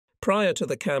Prior to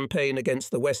the campaign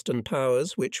against the Western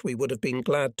powers, which we would have been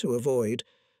glad to avoid,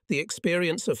 the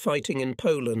experience of fighting in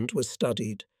Poland was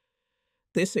studied.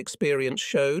 This experience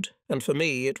showed, and for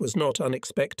me it was not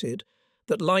unexpected,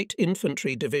 that light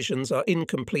infantry divisions are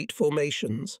incomplete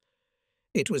formations.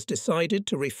 It was decided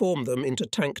to reform them into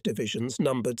tank divisions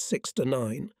numbered 6 to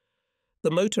 9.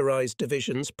 The motorized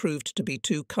divisions proved to be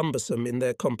too cumbersome in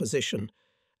their composition,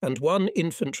 and one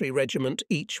infantry regiment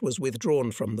each was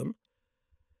withdrawn from them.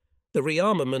 The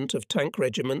rearmament of tank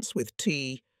regiments with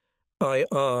T, II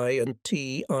and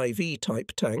TIV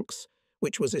type tanks,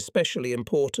 which was especially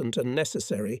important and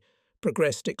necessary,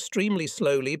 progressed extremely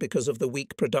slowly because of the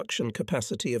weak production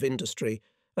capacity of industry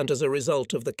and as a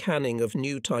result of the canning of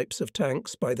new types of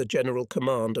tanks by the General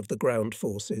Command of the Ground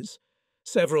Forces.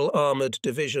 Several armoured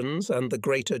divisions and the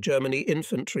Greater Germany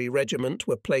Infantry Regiment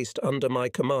were placed under my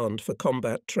command for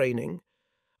combat training.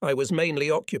 I was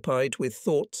mainly occupied with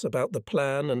thoughts about the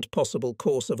plan and possible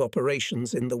course of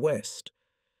operations in the West.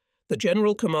 The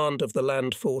General Command of the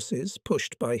Land Forces,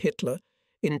 pushed by Hitler,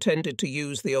 intended to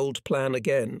use the old plan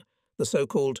again, the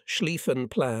so-called Schlieffen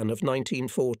Plan of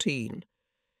 1914.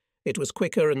 It was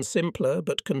quicker and simpler,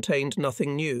 but contained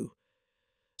nothing new.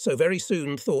 So very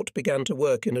soon thought began to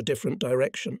work in a different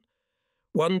direction.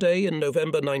 One day in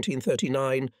November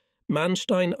 1939,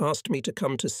 Manstein asked me to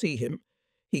come to see him.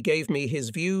 He gave me his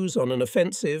views on an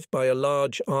offensive by a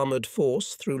large armoured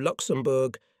force through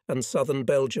Luxembourg and southern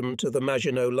Belgium to the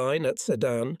Maginot Line at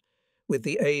Sedan, with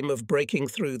the aim of breaking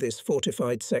through this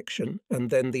fortified section and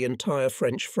then the entire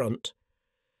French front.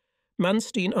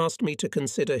 Manstein asked me to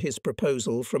consider his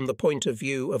proposal from the point of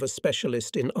view of a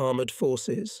specialist in armoured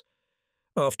forces.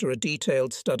 After a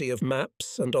detailed study of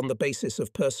maps and on the basis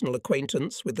of personal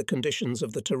acquaintance with the conditions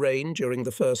of the terrain during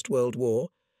the First World War,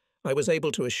 I was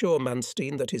able to assure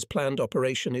Manstein that his planned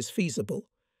operation is feasible.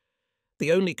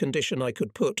 The only condition I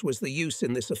could put was the use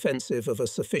in this offensive of a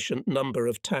sufficient number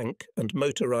of tank and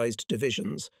motorized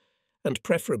divisions, and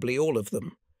preferably all of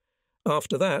them.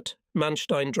 After that,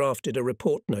 Manstein drafted a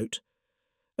report note.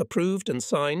 Approved and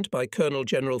signed by Colonel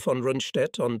General von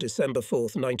Rundstedt on December 4,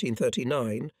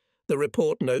 1939, the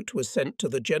report note was sent to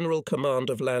the General Command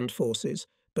of Land Forces,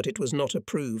 but it was not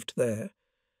approved there.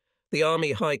 The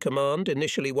Army High Command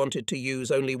initially wanted to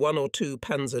use only 1 or 2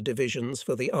 panzer divisions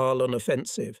for the Arlon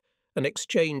offensive. An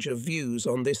exchange of views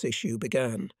on this issue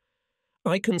began.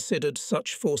 I considered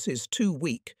such forces too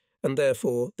weak, and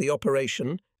therefore the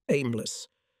operation aimless.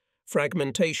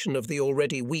 Fragmentation of the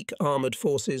already weak armoured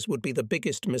forces would be the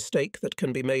biggest mistake that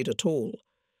can be made at all.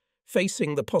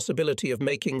 Facing the possibility of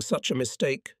making such a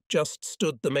mistake just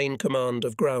stood the main command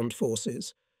of ground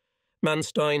forces.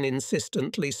 Manstein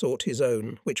insistently sought his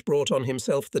own, which brought on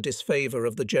himself the disfavour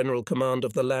of the General Command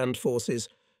of the Land Forces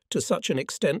to such an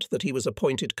extent that he was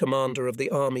appointed commander of the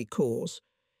Army Corps.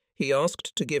 He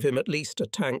asked to give him at least a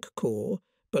tank corps,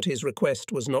 but his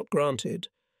request was not granted.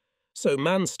 So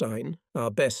Manstein, our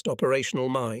best operational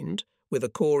mind, with a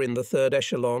corps in the third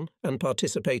echelon and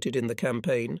participated in the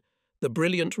campaign, the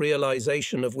brilliant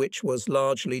realization of which was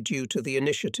largely due to the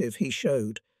initiative he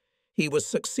showed. He was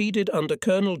succeeded under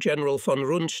Colonel General von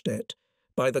Rundstedt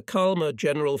by the calmer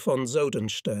General von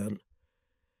Zodenstern.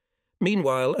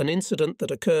 Meanwhile, an incident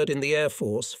that occurred in the Air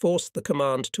Force forced the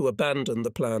command to abandon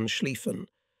the plan Schlieffen.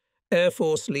 Air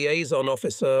Force liaison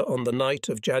officer on the night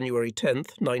of January 10,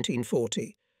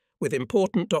 1940, with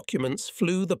important documents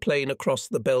flew the plane across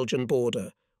the Belgian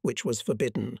border, which was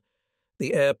forbidden.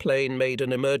 The airplane made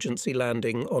an emergency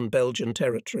landing on Belgian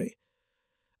territory.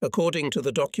 According to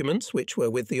the documents which were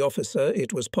with the officer,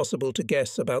 it was possible to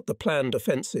guess about the planned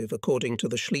offensive according to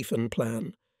the Schlieffen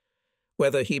plan.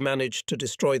 Whether he managed to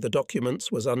destroy the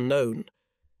documents was unknown.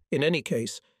 In any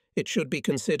case, it should be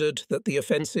considered that the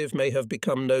offensive may have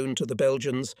become known to the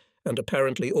Belgians and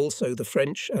apparently also the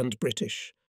French and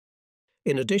British.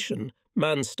 In addition,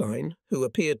 Manstein, who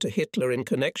appeared to Hitler in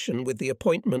connection with the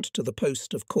appointment to the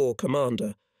post of Corps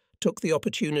Commander, took the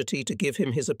opportunity to give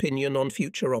him his opinion on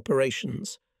future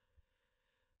operations.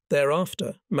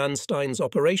 Thereafter, Manstein's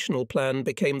operational plan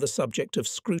became the subject of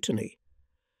scrutiny.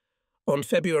 On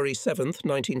February 7,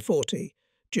 1940,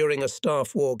 during a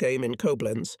staff war game in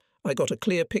Koblenz, I got a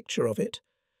clear picture of it.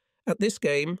 At this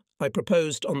game, I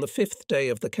proposed on the 5th day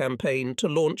of the campaign to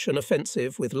launch an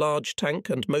offensive with large tank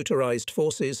and motorized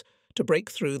forces to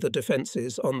break through the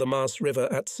defences on the Maas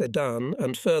River at Sedan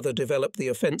and further develop the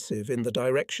offensive in the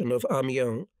direction of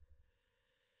Amiens.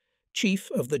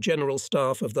 Chief of the General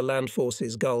Staff of the Land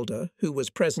Forces Galder, who was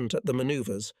present at the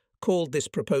manoeuvres, called this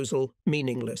proposal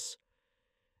meaningless.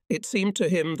 It seemed to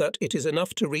him that it is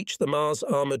enough to reach the Maas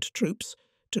armoured troops,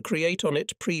 to create on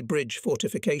it pre-bridge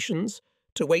fortifications,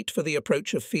 to wait for the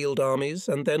approach of field armies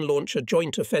and then launch a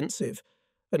joint offensive,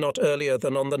 not earlier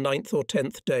than on the 9th or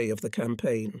 10th day of the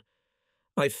campaign.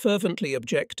 I fervently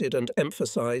objected and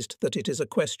emphasised that it is a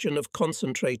question of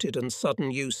concentrated and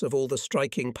sudden use of all the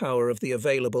striking power of the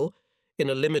available in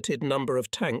a limited number of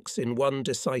tanks in one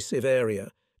decisive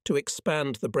area to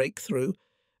expand the breakthrough,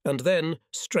 and then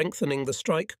strengthening the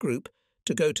strike group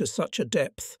to go to such a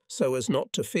depth so as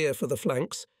not to fear for the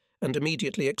flanks and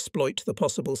immediately exploit the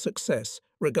possible success,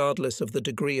 regardless of the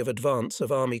degree of advance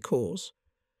of army corps.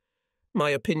 My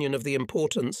opinion of the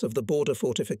importance of the border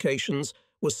fortifications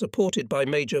was supported by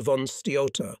Major von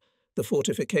Stiota, the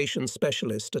fortification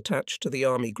specialist attached to the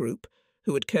army group,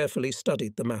 who had carefully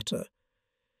studied the matter.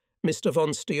 Mr. von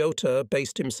Stiota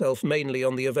based himself mainly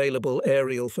on the available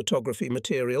aerial photography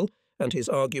material, and his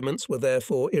arguments were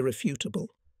therefore irrefutable.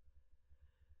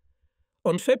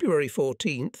 On February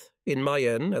 14th, in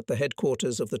Mayenne, at the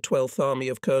headquarters of the 12th Army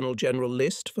of Colonel General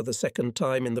List for the second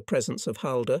time in the presence of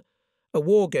Halder, a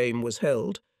war game was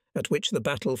held, at which the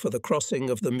battle for the crossing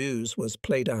of the Meuse was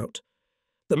played out.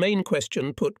 The main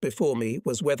question put before me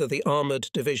was whether the armoured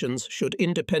divisions should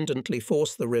independently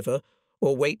force the river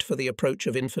or wait for the approach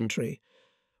of infantry,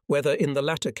 whether in the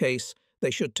latter case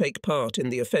they should take part in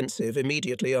the offensive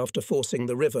immediately after forcing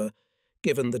the river,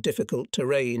 given the difficult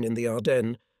terrain in the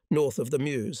Ardennes, north of the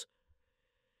Meuse.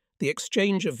 The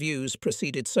exchange of views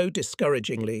proceeded so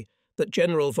discouragingly that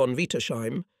General von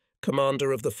Wietersheim,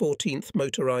 commander of the 14th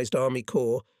Motorized Army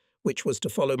Corps, which was to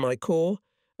follow my corps,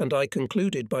 and I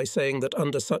concluded by saying that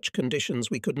under such conditions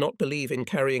we could not believe in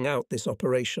carrying out this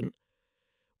operation.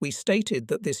 We stated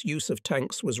that this use of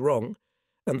tanks was wrong,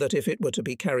 and that if it were to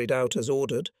be carried out as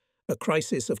ordered, a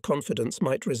crisis of confidence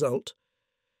might result.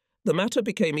 The matter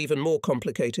became even more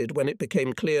complicated when it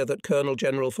became clear that Colonel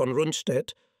General von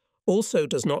Rundstedt also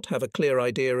does not have a clear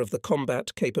idea of the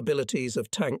combat capabilities of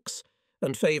tanks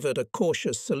and favoured a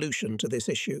cautious solution to this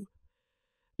issue.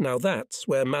 Now that's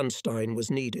where Manstein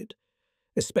was needed.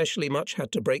 Especially much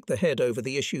had to break the head over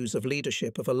the issues of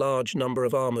leadership of a large number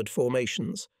of armoured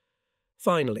formations.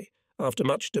 Finally, after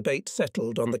much debate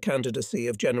settled on the candidacy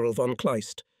of General von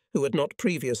Kleist, who had not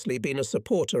previously been a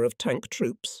supporter of tank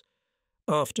troops.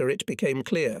 After it became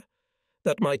clear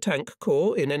that my tank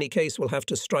corps in any case will have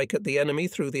to strike at the enemy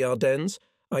through the Ardennes,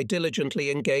 I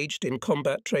diligently engaged in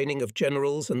combat training of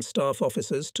generals and staff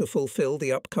officers to fulfill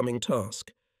the upcoming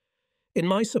task. In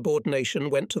my subordination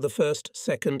went to the 1st,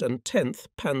 2nd and 10th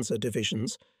Panzer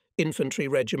Divisions, Infantry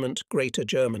Regiment Greater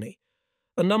Germany,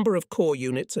 a number of corps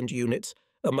units and units,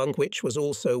 among which was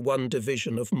also one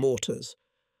division of mortars.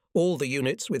 All the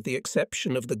units, with the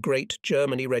exception of the Great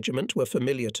Germany Regiment, were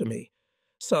familiar to me.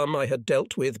 Some I had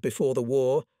dealt with before the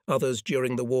war, others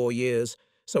during the war years,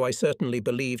 so I certainly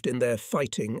believed in their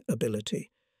fighting ability.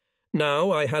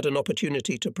 Now I had an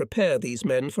opportunity to prepare these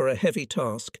men for a heavy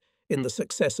task, in the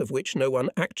success of which no one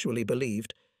actually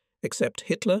believed, except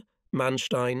Hitler,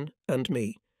 Manstein, and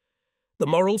me. The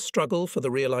moral struggle for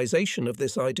the realization of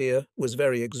this idea was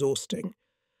very exhausting.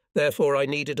 Therefore I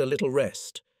needed a little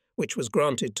rest, which was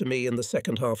granted to me in the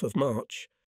second half of March.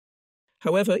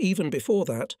 However, even before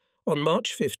that, on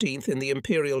March 15th in the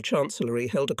Imperial Chancellery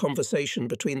held a conversation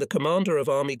between the commander of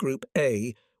Army Group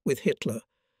A with Hitler.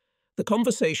 The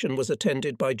conversation was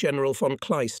attended by General von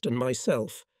Kleist and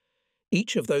myself.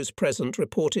 Each of those present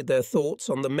reported their thoughts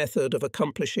on the method of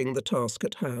accomplishing the task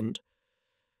at hand.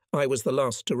 I was the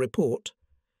last to report.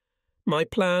 My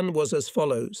plan was as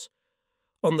follows.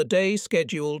 On the day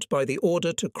scheduled by the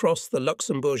order to cross the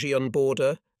Luxembourgian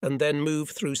border and then move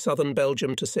through southern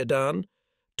Belgium to Sedan,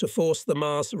 to force the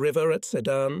Maas River at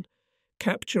Sedan,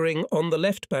 capturing on the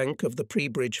left bank of the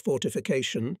Pre-Bridge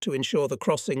fortification to ensure the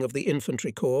crossing of the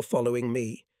infantry corps following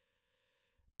me.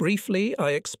 Briefly,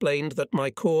 I explained that my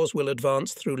corps will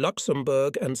advance through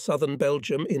Luxembourg and southern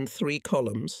Belgium in 3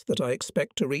 columns, that I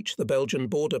expect to reach the Belgian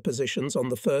border positions on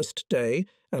the first day,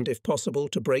 and if possible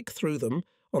to break through them,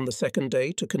 on the second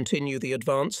day to continue the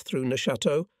advance through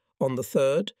Neuchâtel, on the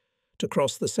third, to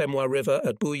cross the Semois River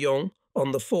at Bouillon,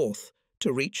 on the fourth,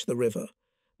 to reach the river,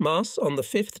 Maas on the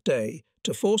 5th day,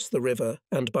 to force the river,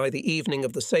 and by the evening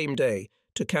of the same day,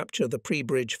 to capture the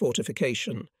Pre-Bridge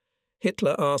fortification.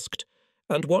 Hitler asked,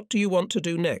 "And what do you want to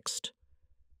do next?"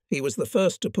 He was the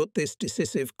first to put this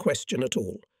decisive question at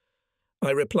all.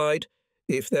 I replied,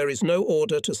 "If there is no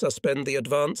order to suspend the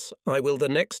advance, I will the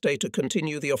next day to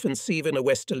continue the offensive in a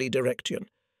westerly direction.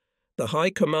 The High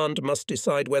Command must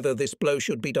decide whether this blow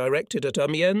should be directed at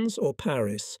Amiens or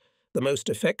Paris. The most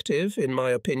effective, in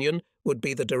my opinion, would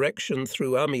be the direction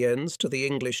through Amiens to the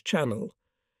English Channel."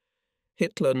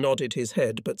 Hitler nodded his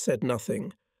head but said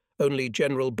nothing. Only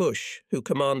General Bush, who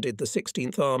commanded the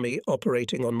 16th Army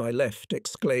operating on my left,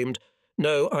 exclaimed,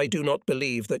 "No, I do not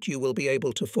believe that you will be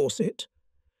able to force it."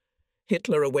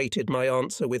 Hitler awaited my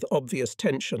answer with obvious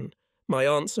tension. My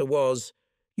answer was,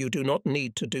 "You do not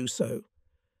need to do so."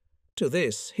 To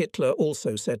this, Hitler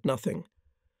also said nothing.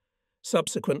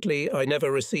 Subsequently, I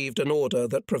never received an order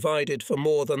that provided for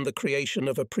more than the creation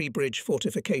of a pre-bridge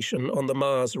fortification on the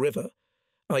Maas River.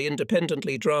 I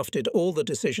independently drafted all the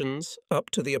decisions up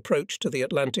to the approach to the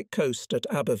Atlantic coast at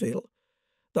Abbeville.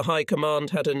 The High Command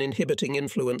had an inhibiting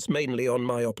influence mainly on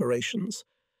my operations.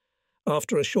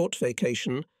 After a short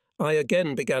vacation, I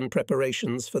again began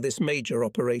preparations for this major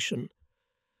operation.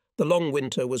 The long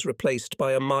winter was replaced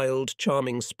by a mild,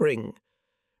 charming spring.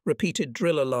 Repeated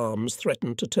drill alarms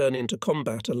threatened to turn into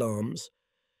combat alarms.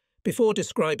 Before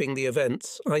describing the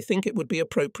events, I think it would be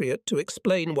appropriate to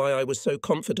explain why I was so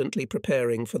confidently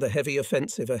preparing for the heavy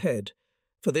offensive ahead.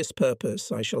 For this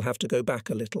purpose, I shall have to go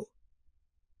back a little.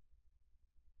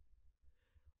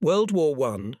 World War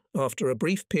I, after a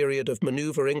brief period of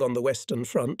manoeuvring on the Western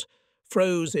Front,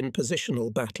 froze in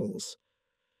positional battles.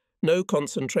 No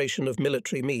concentration of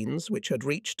military means, which had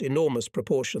reached enormous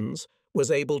proportions, was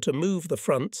able to move the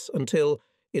fronts until,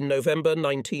 in November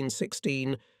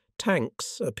 1916,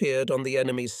 tanks appeared on the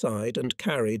enemy's side and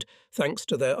carried, thanks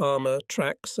to their armour,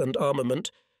 tracks and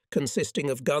armament, consisting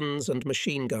of guns and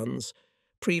machine guns,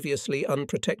 previously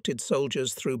unprotected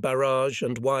soldiers through barrage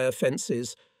and wire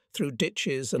fences, through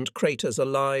ditches and craters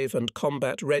alive and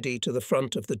combat-ready to the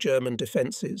front of the German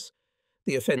defences.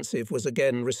 The offensive was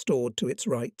again restored to its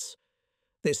rights.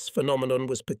 This phenomenon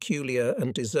was peculiar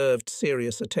and deserved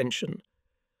serious attention.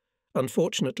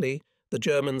 Unfortunately, the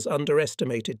Germans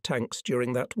underestimated tanks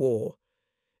during that war.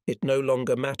 It no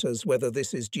longer matters whether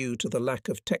this is due to the lack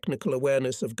of technical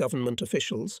awareness of government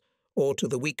officials or to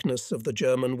the weakness of the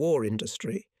German war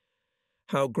industry.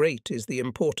 How great is the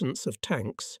importance of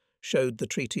tanks showed the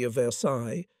Treaty of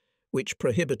Versailles, which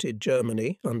prohibited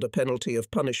Germany, under penalty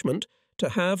of punishment, to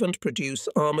have and produce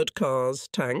armoured cars,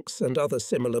 tanks, and other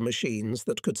similar machines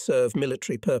that could serve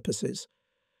military purposes.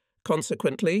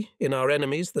 Consequently, in our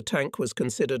enemies, the tank was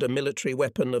considered a military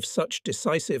weapon of such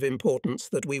decisive importance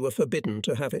that we were forbidden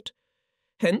to have it.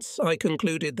 Hence, I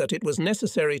concluded that it was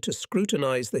necessary to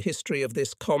scrutinize the history of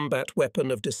this combat weapon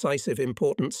of decisive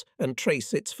importance and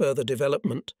trace its further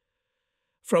development.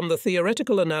 From the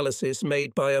theoretical analysis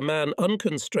made by a man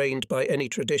unconstrained by any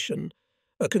tradition,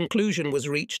 a conclusion was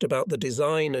reached about the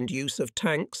design and use of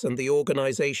tanks and the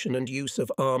organization and use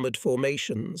of armored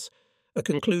formations, a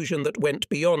conclusion that went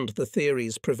beyond the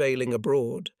theories prevailing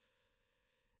abroad.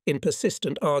 In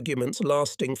persistent arguments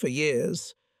lasting for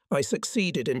years, I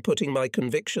succeeded in putting my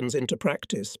convictions into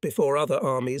practice before other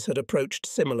armies had approached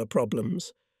similar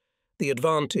problems. The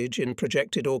advantage in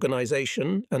projected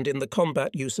organization and in the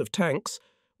combat use of tanks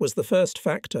was the first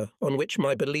factor on which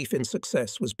my belief in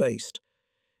success was based.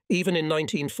 Even in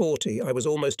 1940, I was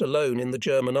almost alone in the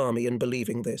German army in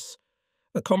believing this.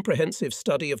 A comprehensive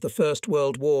study of the First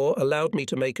World War allowed me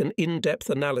to make an in-depth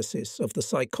analysis of the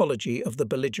psychology of the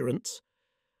belligerents.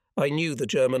 I knew the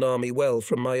German army well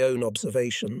from my own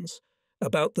observations.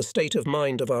 About the state of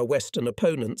mind of our Western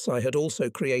opponents, I had also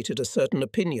created a certain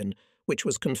opinion, which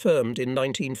was confirmed in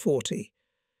 1940.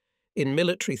 In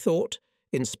military thought,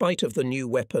 in spite of the new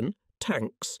weapon,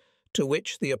 tanks, to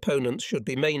which the opponents should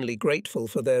be mainly grateful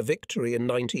for their victory in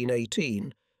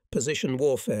 1918, position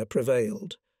warfare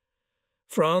prevailed.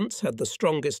 France had the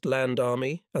strongest land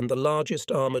army and the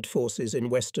largest armoured forces in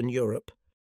Western Europe.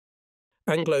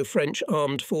 Anglo-French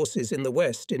armed forces in the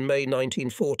West in May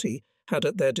 1940 had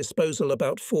at their disposal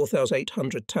about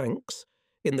 4,800 tanks.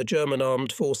 In the German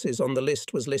armed forces on the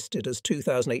list was listed as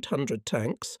 2,800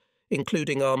 tanks,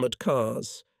 including armoured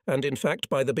cars, and in fact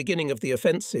by the beginning of the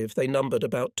offensive they numbered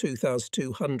about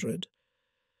 2,200.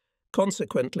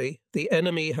 Consequently, the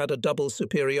enemy had a double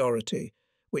superiority,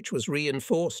 which was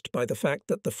reinforced by the fact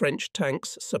that the French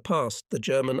tanks surpassed the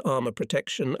German armour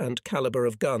protection and calibre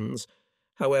of guns,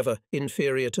 however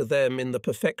inferior to them in the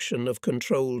perfection of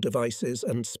control devices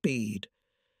and speed.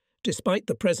 Despite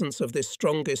the presence of this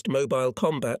strongest mobile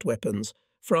combat weapons,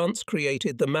 France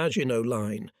created the Maginot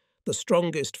Line, the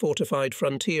strongest fortified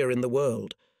frontier in the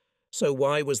world. So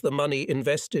why was the money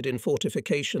invested in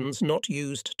fortifications not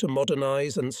used to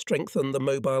modernize and strengthen the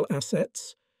mobile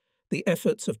assets? The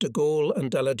efforts of de Gaulle and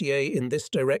Daladier in this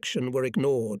direction were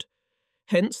ignored.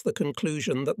 Hence the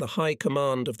conclusion that the high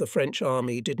command of the French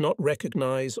army did not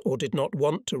recognize or did not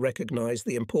want to recognize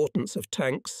the importance of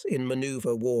tanks in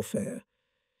maneuver warfare.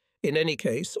 In any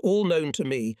case, all known to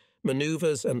me,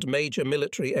 maneuvers and major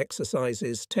military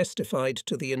exercises testified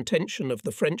to the intention of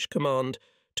the French command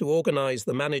to organize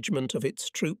the management of its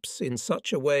troops in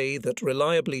such a way that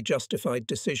reliably justified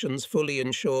decisions fully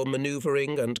ensure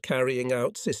maneuvering and carrying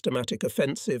out systematic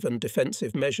offensive and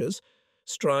defensive measures,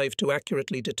 strive to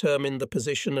accurately determine the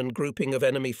position and grouping of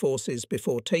enemy forces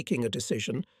before taking a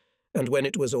decision, and when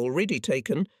it was already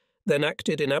taken, then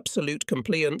acted in absolute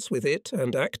compliance with it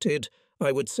and acted,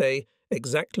 I would say,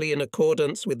 exactly in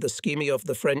accordance with the schema of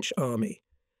the French army.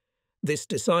 This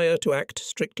desire to act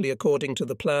strictly according to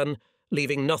the plan,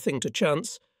 leaving nothing to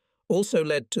chance, also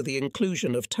led to the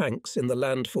inclusion of tanks in the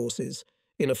land forces,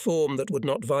 in a form that would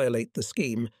not violate the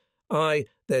scheme,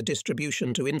 their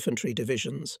distribution to infantry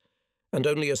divisions, and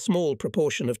only a small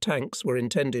proportion of tanks were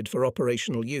intended for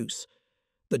operational use.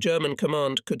 The German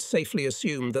command could safely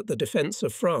assume that the defence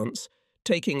of France,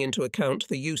 taking into account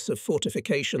the use of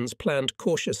fortifications planned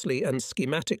cautiously and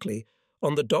schematically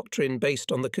on the doctrine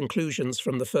based on the conclusions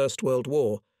from the First World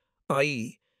War,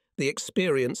 i.e., the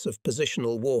experience of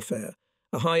positional warfare,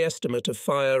 a high estimate of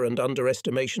fire and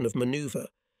underestimation of manoeuvre,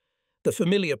 the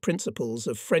familiar principles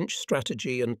of French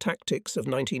strategy and tactics of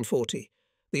 1940,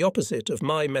 the opposite of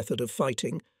my method of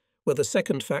fighting, were the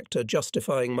second factor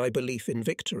justifying my belief in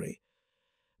victory.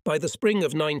 By the spring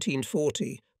of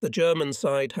 1940, the German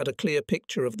side had a clear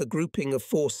picture of the grouping of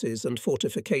forces and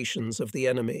fortifications of the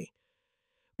enemy.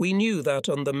 We knew that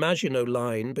on the Maginot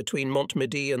Line between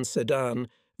Montmedy and Sedan,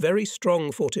 very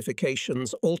strong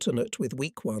fortifications alternate with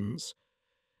weak ones.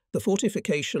 The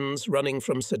fortifications running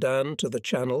from Sedan to the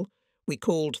Channel we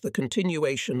called the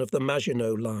continuation of the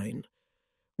Maginot Line.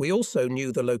 We also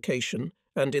knew the location,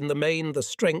 and in the main the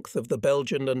strength of the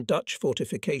Belgian and Dutch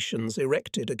fortifications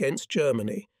erected against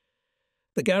Germany.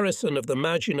 The garrison of the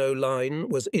Maginot Line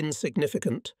was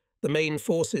insignificant. The main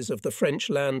forces of the French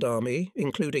Land Army,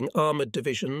 including armoured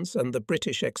divisions and the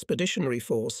British Expeditionary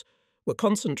Force, were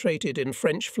concentrated in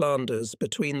French Flanders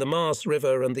between the Maas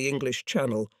River and the English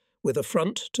Channel, with a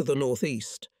front to the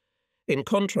northeast. In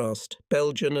contrast,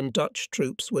 Belgian and Dutch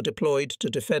troops were deployed to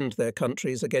defend their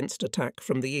countries against attack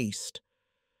from the east.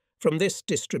 From this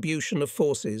distribution of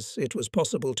forces, it was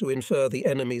possible to infer the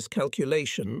enemy's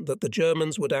calculation that the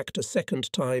Germans would act a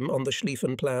second time on the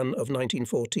Schlieffen Plan of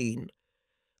 1914.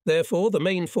 Therefore, the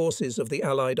main forces of the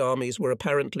Allied armies were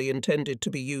apparently intended to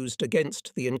be used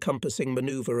against the encompassing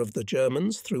manoeuvre of the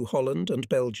Germans through Holland and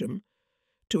Belgium.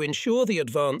 To ensure the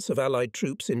advance of Allied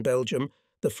troops in Belgium,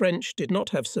 the French did not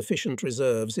have sufficient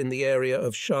reserves in the area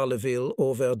of Charleville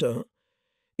or Verdun.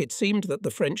 It seemed that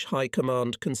the French High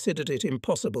Command considered it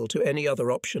impossible to any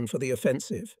other option for the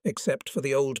offensive, except for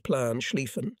the old plan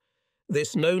Schlieffen.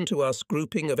 This known to us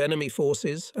grouping of enemy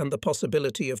forces and the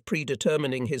possibility of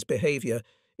predetermining his behaviour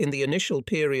in the initial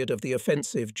period of the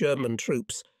offensive German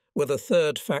troops were the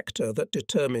third factor that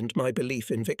determined my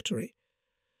belief in victory.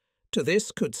 To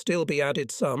this could still be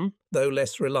added some, though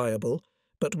less reliable,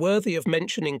 but worthy of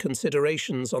mentioning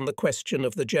considerations on the question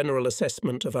of the general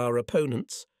assessment of our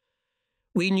opponents.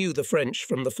 We knew the French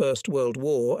from the First World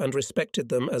War and respected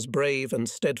them as brave and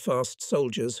steadfast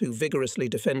soldiers who vigorously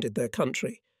defended their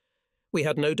country. We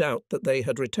had no doubt that they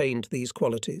had retained these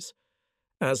qualities.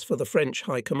 As for the French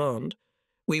High Command,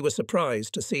 we were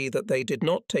surprised to see that they did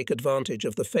not take advantage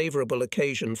of the favourable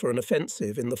occasion for an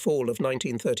offensive in the fall of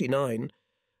 1939,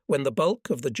 when the bulk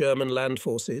of the German land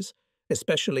forces,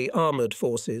 especially armoured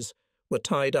forces, were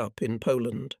tied up in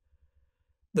Poland.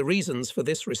 The reasons for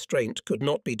this restraint could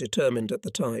not be determined at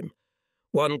the time.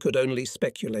 One could only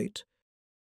speculate.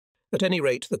 At any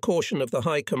rate, the caution of the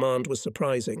High Command was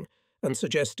surprising, and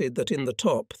suggested that in the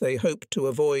top they hoped to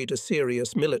avoid a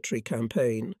serious military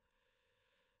campaign.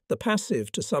 The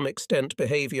passive, to some extent,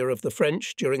 behaviour of the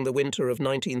French during the winter of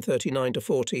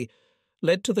 1939–40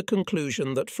 led to the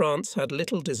conclusion that France had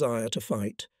little desire to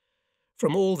fight.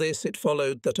 From all this it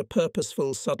followed that a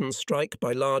purposeful sudden strike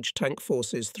by large tank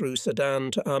forces through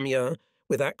Sedan to Amiens,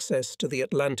 with access to the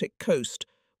Atlantic coast,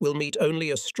 will meet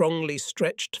only a strongly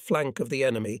stretched flank of the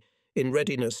enemy in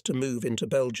readiness to move into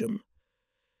Belgium.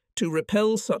 To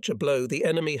repel such a blow, the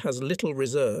enemy has little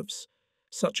reserves.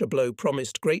 Such a blow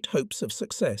promised great hopes of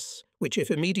success, which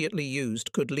if immediately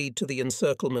used could lead to the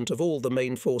encirclement of all the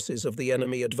main forces of the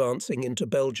enemy advancing into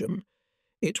Belgium.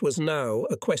 It was now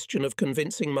a question of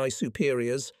convincing my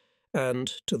superiors and,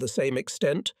 to the same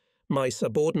extent, my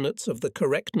subordinates of the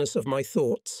correctness of my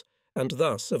thoughts, and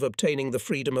thus of obtaining the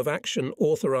freedom of action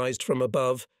authorized from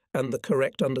above and the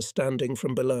correct understanding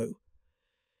from below.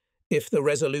 If the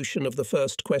resolution of the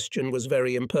first question was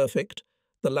very imperfect,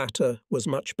 the latter was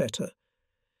much better.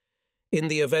 In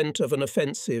the event of an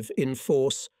offensive in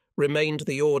force, remained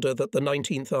the order that the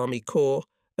 19th Army Corps,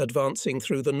 advancing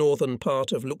through the northern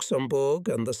part of Luxembourg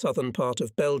and the southern part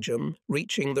of Belgium,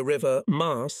 reaching the river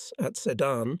Maas at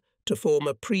Sedan, to form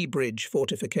a pre-bridge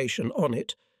fortification on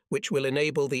it, which will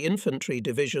enable the infantry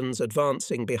divisions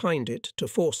advancing behind it to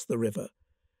force the river.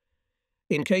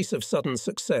 In case of sudden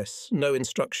success, no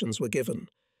instructions were given.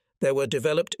 There were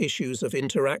developed issues of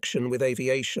interaction with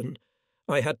aviation.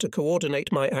 I had to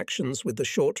coordinate my actions with the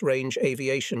short-range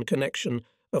aviation connection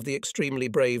of the extremely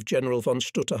brave General von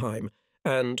Stutterheim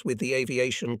and with the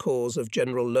aviation corps of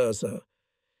General Loerser.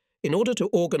 In order to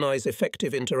organize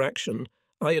effective interaction,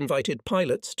 I invited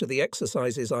pilots to the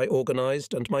exercises I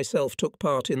organized and myself took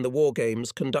part in the war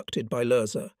games conducted by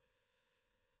Loerser.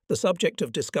 The subject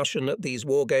of discussion at these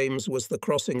war games was the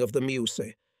crossing of the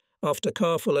Meuse. After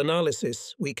careful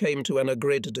analysis, we came to an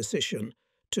agreed decision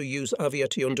to use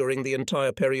aviation during the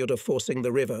entire period of forcing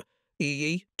the river,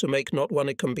 i.e. to make not one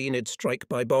accompanied strike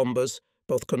by bombers,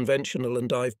 both conventional and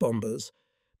dive bombers,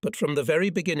 but from the very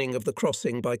beginning of the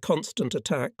crossing by constant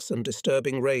attacks and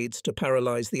disturbing raids to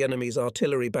paralyze the enemy's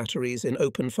artillery batteries in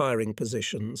open firing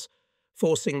positions,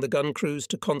 forcing the gun crews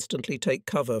to constantly take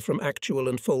cover from actual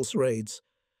and false raids.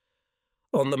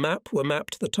 On the map were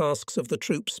mapped the tasks of the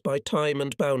troops by time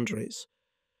and boundaries.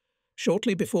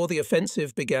 Shortly before the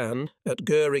offensive began, at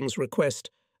Goering's request,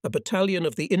 a battalion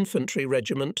of the infantry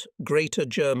regiment, Greater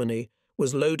Germany,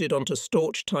 was loaded onto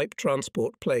Storch-type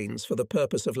transport planes for the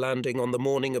purpose of landing on the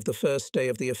morning of the first day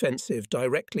of the offensive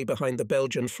directly behind the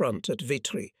Belgian front at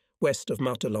Vitry, west of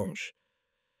Martelange.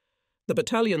 The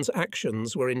battalion's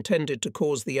actions were intended to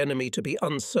cause the enemy to be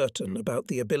uncertain about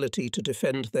the ability to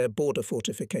defend their border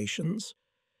fortifications.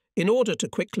 In order to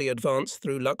quickly advance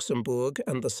through Luxembourg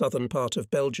and the southern part of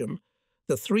Belgium,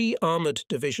 the 3 armoured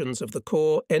divisions of the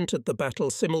Corps entered the battle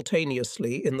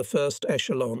simultaneously in the first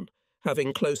echelon,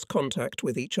 having close contact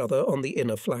with each other on the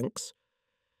inner flanks.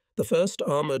 The 1st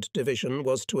Armoured Division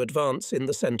was to advance in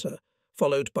the centre,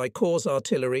 followed by Corps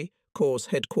artillery, Corps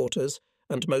headquarters,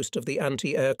 and most of the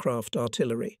anti-aircraft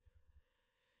artillery.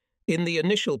 In the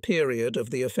initial period of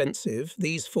the offensive,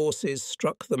 these forces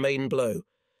struck the main blow.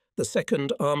 The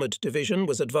 2nd Armoured Division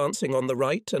was advancing on the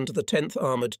right and the 10th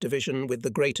Armoured Division with the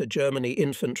Greater Germany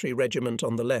Infantry Regiment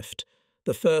on the left.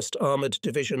 The 1st Armoured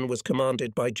Division was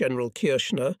commanded by General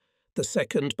Kirchner, the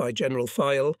 2nd by General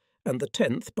Feil, and the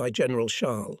 10th by General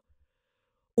Schall.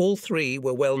 All 3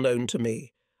 were well known to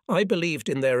me. I believed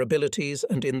in their abilities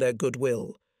and in their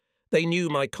goodwill. They knew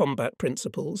my combat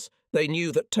principles. They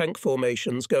knew that tank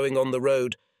formations going on the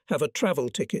road have a travel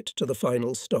ticket to the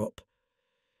final stop.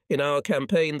 In our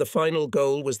campaign, the final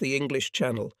goal was the English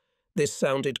Channel. This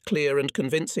sounded clear and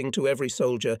convincing to every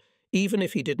soldier, even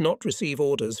if he did not receive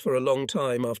orders for a long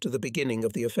time after the beginning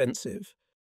of the offensive.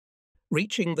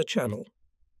 Reaching the Channel.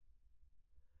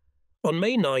 On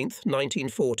May 9,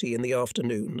 1940, in the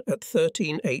afternoon, at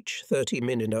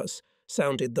 13h30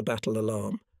 sounded the battle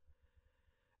alarm.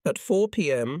 At 4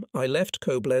 p.m., I left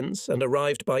Koblenz and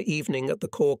arrived by evening at the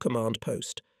Corps command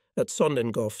post, at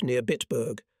Sonnengoff near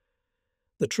Bitburg.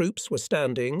 The troops were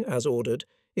standing, as ordered,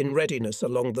 in readiness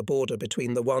along the border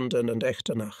between the Wanden and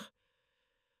Echternach.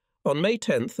 On May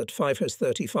 10th at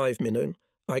 5:35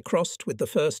 I crossed with the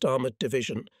 1st Armoured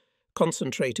Division,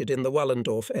 concentrated in the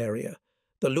Wallendorf area,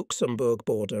 the Luxembourg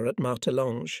border at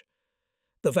Martelange.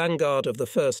 The vanguard of the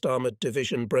 1st Armoured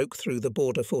Division broke through the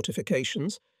border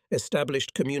fortifications,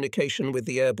 established communication with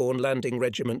the Airborne Landing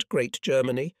Regiment Great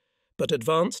Germany, but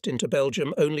advanced into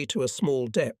Belgium only to a small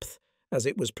depth, as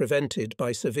it was prevented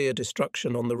by severe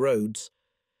destruction on the roads.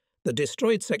 The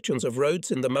destroyed sections of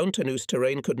roads in the mountainous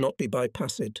terrain could not be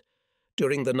bypassed.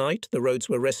 During the night, the roads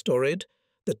were restored.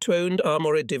 The 2nd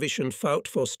Armoured Division fought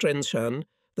for Strenzschan.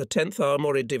 The 10th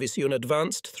Armoured Division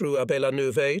advanced through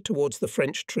Abbe-la-Neuve towards the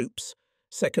French troops,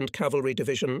 2nd Cavalry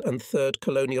Division and 3rd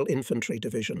Colonial Infantry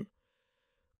Division.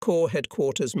 Corps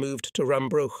headquarters moved to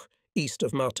Rambruch, east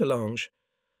of Martelange.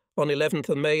 On 11th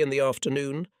of May in the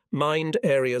afternoon, mined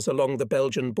areas along the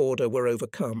Belgian border were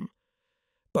overcome.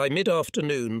 By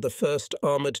mid-afternoon, the 1st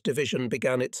Armoured Division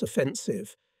began its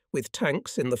offensive. With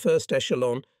tanks in the first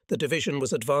echelon, the division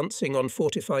was advancing on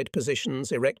fortified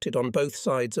positions erected on both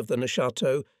sides of the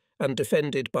Neuchâtel and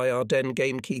defended by Ardennes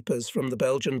gamekeepers from the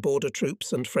Belgian border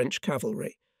troops and French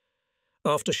cavalry.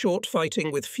 After short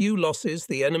fighting with few losses,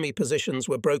 the enemy positions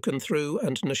were broken through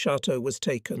and Neuchâtel was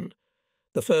taken.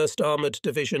 The 1st Armoured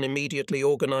Division immediately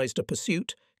organised a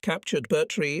pursuit, captured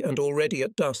Bertry and already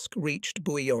at dusk reached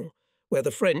Bouillon, where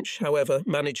the French, however,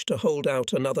 managed to hold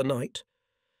out another night.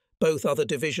 Both other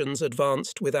divisions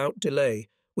advanced without delay,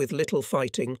 with little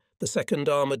fighting, the 2nd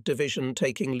Armoured Division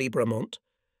taking Libramont.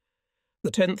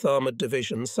 The 10th Armoured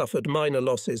Division suffered minor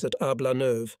losses at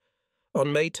Abbe-la-Neuve.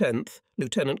 On May 10th,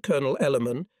 Lieutenant Colonel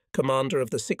Ellerman, commander of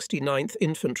the 69th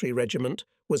Infantry Regiment,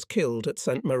 was killed at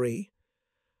Sainte-Marie.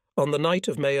 On the night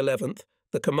of May 11th,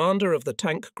 The commander of the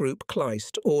tank group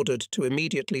Kleist ordered to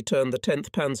immediately turn the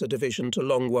 10th Panzer Division to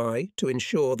Longwy to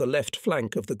ensure the left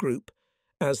flank of the group,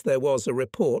 as there was a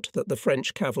report that the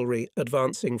French cavalry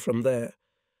advancing from there.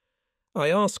 I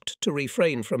asked to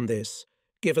refrain from this,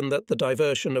 given that the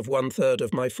diversion of 1/3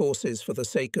 of my forces for the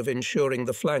sake of ensuring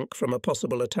the flank from a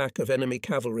possible attack of enemy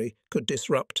cavalry could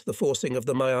disrupt the forcing of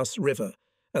the Maas River,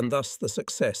 and thus the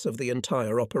success of the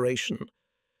entire operation.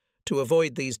 To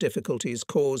avoid these difficulties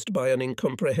caused by an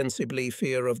incomprehensibly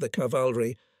fear of the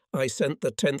cavalry, I sent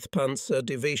the 10th Panzer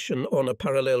Division on a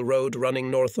parallel road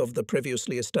running north of the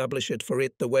previously established for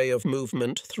it the way of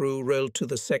movement through Rel to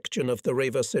the section of the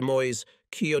River Semois,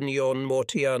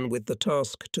 Kionion-Mortian with the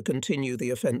task to continue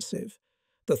the offensive.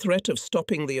 The threat of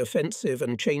stopping the offensive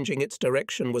and changing its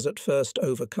direction was at first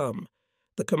overcome.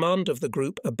 The command of the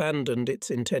group abandoned its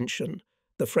intention.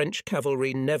 The French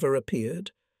cavalry never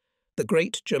appeared. The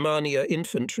Great Germania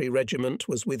Infantry Regiment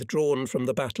was withdrawn from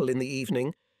the battle in the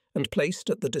evening and placed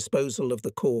at the disposal of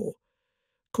the Corps.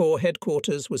 Corps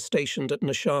headquarters was stationed at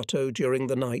Neuchâtel during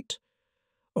the night.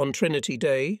 On Trinity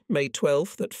Day, May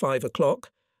 12th at 5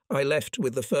 o'clock, I left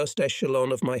with the first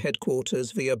echelon of my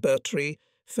headquarters via Bertry,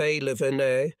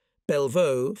 Fay-le-Venay,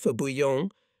 Bellevaux for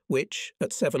Bouillon, which,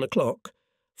 at 7 o'clock,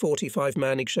 45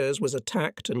 Manningers was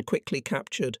attacked and quickly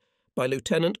captured by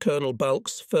Lieutenant Colonel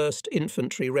Bulk's 1st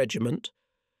Infantry Regiment.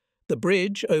 The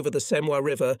bridge over the Semois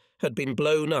River had been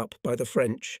blown up by the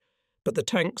French, but the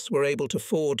tanks were able to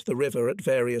ford the river at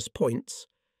various points.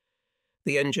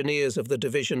 The engineers of the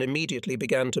division immediately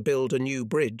began to build a new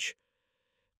bridge.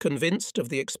 Convinced of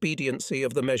the expediency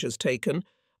of the measures taken,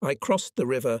 I crossed the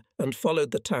river and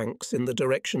followed the tanks in the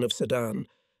direction of Sedan,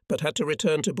 but had to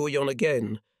return to Bouillon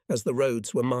again, as the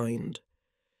roads were mined.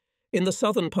 In the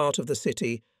southern part of the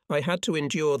city, I had to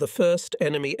endure the first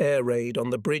enemy air raid on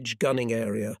the bridge gunning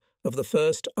area of the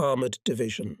 1st Armoured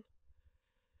Division.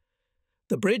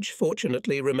 The bridge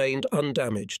fortunately remained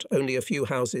undamaged, only a few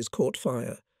houses caught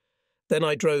fire. Then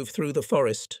I drove through the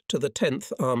forest to the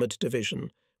 10th Armoured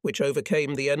Division, which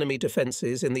overcame the enemy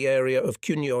defences in the area of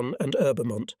Cugnon and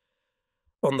Herbemont.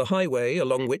 On the highway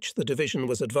along which the division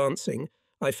was advancing,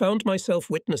 I found myself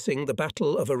witnessing the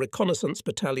battle of a reconnaissance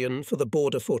battalion for the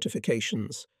border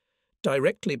fortifications.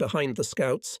 Directly behind the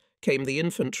scouts came the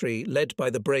infantry led by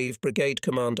the brave brigade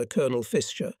commander Colonel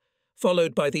Fischer,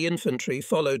 followed by the infantry,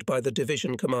 followed by the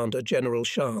division commander General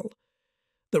Charles.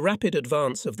 The rapid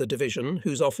advance of the division,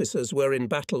 whose officers were in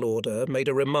battle order, made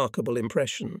a remarkable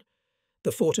impression.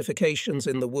 The fortifications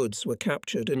in the woods were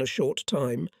captured in a short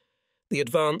time. The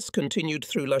advance continued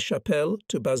through La Chapelle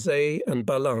to Bazay and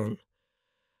Ballan.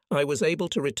 I was able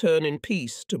to return in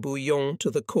peace to Bouillon to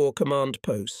the Corps command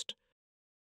post.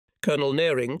 Colonel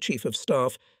Nering, Chief of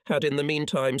Staff, had in the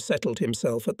meantime settled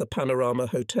himself at the Panorama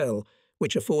Hotel,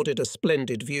 which afforded a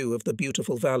splendid view of the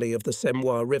beautiful valley of the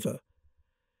Semois River.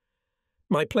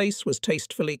 My place was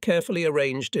tastefully, carefully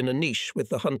arranged in a niche with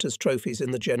the hunter's trophies in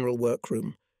the general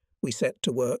workroom. We set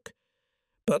to work.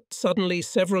 But suddenly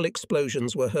several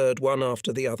explosions were heard one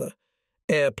after the other.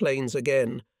 Airplanes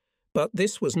again. But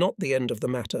this was not the end of the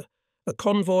matter. A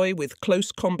convoy with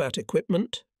close combat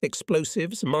equipment,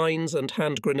 explosives, mines and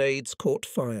hand grenades caught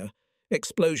fire.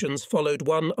 Explosions followed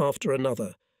one after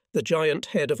another. The giant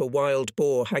head of a wild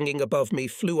boar hanging above me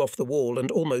flew off the wall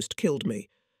and almost killed me.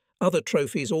 Other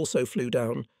trophies also flew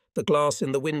down. The glass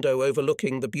in the window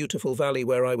overlooking the beautiful valley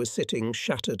where I was sitting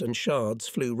shattered and shards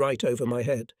flew right over my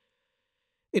head.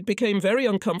 It became very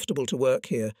uncomfortable to work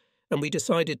here, and we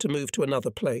decided to move to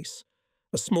another place.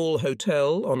 A small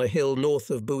hotel on a hill north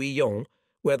of Bouillon,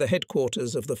 where the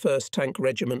headquarters of the 1st Tank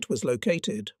Regiment was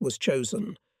located, was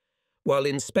chosen. While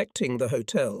inspecting the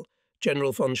hotel,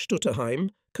 General von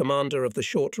Stutterheim, commander of the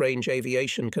short-range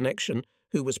aviation connection,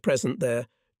 who was present there,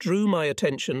 drew my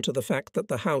attention to the fact that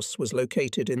the house was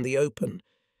located in the open.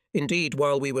 Indeed,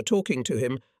 while we were talking to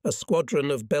him, a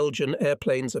squadron of Belgian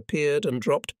airplanes appeared and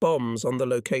dropped bombs on the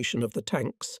location of the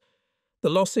tanks. The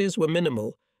losses were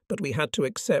minimal, but we had to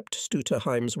accept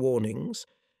Stutterheim's warnings,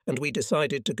 and we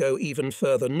decided to go even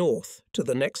further north to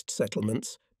the next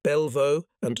settlements, Bellevaux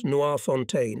and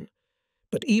Noirfontaine.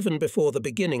 But even before the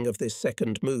beginning of this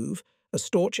second move, a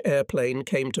Storch airplane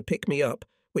came to pick me up,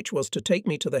 which was to take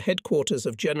me to the headquarters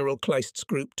of General Kleist's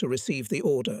group to receive the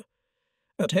order.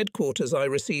 At headquarters I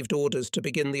received orders to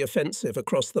begin the offensive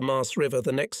across the Maas River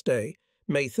the next day,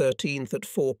 May 13th at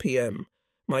 4 p.m.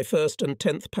 My 1st and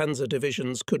 10th Panzer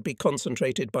Divisions could be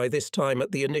concentrated by this time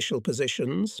at the initial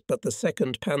positions, but the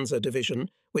 2nd Panzer Division,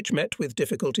 which met with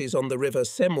difficulties on the river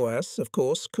Semois, of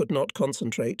course, could not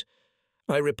concentrate.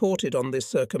 I reported on this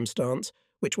circumstance,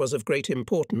 which was of great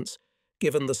importance,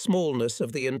 given the smallness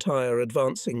of the entire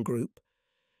advancing group.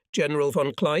 General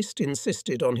von Kleist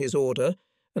insisted on his order,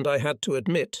 and I had to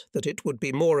admit that it would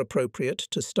be more appropriate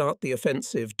to start the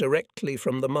offensive directly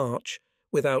from the march,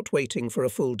 without waiting for a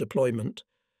full deployment.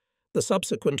 The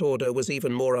subsequent order was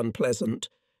even more unpleasant.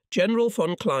 General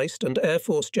von Kleist and Air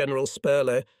Force General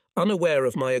Sperle, unaware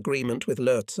of my agreement with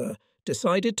Lürzer,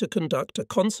 decided to conduct a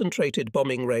concentrated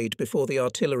bombing raid before the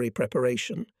artillery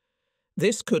preparation.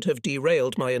 This could have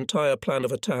derailed my entire plan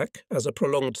of attack, as a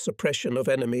prolonged suppression of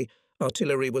enemy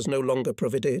artillery was no longer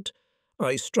provided.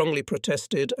 I strongly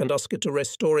protested and asked to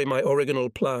restore my original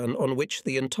plan on which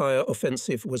the entire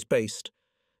offensive was based.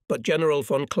 But General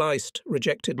von Kleist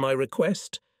rejected my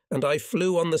request, and I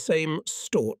flew on the same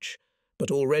Storch,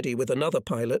 but already with another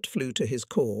pilot flew to his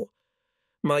corps.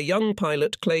 My young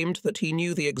pilot claimed that he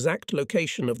knew the exact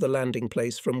location of the landing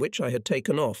place from which I had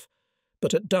taken off,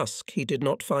 but at dusk he did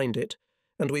not find it,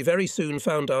 and we very soon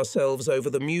found ourselves over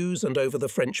the Meuse and over the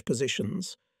French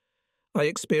positions. I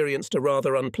experienced a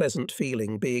rather unpleasant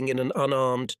feeling being in an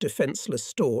unarmed,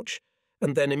 defenceless Storch,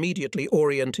 and then immediately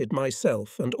oriented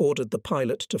myself and ordered the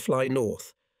pilot to fly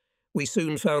north. We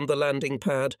soon found the landing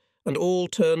pad, and all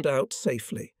turned out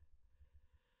safely.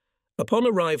 Upon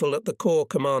arrival at the Corps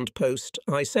command post,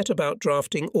 I set about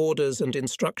drafting orders and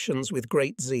instructions with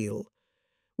great zeal.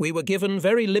 We were given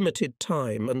very limited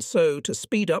time, and so, to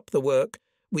speed up the work,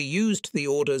 we used the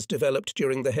orders developed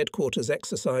during the headquarters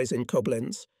exercise in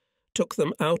Koblenz, took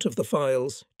them out of the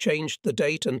files, changed the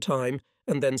date and time,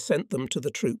 and then sent them to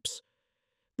the troops.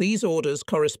 These orders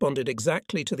corresponded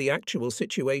exactly to the actual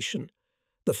situation.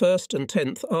 The 1st and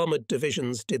 10th Armoured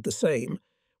Divisions did the same,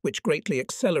 which greatly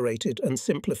accelerated and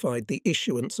simplified the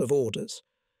issuance of orders.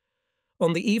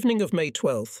 On the evening of May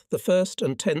 12th, the 1st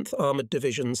and 10th Armoured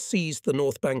Divisions seized the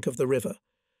north bank of the river,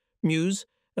 Meuse,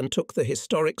 and took the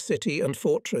historic city and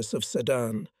fortress of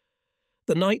Sedan.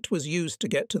 The night was used to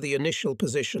get to the initial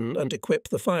position and equip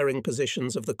the firing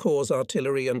positions of the Corps'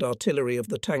 artillery and artillery of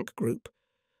the tank group.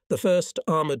 The 1st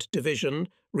Armoured Division,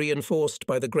 reinforced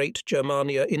by the Great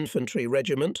Germania Infantry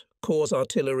Regiment, Corps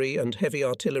Artillery and Heavy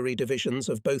Artillery divisions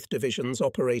of both divisions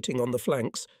operating on the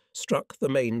flanks, struck the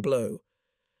main blow.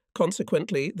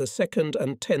 Consequently, the 2nd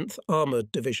and 10th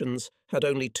Armoured Divisions had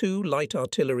only 2 light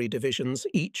artillery divisions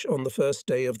each on the first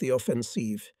day of the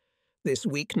offensive. This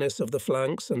weakness of the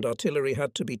flanks and artillery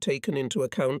had to be taken into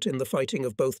account in the fighting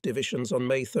of both divisions on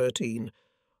May 13.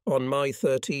 On May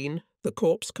 13, the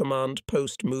Corps command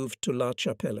post moved to La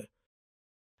Chapelle.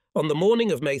 On the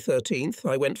morning of May 13th,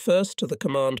 I went first to the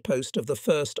command post of the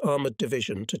 1st Armoured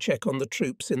Division to check on the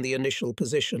troops in the initial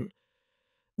position.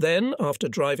 Then, after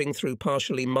driving through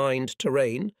partially mined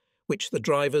terrain, which the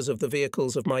drivers of the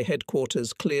vehicles of my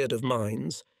headquarters cleared of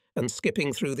mines, and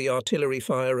skipping through the artillery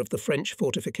fire of the French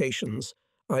fortifications,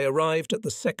 I arrived at the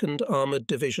 2nd Armoured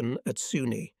Division at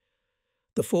Suny.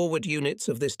 The forward units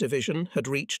of this division had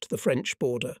reached the French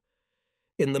border.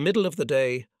 In the middle of the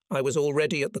day, I was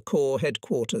already at the Corps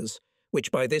headquarters,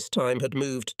 which by this time had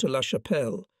moved to La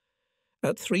Chapelle.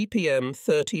 At 3 p.m.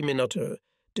 30 minutes,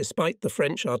 despite the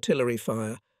French artillery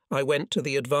fire, I went to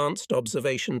the advanced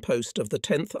observation post of the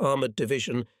 10th Armoured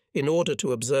Division in order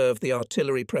to observe the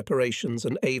artillery preparations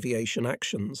and aviation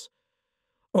actions.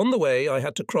 On the way, I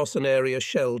had to cross an area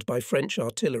shelled by French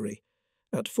artillery.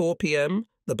 At 4 p.m.,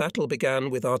 the battle began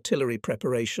with artillery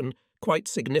preparation, quite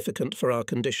significant for our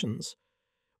conditions.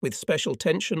 With special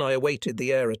tension, I awaited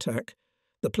the air attack.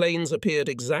 The planes appeared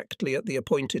exactly at the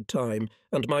appointed time,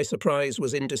 and my surprise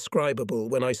was indescribable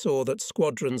when I saw that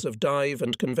squadrons of dive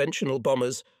and conventional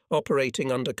bombers,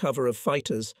 operating under cover of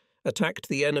fighters, attacked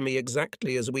the enemy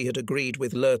exactly as we had agreed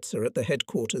with Lürzer at the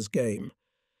headquarters game.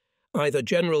 Either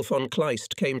General von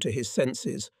Kleist came to his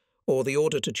senses, or the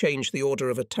order to change the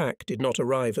order of attack did not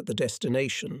arrive at the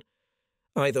destination.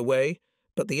 Either way,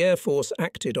 but the Air Force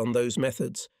acted on those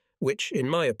methods, which, in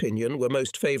my opinion, were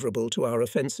most favourable to our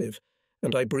offensive,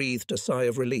 and I breathed a sigh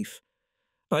of relief.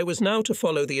 I was now to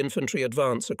follow the infantry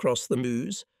advance across the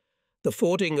Meuse. The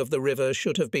fording of the river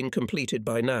should have been completed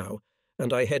by now,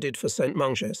 and I headed for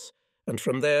Saint-Manges, and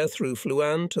from there through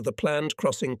Flouan to the planned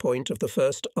crossing point of the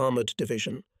 1st Armoured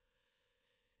Division.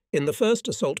 In the first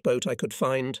assault boat I could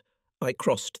find, I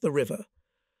crossed the river.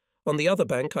 On the other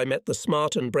bank I met the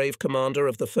smart and brave commander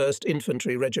of the 1st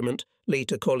Infantry Regiment,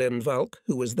 Lieutenant Valk,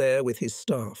 who was there with his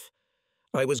staff.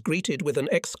 I was greeted with an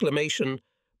exclamation,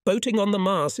 "Boating on the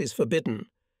Maas is forbidden."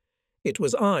 It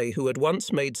was I who had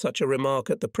once made such a remark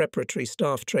at the preparatory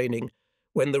staff training,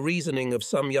 when the reasoning of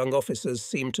some young officers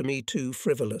seemed to me too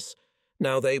frivolous.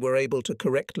 Now they were able to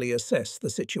correctly assess the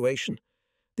situation.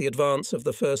 The advance of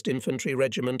the 1st Infantry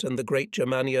Regiment and the Great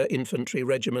Germania Infantry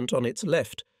Regiment on its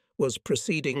left was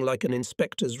proceeding like an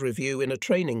inspector's review in a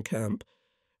training camp.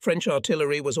 French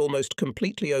artillery was almost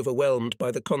completely overwhelmed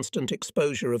by the constant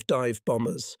exposure of dive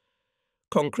bombers.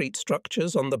 Concrete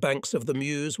structures on the banks of the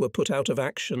Meuse were put out of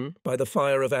action by the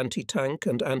fire of anti-tank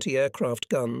and anti-aircraft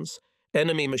guns.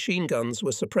 Enemy machine guns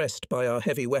were suppressed by our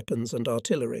heavy weapons and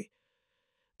artillery.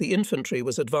 The infantry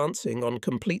was advancing on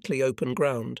completely open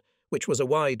ground, which was a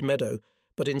wide meadow,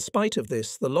 but in spite of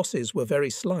this, the losses were very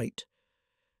slight.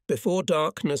 Before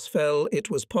darkness fell, it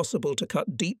was possible to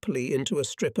cut deeply into a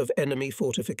strip of enemy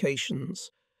fortifications.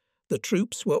 The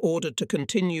troops were ordered to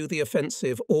continue the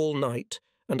offensive all night,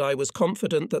 and I was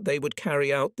confident that they would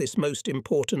carry out this most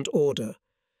important order.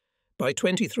 By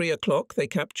 23 o'clock they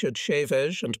captured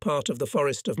Chevège and part of the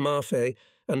forest of Marfay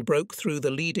and broke through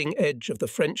the leading edge of the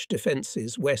French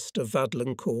defences west of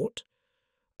Vadlencourt.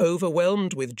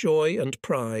 Overwhelmed with joy and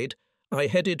pride, I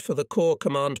headed for the Corps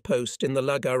command post in the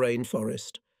La Garenne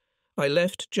forest. I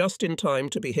left just in time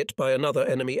to be hit by another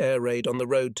enemy air raid on the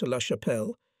road to La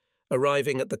Chapelle.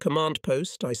 Arriving at the command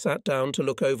post, I sat down to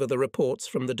look over the reports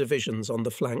from the divisions on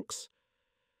the flanks.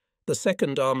 The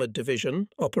 2nd Armoured Division,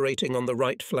 operating on the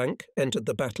right flank, entered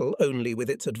the battle only with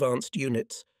its advanced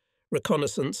units,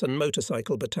 reconnaissance and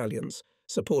motorcycle battalions,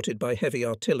 supported by heavy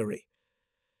artillery.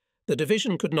 The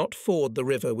division could not ford the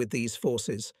river with these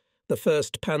forces. The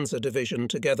 1st Panzer Division,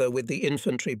 together with the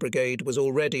infantry brigade, was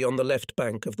already on the left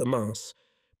bank of the Maas,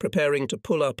 preparing to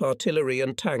pull up artillery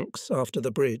and tanks after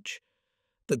the bridge.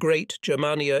 The Great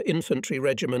Germania Infantry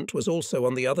Regiment was also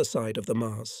on the other side of the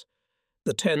Maas.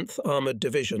 The 10th Armoured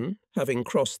Division, having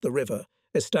crossed the river,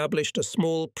 established a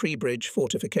small pre-bridge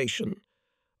fortification.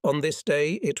 On this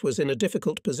day it was in a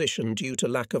difficult position due to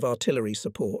lack of artillery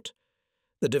support.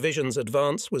 The division's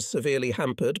advance was severely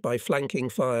hampered by flanking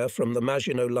fire from the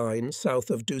Maginot Line south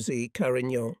of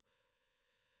Douzy-Carignan.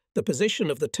 The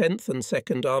position of the 10th and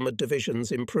 2nd Armoured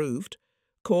Divisions improved.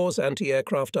 Corps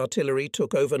anti-aircraft artillery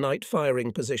took overnight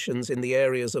firing positions in the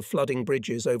areas of flooding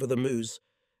bridges over the Meuse,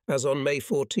 as on May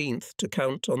 14th to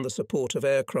count on the support of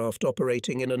aircraft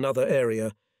operating in another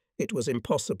area. It was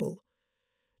impossible.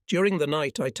 During the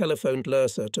night I telephoned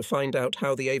Lursa to find out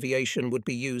how the aviation would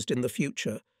be used in the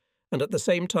future, and at the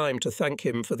same time to thank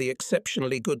him for the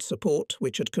exceptionally good support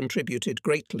which had contributed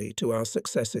greatly to our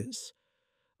successes.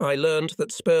 I learned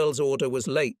that Speul's order was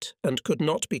late and could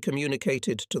not be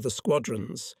communicated to the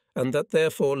squadrons, and that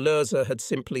therefore Lursa had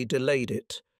simply delayed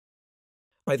it.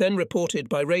 I then reported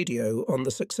by radio on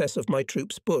the success of my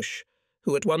troops Busch,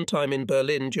 who at one time in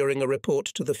Berlin during a report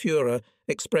to the Führer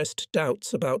expressed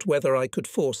doubts about whether I could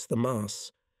force the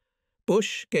Maas.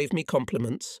 Busch gave me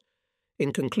compliments.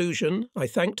 In conclusion, I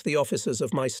thanked the officers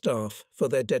of my staff for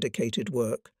their dedicated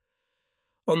work.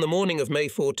 On the morning of May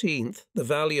 14th, the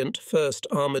valiant 1st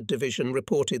Armoured Division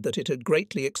reported that it had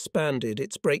greatly expanded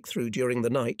its breakthrough during the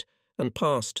night and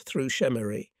passed through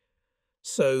Chemery.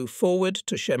 So forward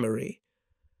to Chemery.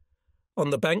 On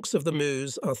the banks of the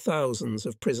Meuse are thousands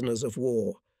of prisoners of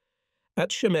war. At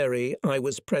Chemery I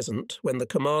was present when the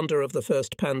commander of the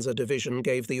 1st Panzer Division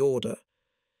gave the order.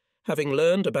 Having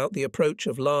learned about the approach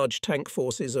of large tank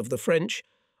forces of the French,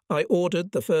 I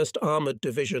ordered the 1st Armoured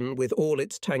Division with all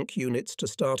its tank units to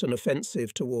start an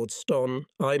offensive towards Stonne.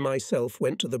 I myself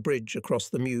went to the bridge across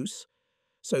the Meuse,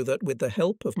 so that with the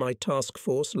help of my task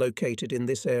force located in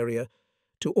this area,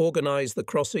 to organise the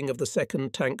crossing of the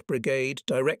 2nd Tank Brigade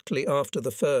directly after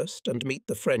the 1st and meet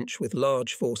the French with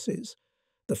large forces.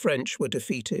 The French were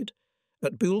defeated.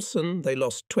 At Bühlsen they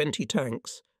lost 20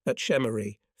 tanks, at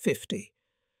Chemery 50.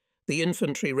 The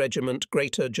infantry regiment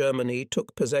Greater Germany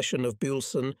took possession of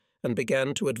Bühlsen and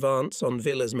began to advance on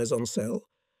Villers-Mezoncelles.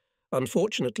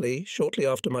 Unfortunately, shortly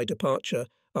after my departure,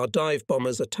 our dive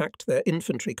bombers attacked their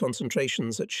infantry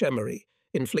concentrations at Chemery,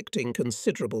 inflicting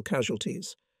considerable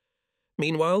casualties.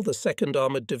 Meanwhile, the 2nd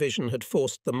Armoured Division had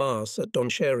forced the Maas at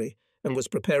Donchéry and was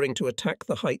preparing to attack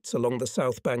the heights along the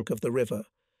south bank of the river.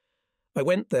 I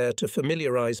went there to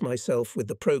familiarise myself with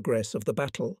the progress of the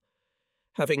battle.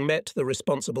 Having met the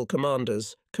responsible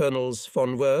commanders, Colonels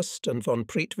von Wurst and von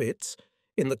Prietwitz,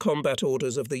 in the combat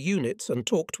orders of the units and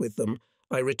talked with them,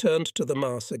 I returned to the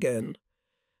Maas again.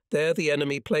 There the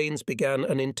enemy planes began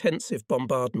an intensive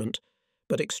bombardment,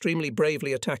 but extremely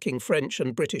bravely attacking French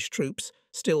and British troops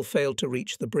still failed to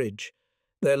reach the bridge.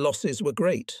 Their losses were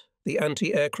great. The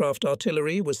anti-aircraft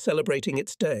artillery was celebrating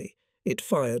its day. It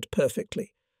fired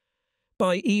perfectly.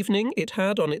 By evening, it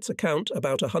had on its account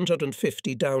about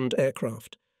 150 downed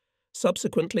aircraft.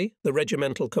 Subsequently, the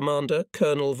regimental commander,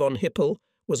 Colonel von Hippel,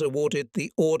 was awarded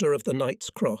the Order of the Knight's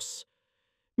Cross.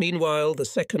 Meanwhile, the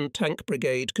 2nd Tank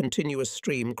Brigade continuous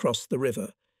stream crossed the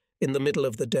river, in the middle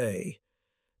of the day.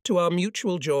 To our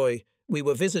mutual joy, we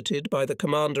were visited by the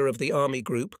commander of the army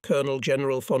group, Colonel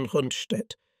General von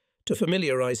Rundstedt, to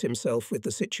familiarise himself with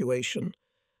the situation.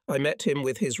 I met him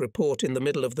with his report in the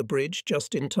middle of the bridge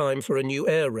just in time for a new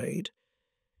air raid.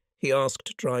 He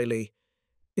asked dryly,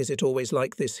 "Is it always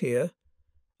like this here?"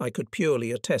 I could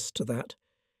purely attest to that.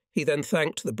 He then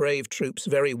thanked the brave troops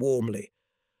very warmly.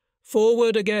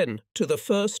 "Forward again, to the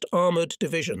 1st Armoured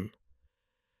Division."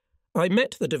 I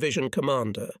met the division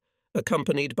commander,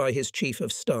 accompanied by his chief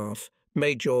of staff,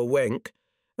 Major Wenck,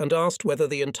 and asked whether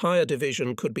the entire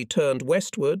division could be turned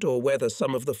westward or whether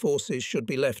some of the forces should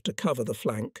be left to cover the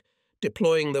flank,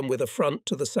 deploying them with a front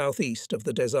to the southeast of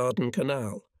the Desardennes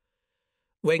Canal.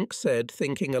 Wenck said,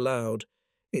 thinking aloud,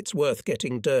 "It's worth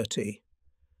getting dirty."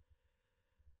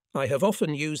 I have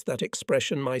often used that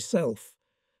expression myself.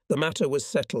 The matter was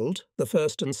settled. The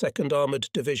 1st and 2nd Armoured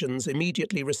Divisions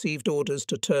immediately received orders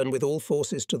to turn with all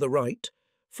forces to the right,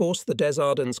 force the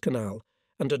Desardennes Canal,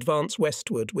 and advance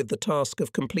westward with the task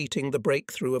of completing the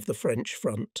breakthrough of the French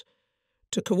front.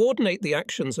 To coordinate the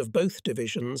actions of both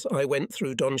divisions, I went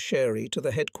through Donchéry to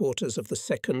the headquarters of the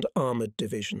 2nd Armoured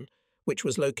Division, which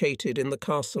was located in the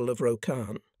castle of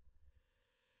Rocagne.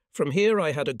 From here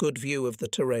I had a good view of the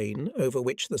terrain over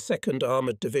which the 2nd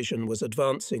Armoured Division was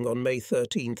advancing on May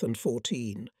 13th and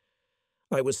 14.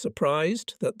 I was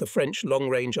surprised that the French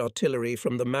long-range artillery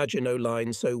from the Maginot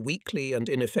Line so weakly and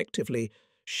ineffectively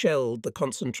shelled the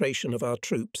concentration of our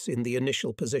troops in the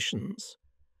initial positions.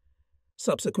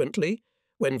 Subsequently,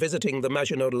 when visiting the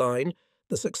Maginot Line,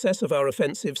 the success of our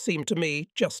offensive seemed to me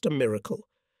just a miracle.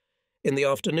 In the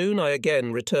afternoon I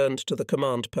again returned to the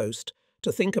command post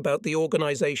to think about the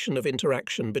organisation of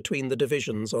interaction between the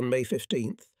divisions on May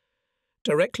 15th.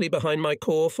 Directly behind my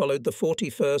corps followed the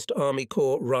 41st Army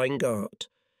Corps Rheingarde,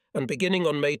 and beginning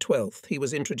on May 12th he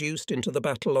was introduced into the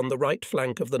battle on the right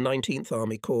flank of the 19th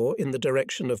Army Corps in the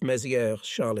direction of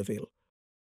Mézières-Charleville.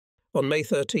 On May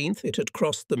 13th it had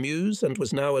crossed the Meuse and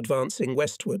was now advancing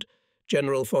westward,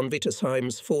 General von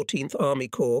Wittesheim's 14th Army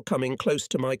Corps coming close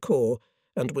to my corps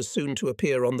and was soon to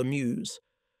appear on the Meuse.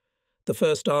 The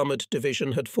 1st Armoured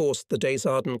Division had forced the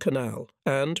Desardennes Canal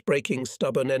and, breaking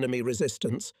stubborn enemy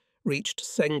resistance, reached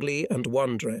Sengly and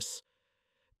Wandres.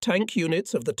 Tank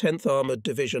units of the 10th Armoured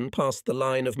Division passed the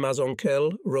line of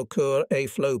Mazonquel, Raucourt et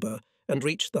Floba and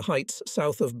reached the heights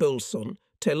south of Bulson,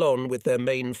 Telon with their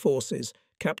main forces,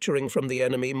 capturing from the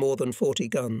enemy more than 40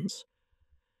 guns.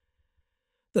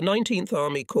 The 19th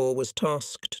Army Corps was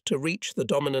tasked to reach the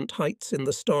dominant heights in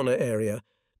the Stonne area,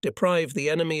 deprive the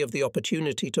enemy of the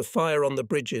opportunity to fire on the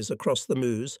bridges across the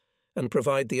Meuse, and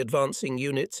provide the advancing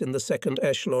units in the 2nd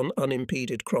Echelon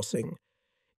unimpeded crossing.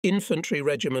 Infantry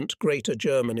Regiment Greater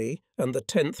Germany and the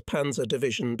 10th Panzer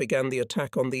Division began the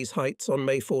attack on these heights on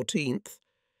May 14th.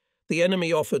 The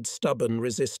enemy offered stubborn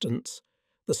resistance.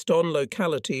 The Stonne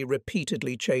locality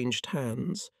repeatedly changed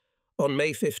hands. On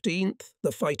May 15th,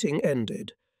 the fighting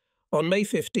ended. On May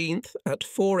 15th, at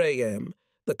 4 a.m.,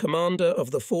 the commander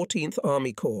of the 14th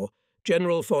Army Corps,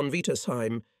 General von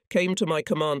Wittesheim, came to my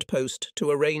command post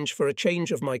to arrange for a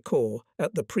change of my corps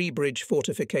at the pre-bridge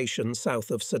fortification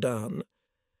south of Sedan.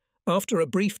 After a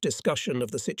brief discussion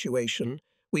of the situation,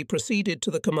 we proceeded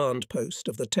to the command post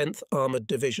of the 10th Armoured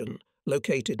Division,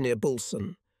 located near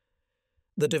Bulson.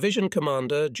 The division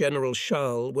commander, General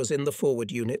Schall, was in the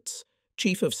forward units,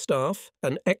 Chief of Staff,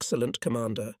 an excellent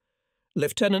commander.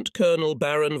 Lieutenant Colonel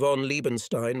Baron von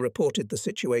Liebenstein reported the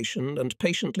situation and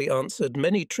patiently answered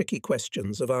many tricky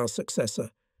questions of our successor.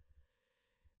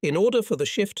 In order for the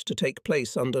shift to take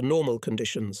place under normal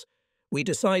conditions, we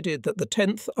decided that the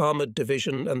 10th Armoured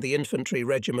Division and the Infantry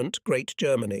Regiment Great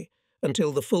Germany,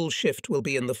 until the full shift will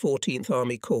be in the 14th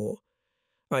Army Corps.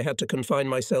 I had to confine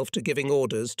myself to giving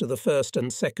orders to the 1st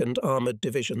and 2nd Armoured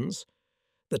Divisions.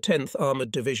 The 10th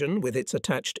Armoured Division, with its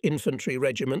attached Infantry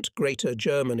Regiment Greater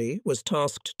Germany, was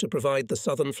tasked to provide the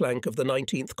southern flank of the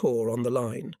 19th Corps on the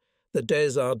line, the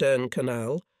Desardennes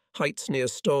Canal, heights near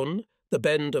Stonne, the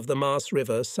bend of the Maas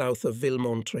River south of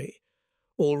Vilmontry.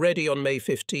 Already on May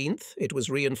 15th, it was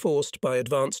reinforced by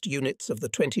advanced units of the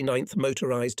 29th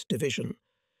Motorized Division.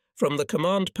 From the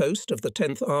command post of the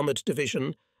 10th Armoured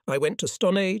Division, I went to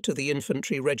Stonne to the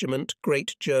Infantry Regiment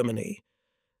Great Germany.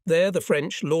 There the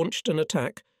French launched an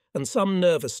attack, and some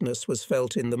nervousness was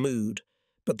felt in the mood,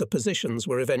 but the positions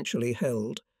were eventually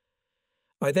held.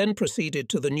 I then proceeded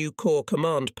to the new Corps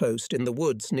command post in the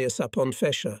woods near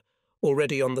Sapon-Fescher,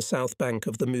 already on the south bank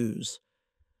of the Meuse.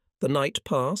 The night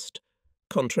passed,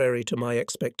 contrary to my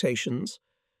expectations.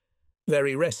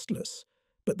 Very restless,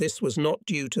 but this was not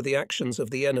due to the actions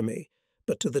of the enemy,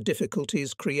 but to the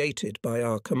difficulties created by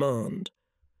our command.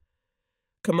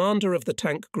 Commander of the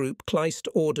tank group Kleist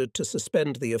ordered to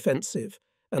suspend the offensive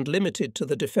and limited to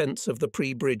the defence of the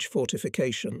pre-bridge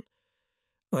fortification.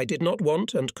 I did not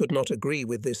want and could not agree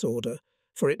with this order,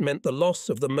 for it meant the loss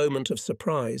of the moment of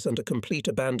surprise and a complete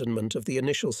abandonment of the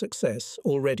initial success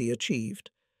already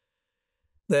achieved.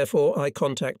 Therefore, I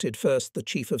contacted first the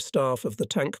Chief of Staff of the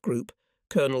tank group,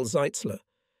 Colonel Zeitzler,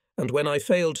 and when I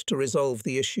failed to resolve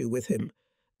the issue with him,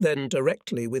 then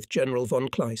directly with General von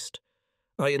Kleist,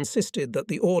 I insisted that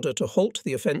the order to halt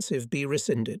the offensive be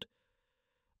rescinded.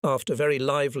 After very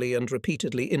lively and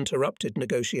repeatedly interrupted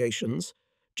negotiations,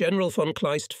 General von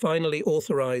Kleist finally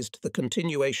authorized the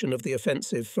continuation of the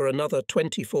offensive for another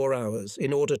 24 hours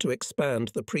in order to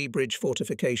expand the pre-bridge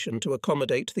fortification to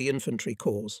accommodate the infantry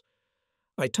corps.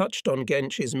 I touched on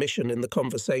Genscher's mission in the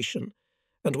conversation,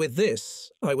 and with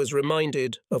this I was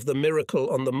reminded of the Miracle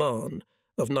on the Marne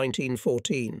of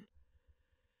 1914.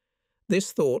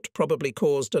 This thought probably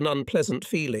caused an unpleasant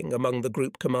feeling among the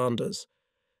group commanders.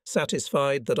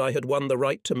 Satisfied that I had won the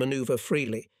right to maneuver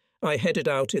freely, I headed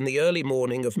out in the early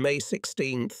morning of May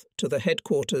 16th to the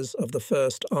headquarters of the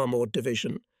 1st Armoured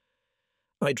Division.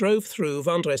 I drove through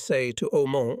Vendressé to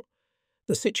Aumont.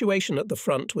 The situation at the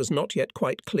front was not yet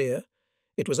quite clear.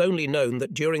 It was only known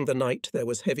that during the night there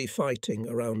was heavy fighting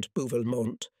around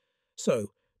Bouvelmont.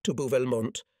 So, to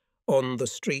Bouvelmont, on the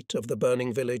street of the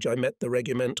burning village, I met the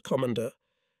regiment commander,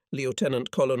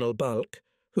 Lieutenant Colonel Balk,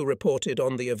 who reported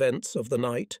on the events of the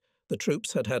night. The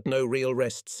troops had had no real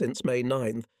rest since May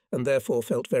 9th, and therefore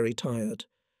felt very tired.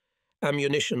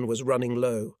 Ammunition was running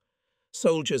low.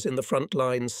 Soldiers in the front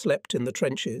lines slept in the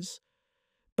trenches.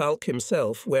 Balk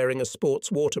himself, wearing a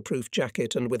sports waterproof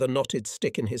jacket and with a knotted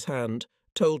stick in his hand,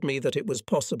 told me that it was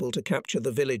possible to capture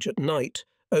the village at night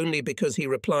only because he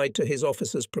replied to his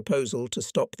officer's proposal to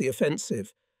stop the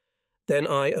offensive. Then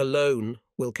I alone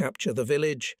will capture the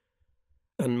village,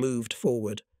 and moved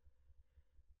forward.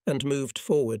 And moved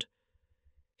forward.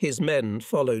 His men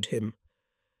followed him.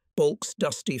 Balk's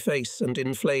dusty face and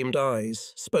inflamed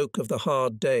eyes spoke of the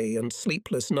hard day and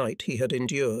sleepless night he had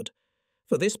endured.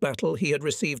 For this battle he had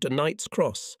received a Knight's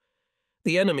Cross.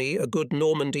 The enemy, a good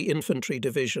Normandy infantry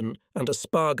division and a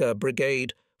Sparga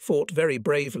brigade, fought very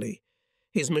bravely.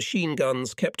 His machine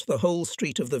guns kept the whole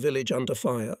street of the village under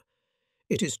fire.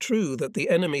 It is true that the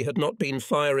enemy had not been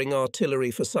firing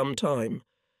artillery for some time.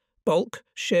 Balk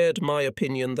shared my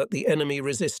opinion that the enemy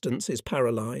resistance is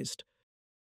paralyzed.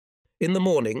 In the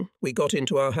morning, we got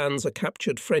into our hands a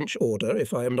captured French order,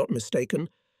 if I am not mistaken,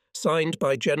 signed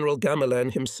by General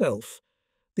Gamelin himself.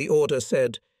 The order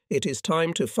said, "It is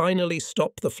time to finally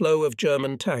stop the flow of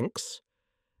German tanks."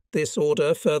 This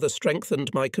order further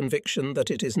strengthened my conviction that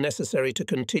it is necessary to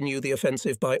continue the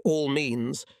offensive by all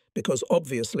means, because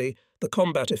obviously the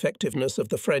combat effectiveness of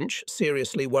the French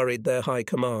seriously worried their high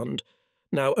command,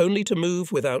 now only to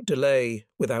move without delay,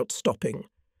 without stopping.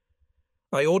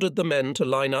 I ordered the men to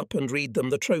line up and read them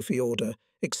the trophy order,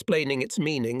 explaining its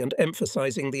meaning and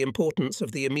emphasizing the importance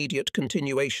of the immediate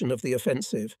continuation of the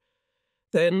offensive.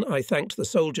 Then I thanked the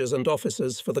soldiers and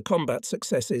officers for the combat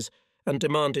successes and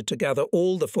demanded to gather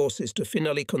all the forces to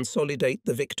finally consolidate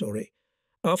the victory.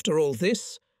 After all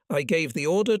this, I gave the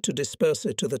order to disperse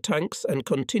it to the tanks and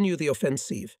continue the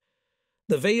offensive.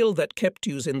 The veil that kept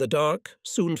us in the dark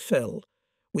soon fell.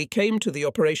 We came to the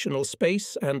operational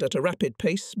space and at a rapid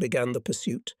pace began the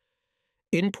pursuit.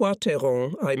 In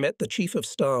Poix-Terron, I met the Chief of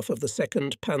Staff of the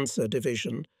 2nd Panzer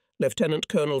Division, Lieutenant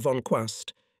Colonel von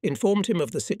Quast, informed him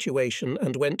of the situation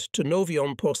and went to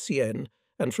Novion-Porcienne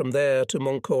and from there to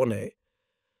Montcornet.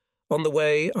 On the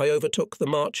way, I overtook the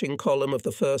marching column of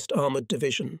the 1st Armoured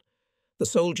Division. The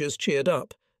soldiers cheered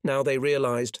up. Now they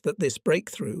realized that this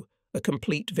breakthrough, a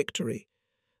complete victory.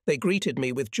 They greeted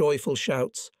me with joyful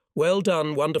shouts, "Well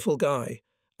done, wonderful guy,"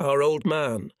 "Our old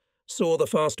man," "Saw the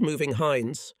fast-moving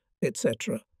Heinz,"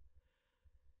 etc.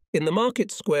 In the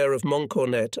market square of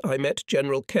Montcornet, I met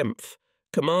General Kempf,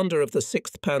 commander of the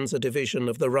 6th Panzer Division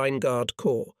of the Rheinguard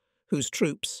Corps, whose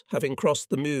troops, having crossed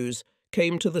the Meuse,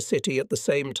 came to the city at the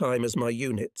same time as my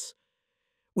units.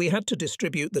 We had to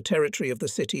distribute the territory of the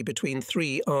city between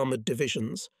 3 armoured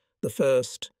divisions, the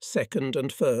 1st, 2nd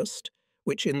and 1st,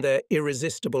 which in their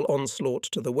irresistible onslaught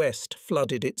to the west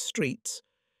flooded its streets.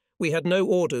 We had no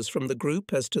orders from the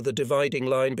group as to the dividing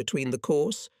line between the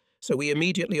corps, so we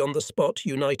immediately on the spot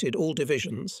united all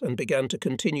divisions and began to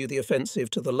continue the offensive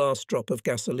to the last drop of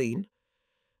gasoline.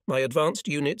 My advanced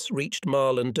units reached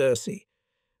Marle and Dursey.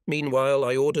 Meanwhile,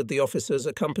 I ordered the officers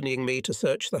accompanying me to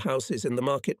search the houses in the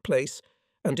marketplace,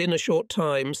 and in a short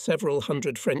time several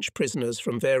hundred French prisoners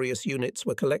from various units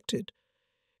were collected.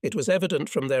 It was evident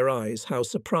from their eyes how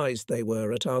surprised they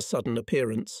were at our sudden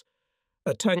appearance.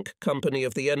 A tank company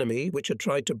of the enemy, which had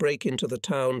tried to break into the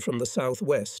town from the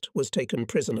southwest, was taken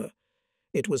prisoner.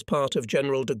 It was part of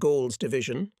General de Gaulle's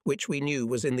division, which we knew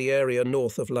was in the area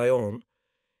north of Laon.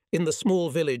 In the small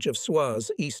village of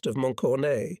Soise, east of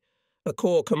Montcornet, a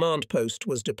corps command post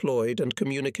was deployed and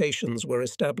communications were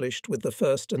established with the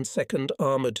 1st and 2nd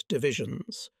Armoured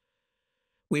Divisions.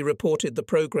 We reported the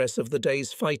progress of the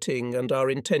day's fighting and our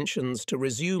intentions to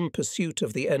resume pursuit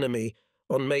of the enemy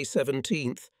on May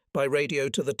 17th by radio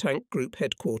to the Tank Group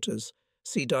headquarters,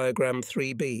 see diagram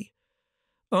 3b.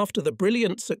 After the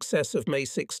brilliant success of May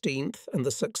 16th and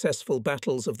the successful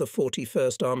battles of the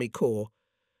 41st Army Corps,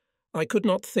 I could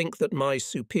not think that my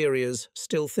superiors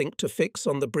still think to fix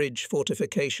on the bridge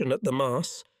fortification at the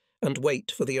Maas and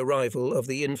wait for the arrival of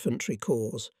the infantry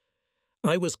corps.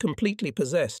 I was completely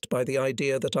possessed by the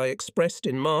idea that I expressed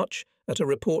in March at a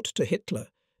report to Hitler,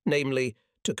 namely,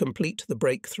 to complete the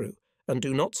breakthrough and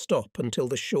do not stop until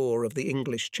the shore of the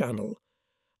English Channel.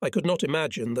 I could not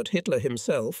imagine that Hitler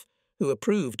himself, who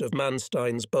approved of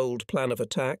Manstein's bold plan of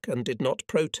attack and did not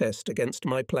protest against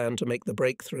my plan to make the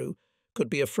breakthrough, could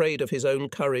be afraid of his own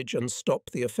courage and stop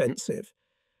the offensive.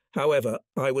 However,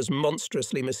 I was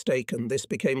monstrously mistaken. This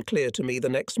became clear to me the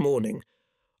next morning.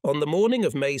 On the morning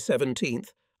of May 17th,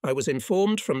 I was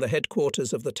informed from the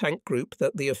headquarters of the tank group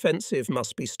that the offensive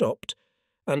must be stopped,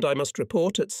 and I must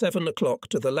report at 7 o'clock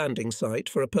to the landing site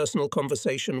for a personal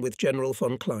conversation with General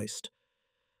von Kleist.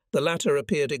 The latter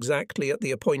appeared exactly at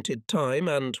the appointed time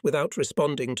and, without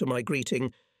responding to my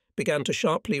greeting, began to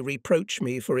sharply reproach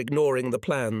me for ignoring the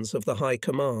plans of the High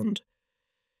Command.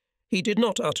 He did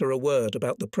not utter a word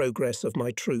about the progress of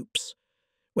my troops.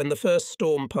 When the first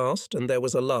storm passed and there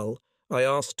was a lull, I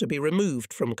asked to be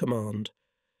removed from command.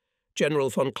 General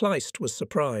von Kleist was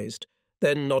surprised,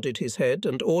 then nodded his head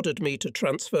and ordered me to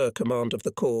transfer command of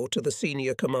the corps to the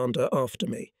senior commander after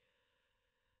me.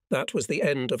 That was the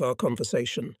end of our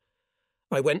conversation.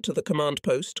 I went to the command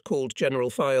post, called General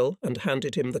Feil, and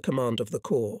handed him the command of the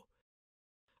corps.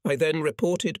 I then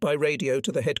reported by radio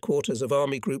to the headquarters of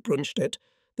Army Group Rundstedt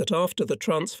that after the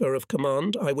transfer of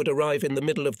command I would arrive in the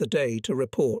middle of the day to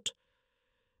report.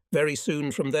 Very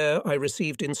soon from there I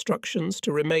received instructions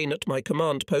to remain at my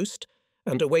command post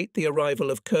and await the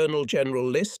arrival of Colonel General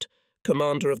List,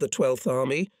 commander of the 12th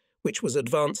Army, which was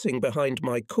advancing behind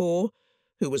my corps,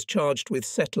 who was charged with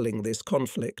settling this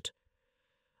conflict.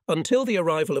 Until the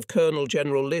arrival of Colonel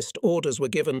General List, orders were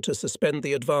given to suspend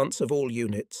the advance of all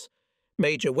units.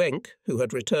 Major Wenck, who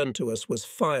had returned to us, was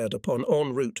fired upon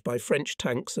en route by French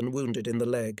tanks and wounded in the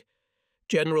leg.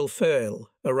 General Feil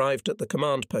arrived at the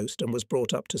command post and was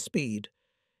brought up to speed.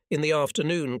 In the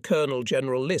afternoon, Colonel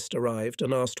General List arrived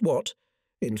and asked what,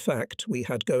 in fact, we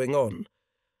had going on.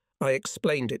 I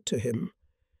explained it to him.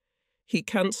 He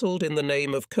cancelled in the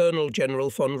name of Colonel General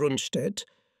von Rundstedt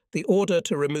the order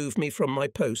to remove me from my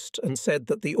post and said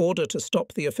that the order to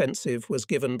stop the offensive was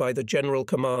given by the General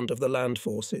Command of the Land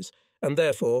Forces and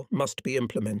therefore must be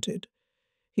implemented.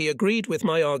 He agreed with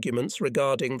my arguments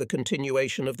regarding the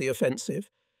continuation of the offensive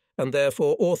and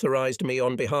therefore authorized me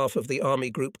on behalf of the Army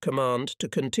Group Command to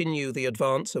continue the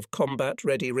advance of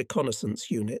combat-ready reconnaissance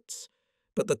units,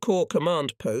 but the Corps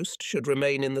Command post should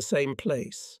remain in the same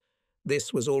place.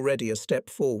 This was already a step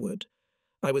forward.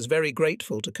 I was very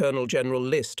grateful to Colonel General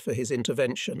List for his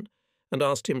intervention and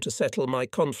asked him to settle my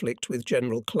conflict with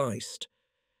General Kleist.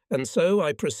 And so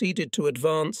I proceeded to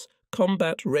advance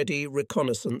combat-ready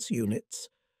reconnaissance units.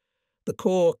 The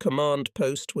Corps Command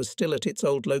post was still at its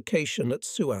old location at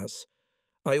Suaz.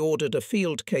 I ordered a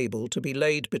field cable to be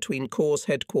laid between Corps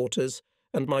headquarters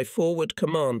and my forward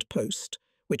command post,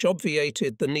 which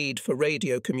obviated the need for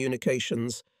radio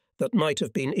communications that might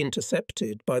have been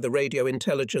intercepted by the radio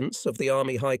intelligence of the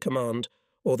Army High Command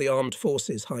or the Armed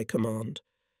Forces High Command.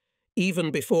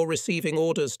 Even before receiving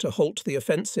orders to halt the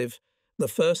offensive, the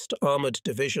 1st Armoured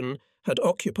Division had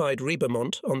occupied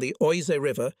Ribemont on the Oise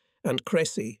River and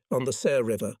Crécy on the Serre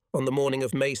River on the morning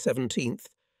of May 17th.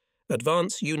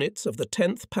 Advance units of the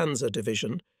 10th Panzer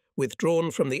Division, withdrawn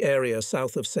from the area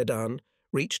south of Sedan,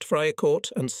 reached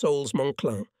Fricourt and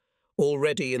Soles-Monclin.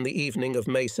 Already in the evening of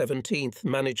May 17th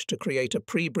managed to create a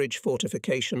pre-bridge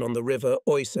fortification on the river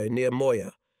Oise near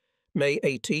Moya. May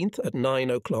 18th at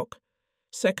 9 o'clock,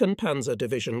 2nd Panzer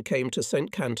Division came to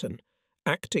St. Quentin.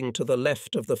 Acting to the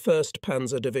left of the 1st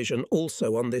Panzer Division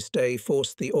also on this day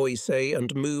forced the Oise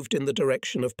and moved in the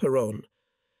direction of Péronne.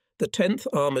 The 10th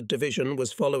Armoured Division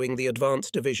was following the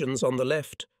advance divisions on the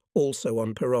left, also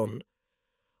on Péronne.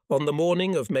 On the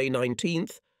morning of May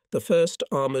 19th, the 1st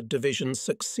Armoured Division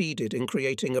succeeded in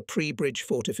creating a pre-bridge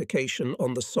fortification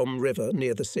on the Somme River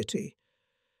near the city.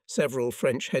 Several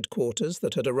French headquarters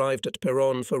that had arrived at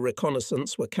Péronne for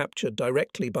reconnaissance were captured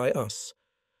directly by us.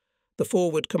 The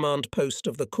forward command post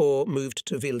of the Corps moved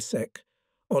to Villesec.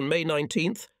 On May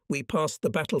 19th, we passed the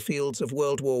battlefields of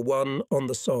World War I on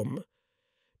the Somme.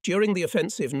 During the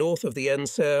offensive north of the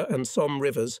Enser and Somme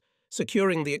rivers,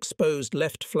 securing the exposed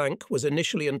left flank was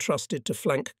initially entrusted to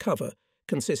flank cover,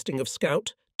 consisting of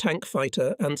scout, tank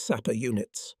fighter and sapper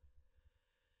units.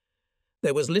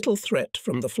 There was little threat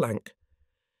from the flank.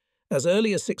 As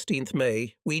early as 16th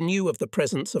May, we knew of the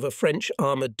presence of a French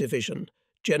armoured division,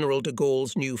 General de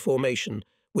Gaulle's new formation,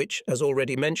 which, as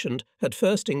already mentioned, had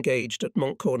first engaged at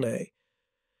Montcornet.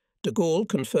 De Gaulle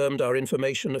confirmed our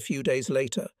information a few days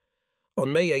later.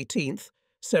 On May 18th,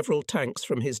 several tanks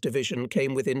from his division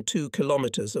came within 2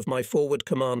 kilometres of my forward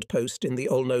command post in the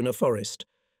Olnona forest,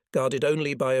 guarded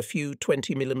only by a few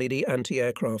 20mm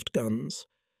anti-aircraft guns.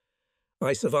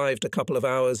 I survived a couple of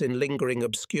hours in lingering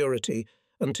obscurity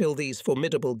until these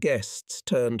formidable guests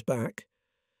turned back.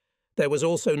 There was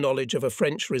also knowledge of a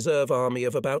French reserve army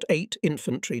of about 8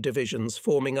 infantry divisions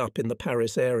forming up in the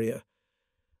Paris area.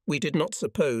 We did not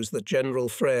suppose that General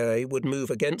Frère would move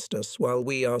against us while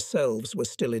we ourselves were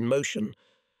still in motion.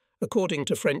 According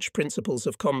to French principles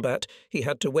of combat, he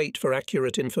had to wait for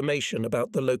accurate information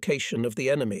about the location of the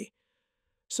enemy.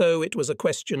 So it was a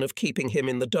question of keeping him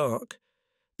in the dark.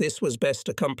 This was best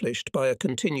accomplished by a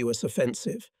continuous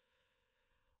offensive.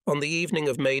 On the evening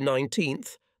of May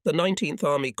 19th, the 19th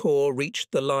Army Corps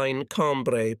reached the line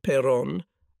Cambrai-Péronne,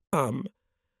 Ham.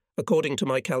 According to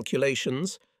my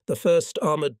calculations, the 1st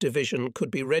Armoured Division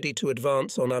could be ready to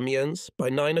advance on Amiens by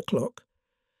 9 o'clock.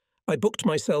 I booked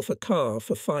myself a car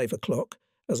for 5 o'clock,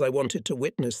 as I wanted to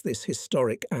witness this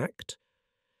historic act.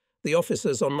 The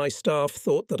officers on my staff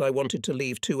thought that I wanted to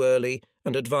leave too early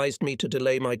and advised me to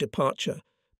delay my departure,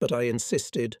 but I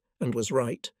insisted and was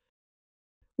right.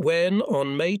 When,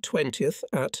 on May 20th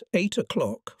at 8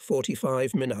 o'clock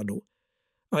 45 minutes,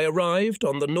 I arrived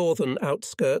on the northern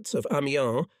outskirts of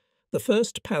Amiens, the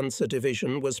 1st Panzer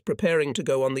Division was preparing to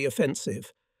go on the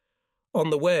offensive.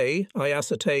 On the way, I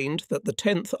ascertained that the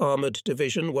 10th Armoured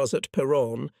Division was at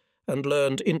Péronne and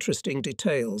learned interesting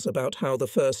details about how the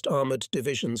 1st Armoured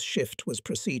Division's shift was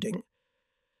proceeding.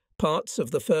 Parts of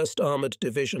the 1st Armoured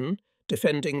Division,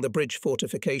 defending the bridge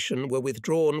fortification, were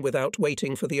withdrawn without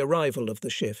waiting for the arrival of the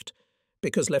shift,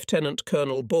 because Lieutenant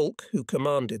Colonel Bulck, who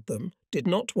commanded them, did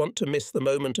not want to miss the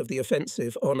moment of the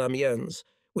offensive on Amiens,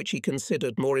 which he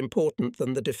considered more important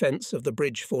than the defence of the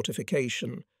bridge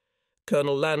fortification.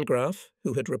 Colonel Landgraf,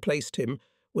 who had replaced him,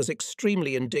 was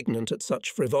extremely indignant at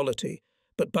such frivolity,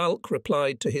 but Bulck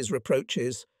replied to his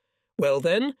reproaches, "Well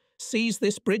then, seize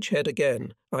this bridgehead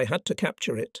again. I had to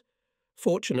capture it."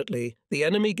 Fortunately, the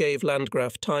enemy gave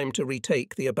Landgraf time to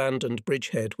retake the abandoned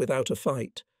bridgehead without a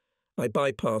fight. I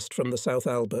bypassed from the South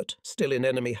Albert, still in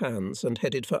enemy hands, and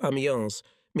headed for Amiens,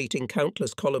 meeting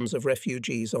countless columns of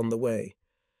refugees on the way.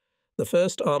 The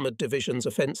 1st Armoured Division's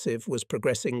offensive was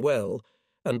progressing well,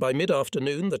 and by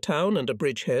mid-afternoon the town and a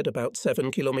bridgehead about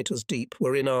 7 kilometres deep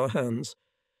were in our hands.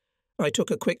 I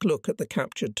took a quick look at the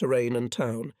captured terrain and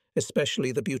town,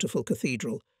 especially the beautiful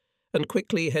cathedral, and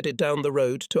quickly headed down the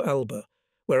road to Alba,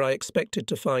 where I expected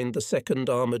to find the 2nd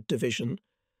Armoured Division.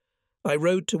 I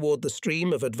rode toward the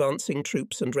stream of advancing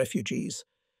troops and refugees.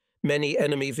 Many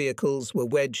enemy vehicles were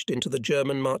wedged into the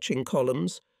German marching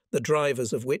columns, the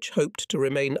drivers of which hoped to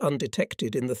remain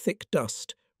undetected in the thick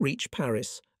dust, reach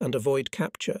Paris, and avoid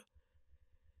capture.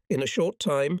 In a short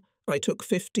time, I took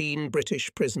 15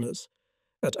 British prisoners.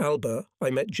 At Alba, I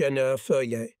met General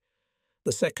Feuillet.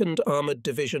 The 2nd Armoured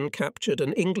Division captured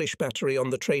an English battery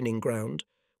on the training ground,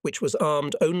 which was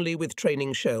armed only with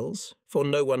training shells, for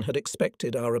no one had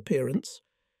expected our appearance.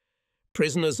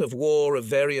 Prisoners of war of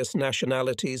various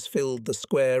nationalities filled the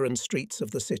square and streets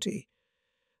of the city.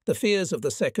 The fears of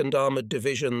the 2nd Armoured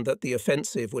Division that the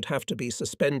offensive would have to be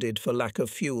suspended for lack of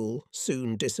fuel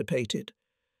soon dissipated.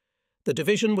 The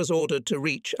division was ordered to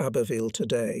reach Abbeville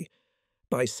today.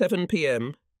 By 7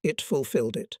 p.m. it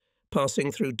fulfilled it,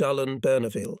 passing through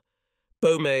Dullen-Berneville,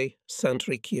 Beaumais,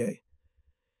 Saint-Riquier.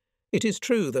 It is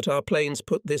true that our planes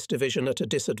put this division at a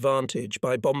disadvantage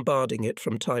by bombarding it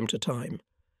from time to time.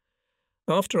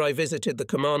 After I visited the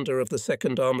commander of the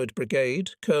 2nd Armoured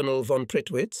Brigade, Colonel von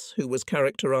Prittwitz, who was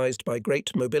characterized by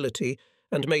great mobility,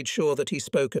 and made sure that he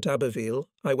spoke at Abbeville,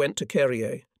 I went to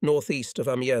Carrier, northeast of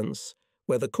Amiens,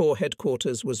 where the Corps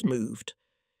headquarters was moved.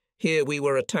 Here we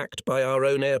were attacked by our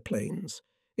own airplanes.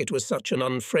 It was such an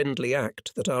unfriendly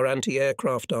act that our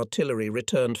anti-aircraft artillery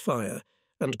returned fire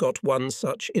and got one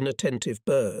such inattentive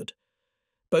bird.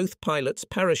 Both pilots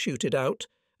parachuted out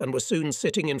and were soon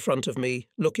sitting in front of me,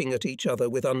 looking at each other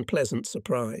with unpleasant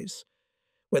surprise.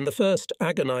 When the first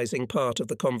agonizing part of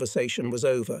the conversation was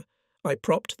over, I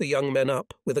propped the young men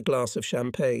up with a glass of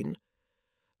champagne.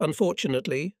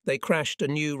 Unfortunately, they crashed a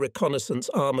new reconnaissance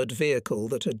armoured vehicle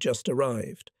that had just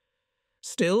arrived.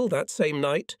 Still, that same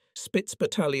night, Spitz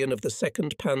Battalion of the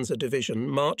 2nd Panzer Division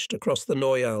marched across the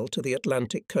Noyal to the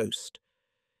Atlantic coast.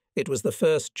 It was the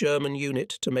first German unit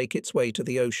to make its way to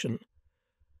the ocean.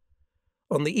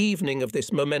 On the evening of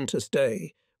this momentous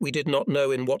day, we did not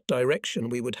know in what direction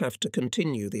we would have to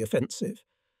continue the offensive.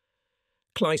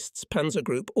 Kleist's panzer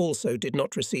group also did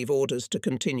not receive orders to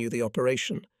continue the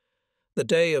operation. The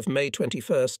day of May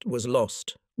 21st was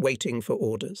lost, waiting for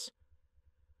orders.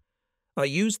 I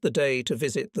used the day to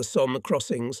visit the Somme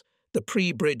crossings, the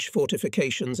pre-bridge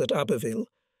fortifications at Abbeville.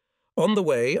 On the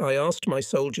way, I asked my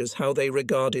soldiers how they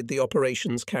regarded the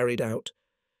operations carried out.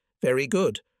 "Very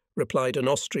good," replied an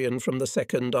Austrian from the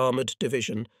 2nd Armoured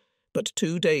Division, "but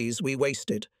 2 days we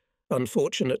wasted."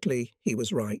 Unfortunately, he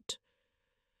was right.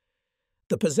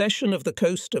 The possession of the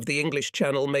coast of the English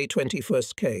Channel May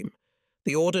 21st came.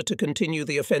 The order to continue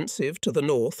the offensive to the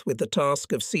north with the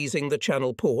task of seizing the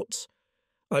Channel ports.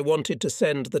 I wanted to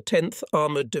send the 10th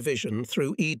Armoured Division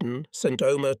through Eden, St.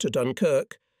 Omer to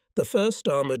Dunkirk, the 1st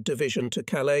Armoured Division to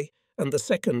Calais, and the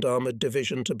 2nd Armoured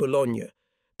Division to Boulogne,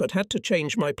 but had to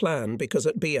change my plan because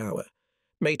at B hour,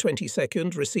 May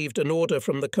 22nd, received an order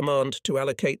from the command to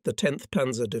allocate the 10th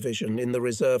Panzer Division in the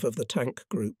reserve of the tank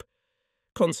group.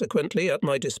 Consequently, at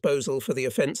my disposal for the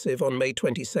offensive on May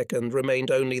 22nd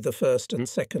remained only the 1st and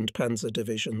 2nd Panzer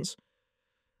Divisions.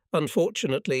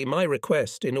 Unfortunately, my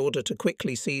request in order to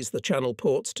quickly seize the Channel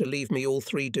ports to leave me all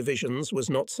 3 divisions was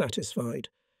not satisfied.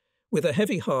 With a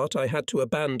heavy heart, I had to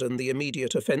abandon the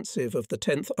immediate offensive of the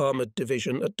 10th Armoured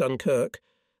Division at Dunkirk.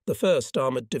 The 1st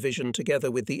Armoured Division,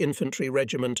 together with the infantry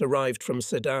regiment arrived from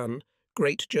Sedan,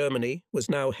 Great Germany, was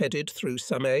now headed through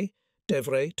Samé,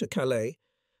 Devray to Calais.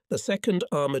 The 2nd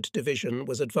Armoured Division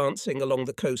was advancing along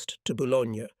the coast to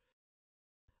Boulogne.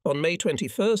 On May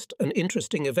 21st, an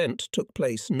interesting event took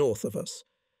place north of us.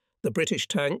 The British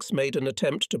tanks made an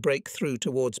attempt to break through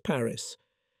towards Paris.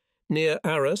 Near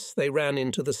Arras, they ran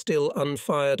into the still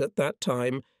unfired at that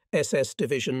time SS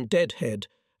Division Deadhead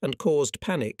and caused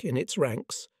panic in its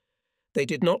ranks. They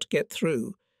did not get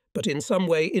through, but in some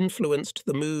way influenced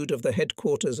the mood of the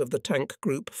headquarters of the tank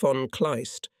group von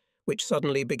Kleist, which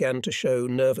suddenly began to show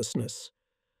nervousness.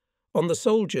 On the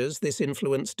soldiers, this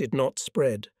influence did not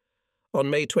spread. On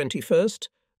May 21st,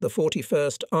 the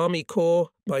 41st Army Corps,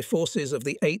 by forces of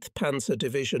the 8th Panzer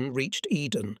Division, reached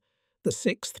Eden. The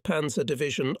 6th Panzer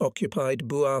Division occupied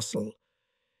Bouassel.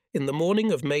 In the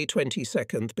morning of May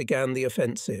 22nd began the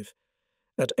offensive.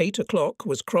 At 8 o'clock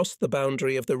was crossed the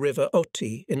boundary of the river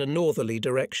Oti in a northerly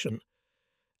direction.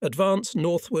 Advance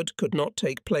northward could not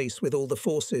take place with all the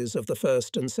forces of the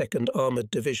 1st and 2nd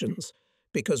Armoured Divisions,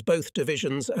 because both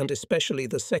divisions, and especially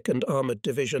the 2nd Armoured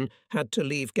Division, had to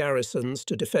leave garrisons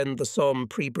to defend the Somme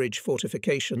pre-bridge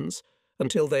fortifications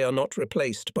until they are not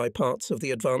replaced by parts of the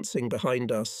advancing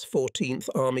behind us 14th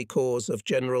Army Corps of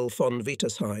General von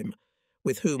Wittersheim,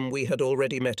 with whom we had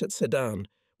already met at Sedan,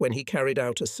 when he carried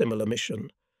out a similar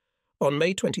mission. On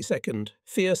May 22nd,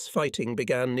 fierce fighting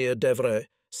began near Devray,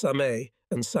 Samé,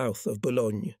 and south of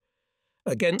Boulogne.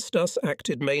 Against us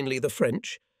acted mainly the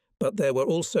French, but there were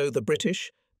also the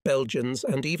British, Belgians,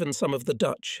 and even some of the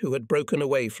Dutch who had broken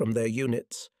away from their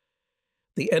units.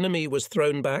 The enemy was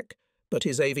thrown back, but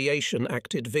his aviation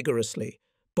acted vigorously,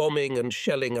 bombing and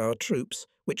shelling our troops,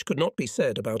 which could not be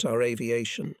said about our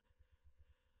aviation.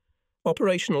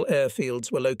 Operational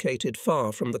airfields were located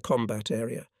far from the combat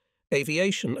area.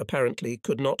 Aviation, apparently,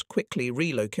 could not quickly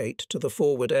relocate to the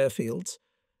forward airfields.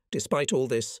 Despite all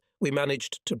this, we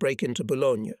managed to break into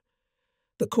Boulogne.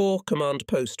 The Corps command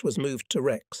post was moved to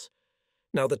Rex.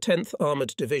 Now the 10th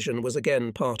Armoured Division was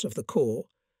again part of the Corps.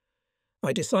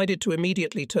 I decided to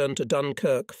immediately turn to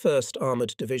Dunkirk 1st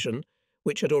Armoured Division,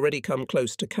 which had already come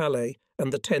close to Calais,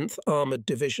 and the 10th Armoured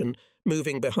Division,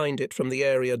 moving behind it from the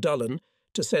area Dullen,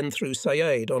 to send through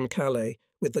Saïd on Calais,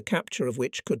 with the capture of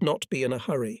which could not be in a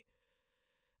hurry.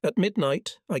 At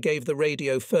midnight, I gave the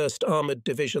radio 1st Armoured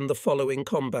Division the following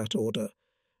combat order.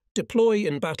 Deploy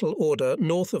in battle order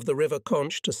north of the River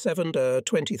Conche to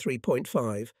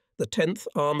 23.5. The 10th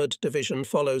Armoured Division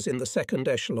follows in the 2nd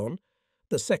echelon.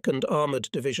 The 2nd Armoured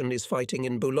Division is fighting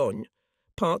in Boulogne.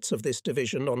 Parts of this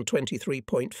division on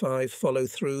 23.5 follow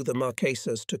through the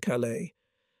Marquesas to Calais.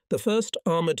 The 1st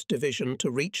Armoured Division to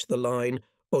reach the line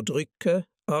Audrucque,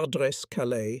 Ardres,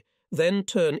 Calais, then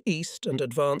turn east and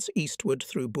advance eastward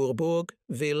through Bourbourg,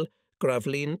 Ville,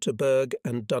 Gravelines to Berg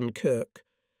and Dunkirk.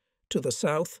 To the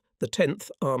south, the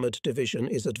 10th Armoured Division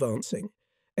is advancing.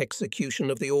 Execution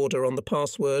of the order on the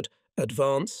password,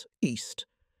 Advance East.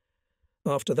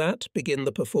 After that, begin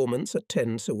the performance at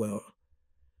 10 Soir.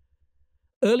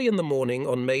 Early in the morning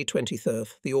on May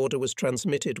 23rd, the order was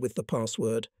transmitted with the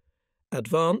password: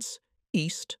 Advance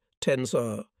east 10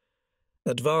 Zar.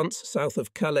 Advance south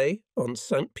of Calais on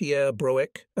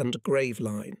Saint-Pierre-Broec and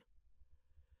Gravelines.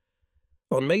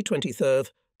 On May 23rd,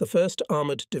 the 1st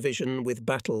Armoured Division with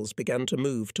battles began to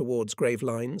move towards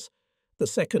Gravelines. The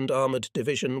 2nd Armoured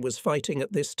Division was fighting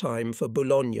at this time for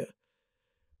Boulogne.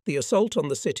 The assault on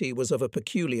the city was of a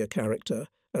peculiar character,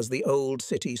 as the old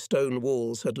city stone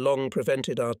walls had long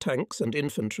prevented our tanks and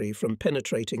infantry from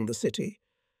penetrating the city.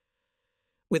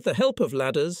 With the help of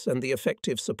ladders and the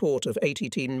effective support of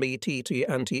 18 mm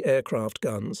anti-aircraft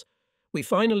guns, we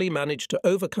finally managed to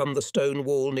overcome the stone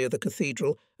wall near the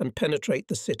cathedral and penetrate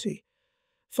the city.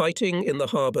 Fighting in the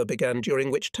harbour began,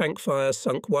 during which tank fire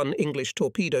sunk one English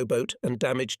torpedo boat and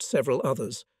damaged several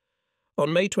others.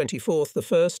 On May 24th, the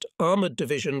 1st Armoured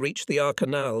Division reached the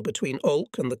Arcanal between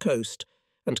Olck and the coast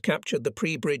and captured the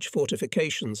pre-bridge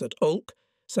fortifications at Olck,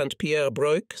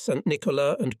 Saint-Pierre-Broec,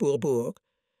 Saint-Nicolas and Bourbourg.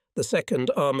 The 2nd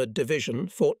Armoured Division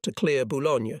fought to clear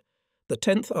Boulogne. The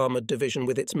 10th Armoured Division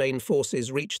with its main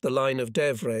forces reached the line of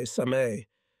Devray-Samay.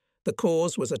 The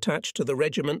cause was attached to the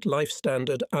regiment Life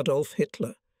Standard Adolf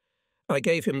Hitler. I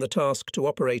gave him the task to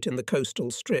operate in the coastal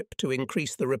strip to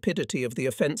increase the rapidity of the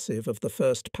offensive of the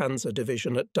 1st Panzer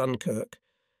Division at Dunkirk.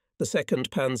 The 2nd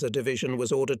Panzer Division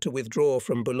was ordered to withdraw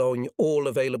from Boulogne all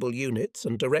available units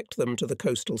and direct them to the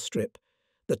coastal strip.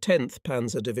 The 10th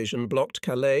Panzer Division blocked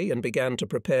Calais and began to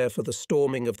prepare for the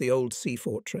storming of the old sea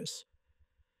fortress.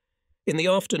 In the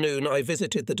afternoon, I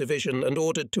visited the division and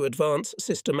ordered to advance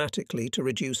systematically to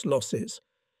reduce losses.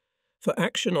 For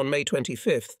action on May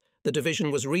 25th, the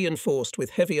division was reinforced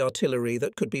with heavy artillery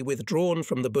that could be withdrawn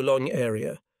from the Boulogne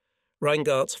area.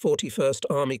 Reingart's 41st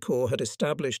Army Corps had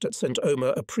established at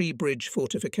Saint-Omer a pre-bridge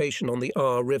fortification on the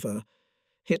Aar River,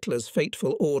 Hitler's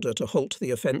fateful order to halt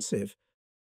the offensive.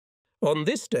 On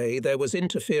this day, there was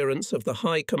interference of the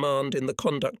High Command in the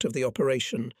conduct of the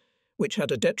operation, which had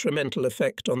a detrimental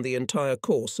effect on the entire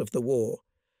course of the war.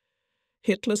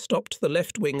 Hitler stopped the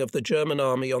left wing of the German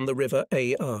army on the river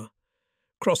Aar.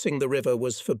 Crossing the river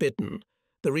was forbidden.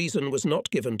 The reason was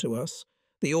not given to us.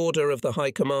 The order of the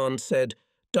High Command said,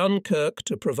 Dunkirk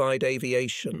to provide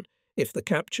aviation. If the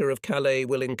capture of Calais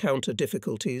will encounter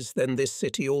difficulties, then this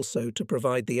city also to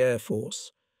provide the air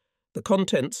force. The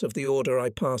contents of the order I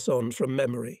pass on from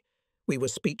memory. We were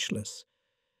speechless.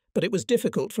 But it was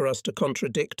difficult for us to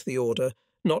contradict the order,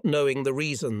 not knowing the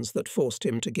reasons that forced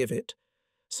him to give it.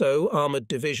 So armoured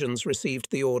divisions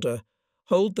received the order,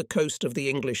 hold the coast of the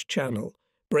English Channel,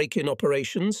 break in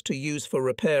operations to use for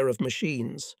repair of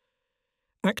machines.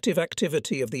 Active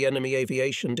activity of the enemy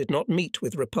aviation did not meet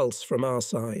with repulse from our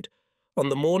side. On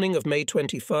the morning of May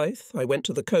 25th, I went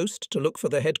to the coast to look for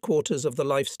the headquarters of the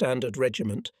Life Standard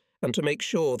Regiment and to make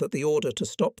sure that the order to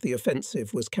stop the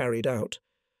offensive was carried out.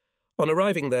 On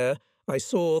arriving there, I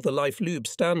saw the Life Lube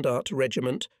Standard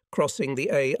Regiment crossing the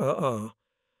Aar.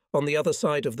 On the other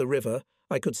side of the river,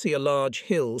 I could see a large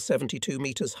hill 72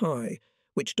 metres high,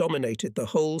 which dominated the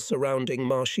whole surrounding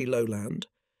marshy lowland.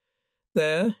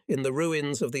 There, in the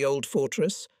ruins of the old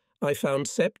fortress, I found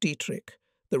Sepp Dietrich,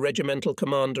 the regimental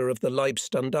commander of the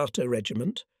Leibstandarte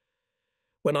Regiment.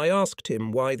 When I asked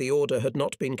him why the order had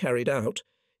not been carried out,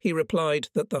 he replied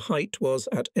that the height was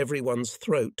at everyone's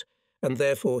throat, and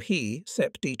therefore he,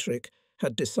 Sepp Dietrich,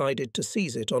 had decided to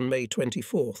seize it on May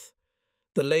 24th.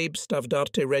 The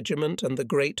Leibstandarte Regiment and the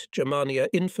Great Germania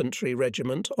Infantry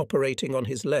Regiment, operating on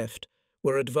his left,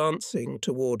 were advancing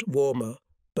toward Wormer,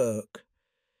 Berg.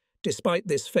 Despite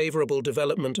this favourable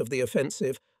development of the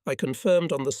offensive, I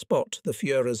confirmed on the spot the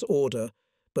Führer's order,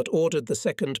 but ordered the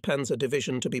 2nd Panzer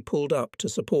Division to be pulled up to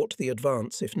support the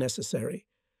advance if necessary.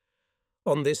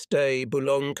 On this day,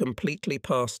 Boulogne completely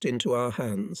passed into our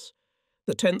hands.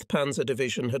 The 10th Panzer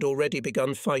Division had already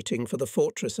begun fighting for the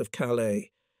fortress of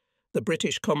Calais. The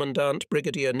British Commandant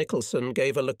Brigadier Nicholson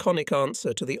gave a laconic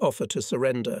answer to the offer to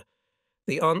surrender.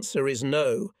 The answer is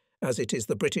no, as it is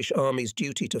the British Army's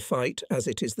duty to fight, as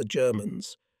it is the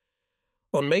Germans.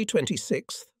 On May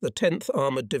 26th, the 10th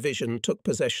Armoured Division took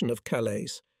possession of Calais.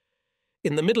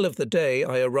 In the middle of the day,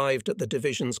 I arrived at the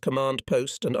division's command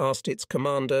post and asked its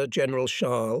commander, General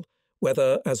Charles,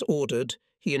 whether, as ordered,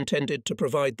 he intended to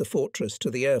provide the fortress to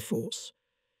the Air Force.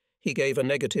 He gave a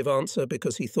negative answer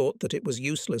because he thought that it was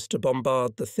useless to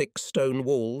bombard the thick stone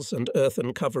walls and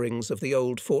earthen coverings of the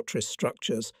old fortress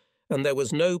structures, and there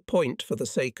was no point for the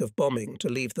sake of bombing to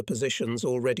leave the positions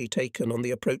already taken on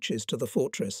the approaches to the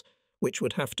fortress, which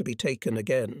would have to be taken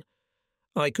again.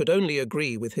 I could only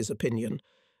agree with his opinion.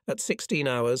 At 16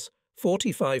 hours,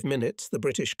 45 minutes, the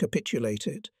British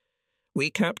capitulated. We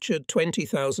captured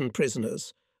 20,000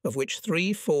 prisoners, of which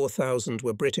 4,000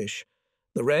 were British.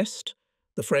 The rest,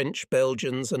 the French,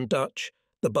 Belgians and Dutch,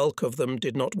 the bulk of them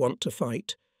did not want to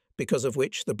fight, because of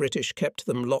which the British kept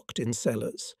them locked in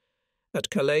cellars. At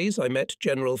Calais I met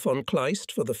General von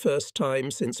Kleist for the first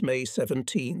time since May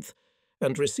 17th,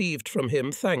 and received from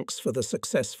him thanks for the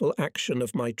successful action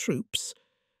of my troops.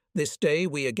 This day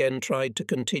we again tried to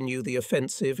continue the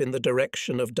offensive in the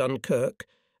direction of Dunkirk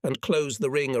and close the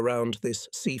ring around this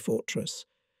sea fortress.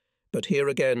 But here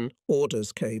again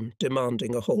orders came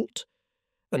demanding a halt.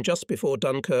 And just before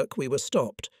Dunkirk we were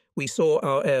stopped. We saw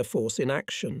our air force in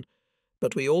action,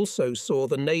 but we also saw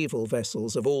the naval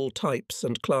vessels of all types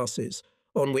and classes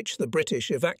on which the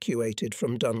British evacuated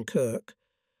from Dunkirk.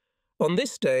 On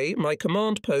this day my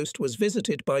command post was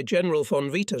visited by General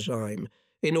von Wietersheim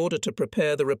in order to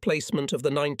prepare the replacement of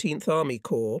the 19th Army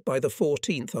Corps by the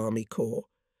 14th Army Corps.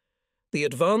 The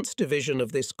advance division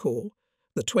of this corps,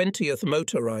 the 20th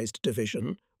Motorized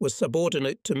Division, was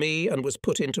subordinate to me and was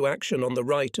put into action on the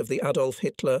right of the Adolf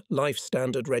Hitler Life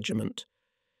Standard Regiment.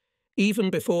 Even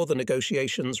before the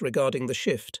negotiations regarding the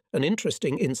shift, an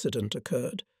interesting incident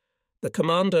occurred. The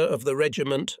commander of the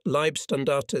regiment,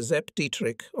 Leibstandarte Sepp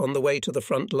Dietrich, on the way to the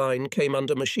front line came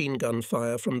under machine gun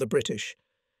fire from the British.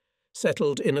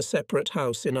 Settled in a separate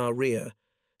house in our rear,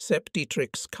 Sepp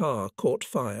Dietrich's car caught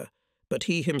fire, but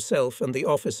he himself and the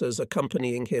officers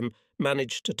accompanying him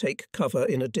managed to take cover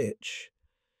in a ditch.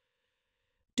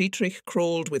 Dietrich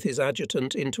crawled with his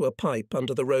adjutant into a pipe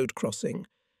under the road crossing,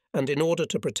 and in order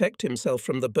to protect himself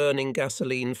from the burning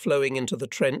gasoline flowing into the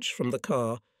trench from the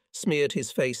car, smeared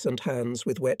his face and hands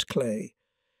with wet clay.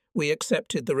 We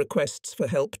accepted the requests for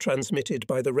help transmitted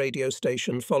by the radio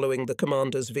station following the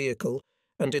commander's vehicle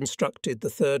and instructed the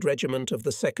 3rd Regiment of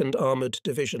the 2nd Armoured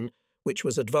Division, which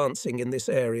was advancing in this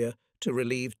area, to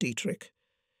relieve Dietrich.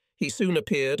 He soon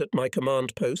appeared at my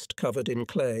command post covered in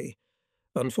clay.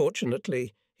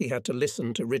 Unfortunately, he had to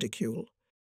listen to ridicule.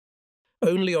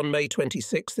 Only on May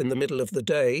 26th, in the middle of the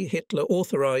day, Hitler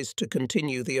authorised to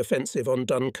continue the offensive on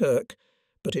Dunkirk,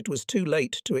 but it was too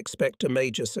late to expect a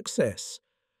major success.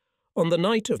 On the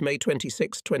night of May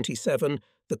 26-27,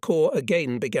 the Corps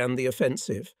again began the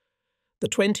offensive. The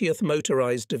 20th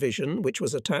Motorized Division, which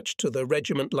was attached to the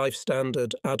Regiment Life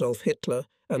Standard Adolf Hitler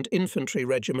and Infantry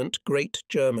Regiment Great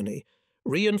Germany,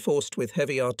 reinforced with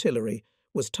heavy artillery,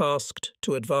 was tasked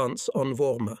to advance on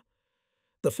Wormer.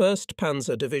 The 1st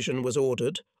Panzer Division was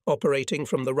ordered, operating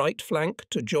from the right flank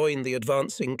to join the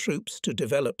advancing troops to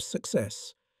develop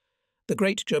success. The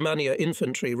Great Germania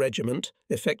Infantry Regiment,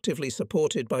 effectively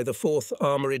supported by the 4th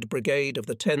Armoured Brigade of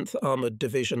the 10th Armoured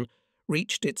Division,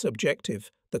 reached its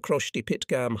objective, the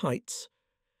Kroschti-Pittgam Heights.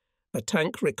 A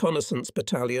tank reconnaissance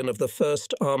battalion of the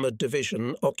 1st Armoured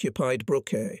Division occupied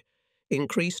Brücke.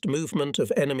 Increased movement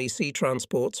of enemy sea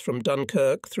transports from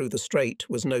Dunkirk through the strait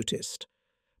was noticed.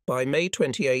 By May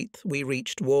 28th, we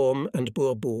reached Worm and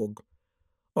Bourbourg.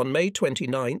 On May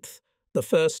 29th, the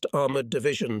 1st Armoured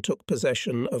Division took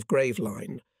possession of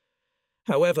Graveline.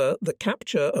 However, the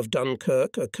capture of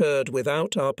Dunkirk occurred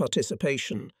without our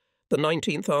participation. The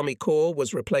 19th Army Corps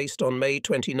was replaced on May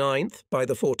 29th by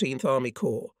the 14th Army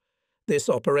Corps. This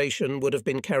operation would have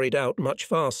been carried out much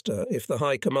faster if the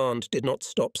High Command did not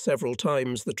stop several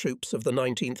times the troops of the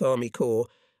 19th Army Corps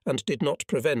and did not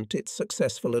prevent its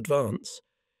successful advance.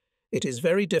 It is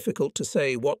very difficult to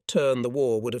say what turn the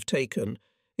war would have taken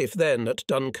if then at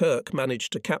Dunkirk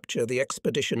managed to capture the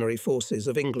expeditionary forces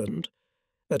of England.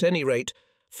 At any rate,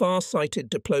 far-sighted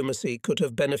diplomacy could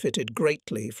have benefited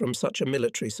greatly from such a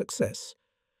military success.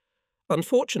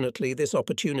 Unfortunately, this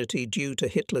opportunity, due to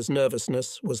Hitler's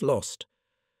nervousness, was lost.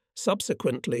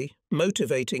 Subsequently,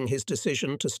 motivating his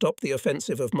decision to stop the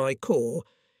offensive of my corps,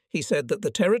 he said that the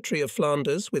territory of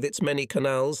Flanders, with its many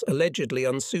canals, allegedly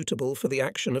unsuitable for the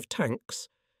action of tanks.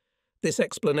 This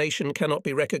explanation cannot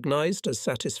be recognised as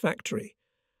satisfactory.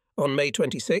 On May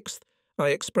 26th, I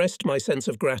expressed my sense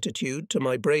of gratitude to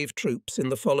my brave troops in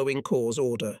the following corps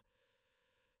order.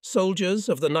 Soldiers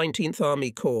of the 19th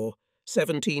Army Corps,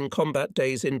 17 combat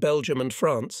days in Belgium and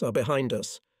France are behind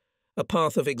us. A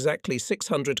path of exactly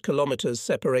 600 kilometres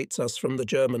separates us from the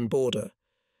German border.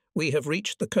 We have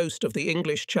reached the coast of the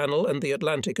English Channel and the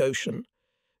Atlantic Ocean.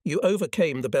 You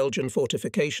overcame the Belgian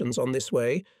fortifications on this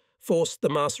way, forced the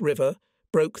Maas River,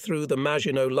 broke through the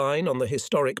Maginot Line on the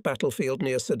historic battlefield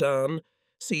near Sedan,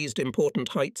 seized important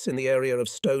heights in the area of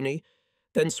Stony,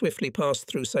 then swiftly passed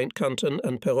through St. Quentin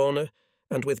and Péronne,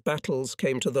 and with battles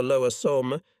came to the lower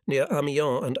Somme near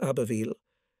Amiens and Abbeville.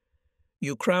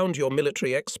 You crowned your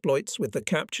military exploits with the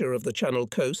capture of the Channel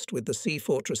coast with the sea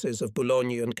fortresses of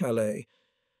Boulogne and Calais.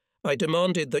 I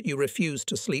demanded that you refuse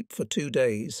to sleep for 2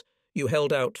 days. You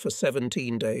held out for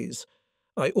 17 days.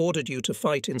 I ordered you to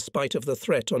fight in spite of the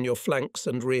threat on your flanks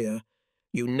and rear.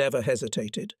 You never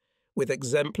hesitated. With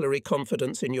exemplary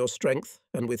confidence in your strength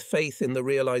and with faith in the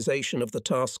realization of the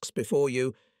tasks before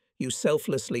you, you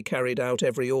selflessly carried out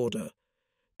every order.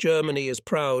 Germany is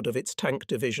proud of its tank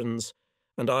divisions,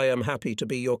 and I am happy to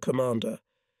be your commander.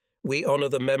 We honor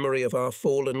the memory of our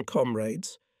fallen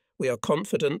comrades. We are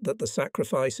confident that the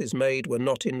sacrifices made were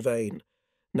not in vain.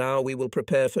 Now we will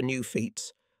prepare for new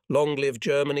feats. Long live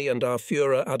Germany and our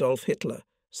Führer Adolf Hitler.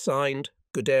 Signed,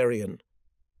 Guderian.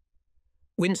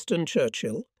 Winston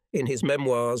Churchill, in his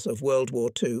Memoirs of World War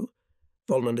II,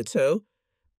 Volnonitzo,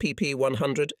 pp.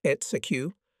 100 et seq.,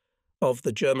 of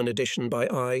the German edition by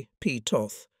I. P.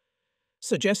 Toth,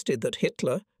 suggested that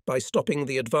Hitler, by stopping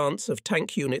the advance of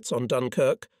tank units on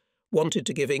Dunkirk, wanted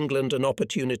to give England an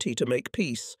opportunity to make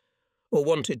peace, or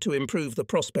wanted to improve the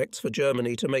prospects for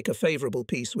Germany to make a favourable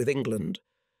peace with England.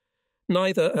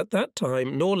 Neither at that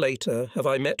time nor later have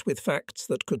I met with facts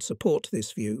that could support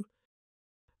this view.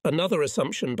 Another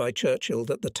assumption by Churchill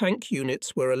that the tank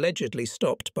units were allegedly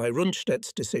stopped by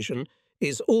Rundstedt's decision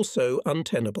is also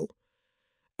untenable.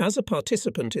 As a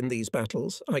participant in these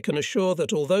battles, I can assure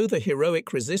that although the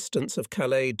heroic resistance of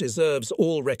Calais deserves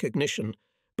all recognition,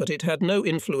 but it had no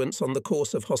influence on the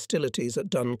course of hostilities at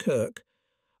Dunkirk.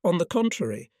 On the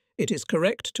contrary, it is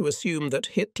correct to assume that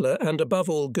Hitler and above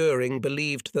all Goering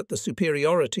believed that the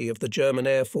superiority of the German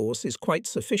Air Force is quite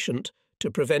sufficient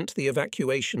to prevent the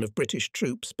evacuation of British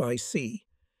troops by sea.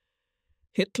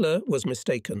 Hitler was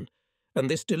mistaken, and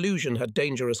this delusion had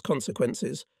dangerous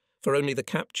consequences, for only the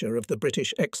capture of the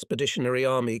British Expeditionary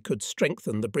Army could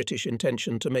strengthen the British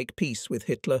intention to make peace with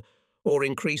Hitler or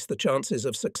increase the chances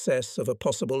of success of a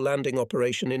possible landing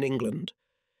operation in England.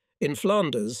 In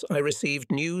Flanders, I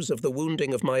received news of the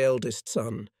wounding of my eldest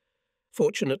son.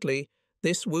 Fortunately,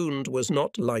 this wound was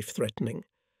not life-threatening.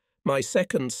 My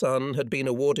second son had been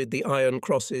awarded the Iron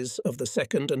Crosses of the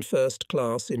 2nd and 1st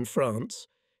class in France.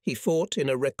 He fought in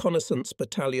a reconnaissance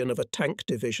battalion of a tank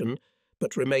division,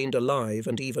 but remained alive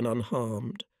and even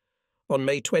unharmed. On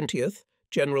May 20th,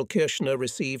 General Kirchner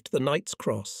received the Knight's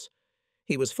Cross.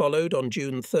 He was followed on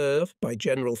June 3rd by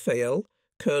General Fayel,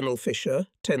 Colonel Fischer,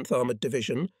 10th Armoured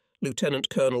Division, Lieutenant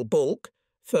Colonel Balk,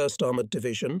 1st Armoured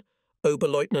Division,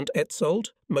 Oberleutnant Etzold,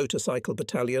 Motorcycle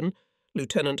Battalion,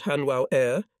 Lieutenant Hanwau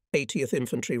Air, 80th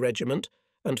Infantry Regiment,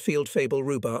 and Fieldfebel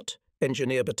Rubat,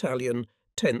 Engineer Battalion,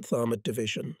 10th Armoured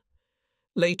Division.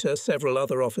 Later, several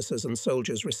other officers and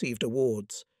soldiers received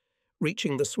awards.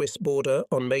 Reaching the Swiss border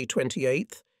on May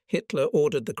 28th, Hitler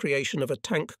ordered the creation of a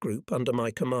tank group under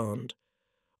my command.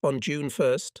 On June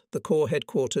 1st, the Corps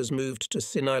headquarters moved to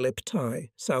Sinaï-le-Petit,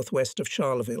 southwest of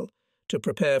Charleville, to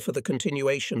prepare for the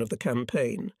continuation of the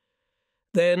campaign.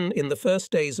 Then, in the first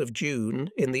days of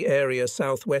June, in the area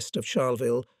southwest of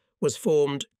Charleville, was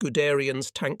formed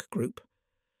Guderian's Tank Group.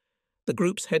 The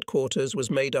group's headquarters was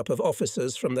made up of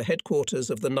officers from the headquarters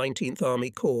of the 19th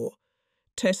Army Corps.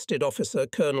 Tested officer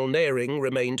Colonel Nehring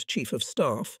remained Chief of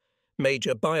Staff,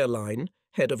 Major Bayerlein,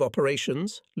 Head of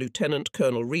Operations, Lieutenant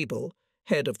Colonel Riebel,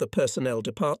 Head of the Personnel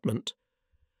Department.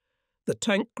 The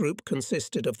tank group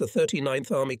consisted of the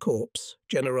 39th Army Corps,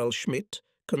 General Schmidt,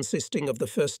 consisting of the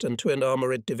 1st and 2nd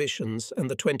Armoured Divisions and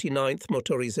the 29th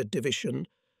Motorised Division,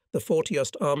 the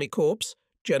 40th Army Corps,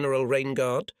 General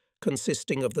Reingard,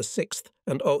 consisting of the 6th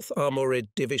and 8th Armoured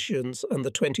Divisions and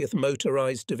the 20th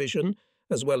Motorized Division,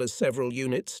 as well as several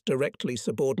units directly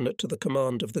subordinate to the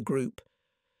command of the group.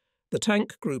 The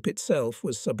tank group itself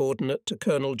was subordinate to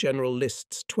Colonel General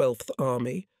List's 12th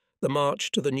Army. The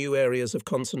march to the new areas of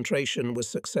concentration was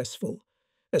successful.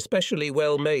 Especially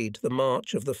well made the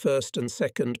march of the 1st and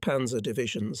 2nd Panzer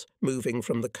Divisions, moving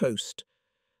from the coast.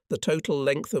 The total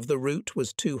length of the route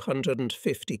was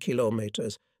 250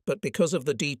 kilometres, but because of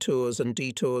the detours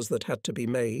that had to be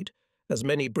made, as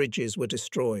many bridges were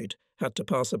destroyed, had to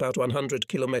pass about 100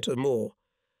 kilometres more.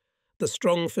 The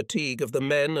strong fatigue of the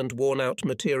men and worn-out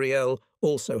materiel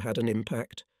also had an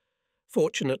impact.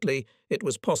 Fortunately, it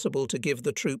was possible to give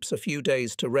the troops a few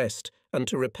days to rest and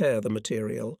to repair the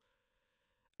material.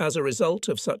 As a result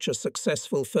of such a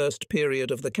successful first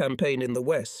period of the campaign in the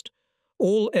West,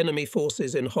 all enemy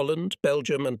forces in Holland,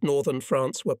 Belgium and northern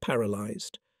France were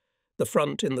paralysed. The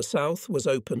front in the south was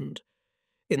opened.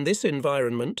 In this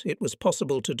environment, it was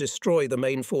possible to destroy the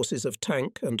main forces of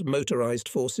tank and motorised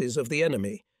forces of the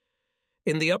enemy.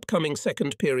 In the upcoming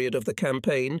second period of the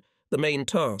campaign, the main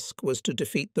task was to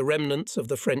defeat the remnants of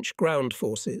the French ground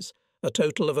forces, a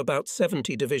total of about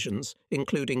 70 divisions,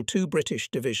 including 2 British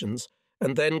divisions,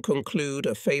 and then conclude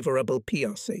a favourable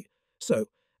piasse. So,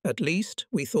 at least,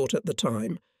 we thought at the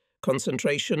time,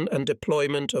 concentration and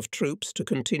deployment of troops to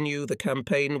continue the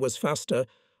campaign was faster,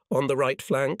 on the right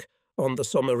flank, on the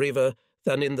Somme River,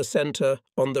 than in the centre,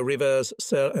 on the rivers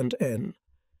Ser and Aisne.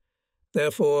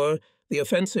 Therefore, the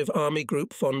offensive Army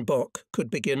Group von Bock could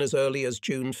begin as early as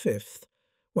June 5th,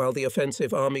 while the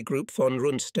offensive Army Group von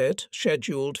Rundstedt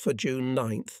scheduled for June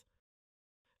 9th.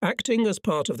 Acting as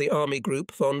part of the Army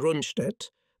Group von Rundstedt,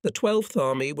 the 12th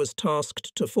Army was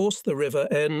tasked to force the river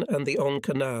Aisne and the Aisne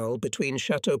Canal between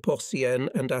Château-Porcienne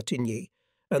and Attigny,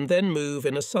 and then move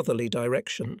in a southerly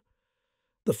direction.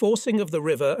 The forcing of the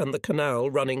river and the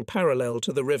canal running parallel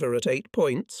to the river at 8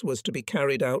 points was to be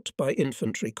carried out by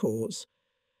infantry corps.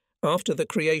 After the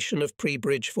creation of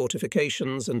pre-bridge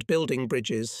fortifications and building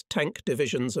bridges, tank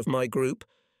divisions of my group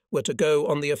were to go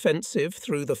on the offensive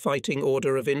through the fighting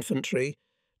order of infantry,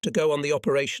 to go on the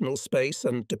operational space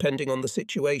and, depending on the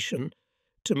situation,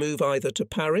 to move either to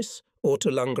Paris or to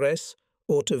Langres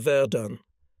or to Verdun.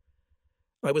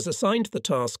 I was assigned the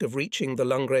task of reaching the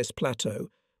Langres Plateau,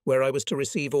 where I was to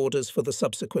receive orders for the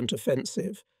subsequent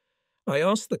offensive. I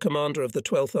asked the commander of the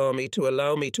 12th Army to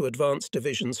allow me to advance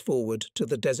divisions forward to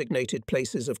the designated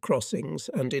places of crossings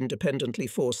and independently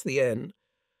force the Aisne.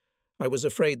 I was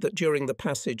afraid that during the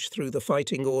passage through the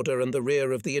fighting order and the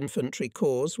rear of the infantry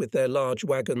corps with their large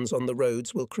wagons on the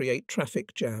roads will create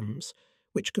traffic jams,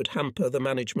 which could hamper the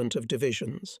management of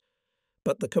divisions.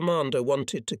 But the commander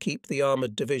wanted to keep the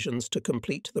armoured divisions to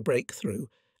complete the breakthrough,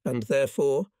 and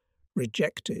therefore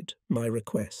rejected my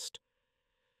request.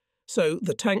 So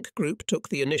the tank group took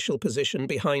the initial position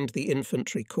behind the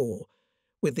infantry corps,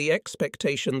 with the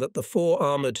expectation that the 4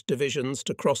 armoured divisions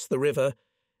to cross the river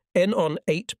end on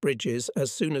 8 bridges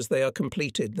as soon as they are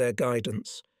completed their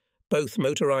guidance. Both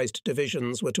motorised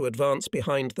divisions were to advance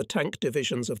behind the tank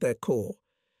divisions of their corps.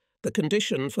 The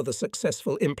condition for the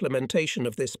successful implementation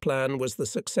of this plan was the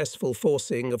successful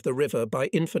forcing of the river by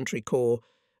infantry corps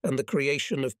and the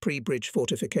creation of pre-bridge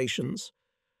fortifications.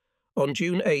 On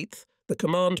June 8th, the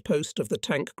command post of the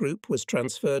tank group was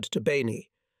transferred to Baigny.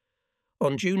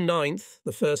 On June 9th,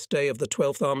 the first day of the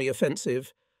 12th Army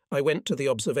offensive, I went to the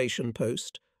observation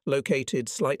post, located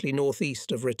slightly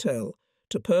northeast of Rethel,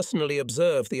 to personally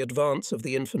observe the advance of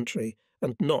the infantry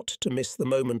and not to miss the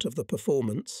moment of the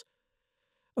performance.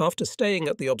 After staying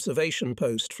at the observation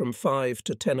post from 5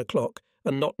 to 10 o'clock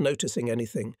and not noticing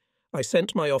anything, I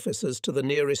sent my officers to the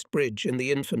nearest bridge in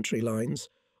the infantry lines,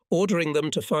 ordering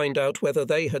them to find out whether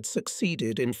they had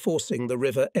succeeded in forcing the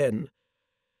river Aisne.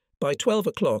 By 12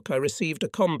 o'clock I received a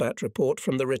combat report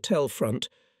from the Rethel front,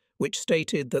 which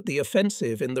stated that the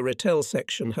offensive in the Rethel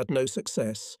section had no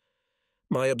success.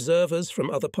 My observers from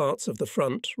other parts of the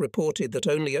front reported that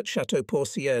only at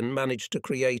Château-Porcienne managed to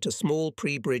create a small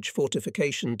pre-bridge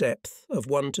fortification depth of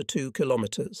 1 to 2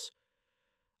 kilometres.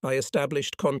 I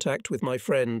established contact with my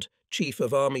friend, Chief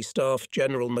of Army Staff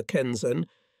General Mackensen,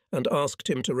 and asked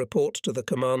him to report to the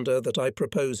commander that I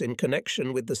propose in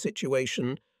connection with the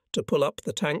situation to pull up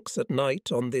the tanks at night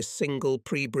on this single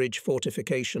pre-bridge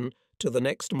fortification to the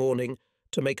next morning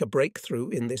to make a breakthrough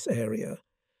in this area.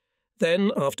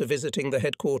 Then, after visiting the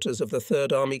headquarters of the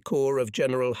 3rd Army Corps of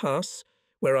General Haas,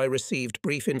 where I received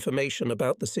brief information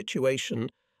about the situation,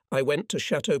 I went to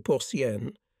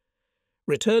Château-Porcienne.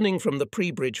 Returning from the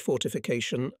pre-bridge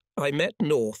fortification, I met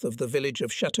north of the village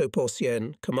of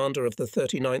Château-Porcienne, commander of the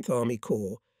 39th Army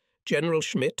Corps, General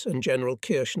Schmidt and General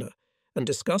Kirchner, and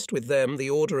discussed with them the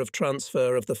order of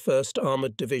transfer of the 1st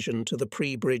Armoured Division to the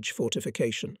pre-bridge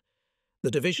fortification.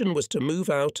 The division was to move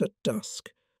out at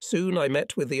dusk. Soon I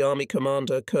met with the Army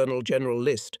Commander, Colonel General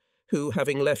List, who,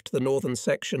 having left the northern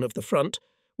section of the front,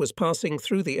 was passing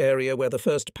through the area where the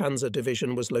 1st Panzer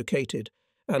Division was located,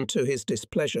 and, to his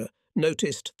displeasure,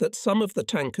 noticed that some of the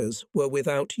tankers were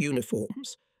without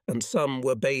uniforms, and some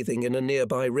were bathing in a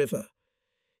nearby river.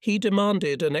 He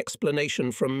demanded an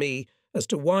explanation from me as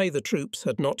to why the troops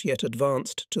had not yet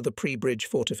advanced to the pre-bridge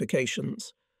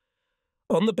fortifications.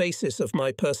 On the basis of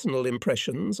my personal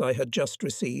impressions I had just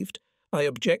received, I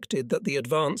objected that the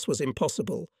advance was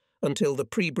impossible until the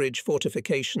pre-bridge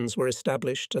fortifications were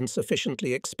established and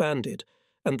sufficiently expanded,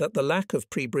 and that the lack of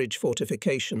pre-bridge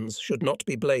fortifications should not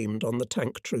be blamed on the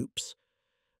tank troops.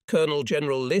 Colonel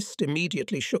General List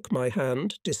immediately shook my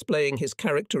hand, displaying his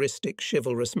characteristic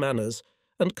chivalrous manners,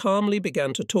 and calmly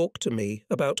began to talk to me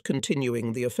about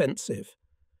continuing the offensive.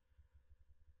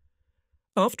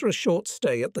 After a short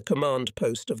stay at the command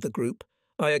post of the group,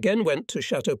 I again went to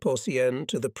Château-Porcienne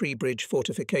to the pre-bridge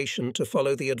fortification to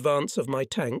follow the advance of my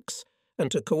tanks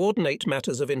and to coordinate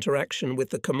matters of interaction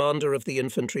with the commander of the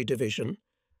infantry division.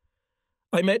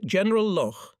 I met General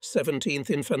Loch, 17th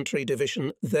Infantry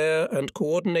Division, there and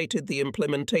coordinated the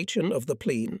implementation of the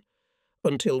plan.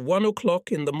 Until 1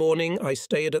 o'clock in the morning I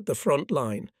stayed at the front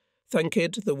line,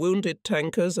 thanked the wounded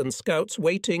tankers and scouts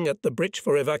waiting at the bridge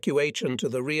for evacuation to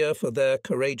the rear for their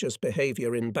courageous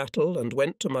behaviour in battle, and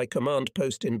went to my command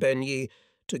post in Benyi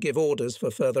to give orders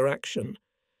for further action.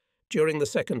 During the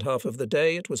second half of the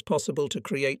day, it was possible to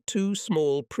create 2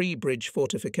 small pre-bridge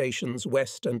fortifications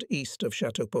west and east of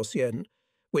Château-Porcien,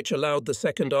 which allowed the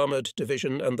 2nd Armoured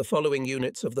Division and the following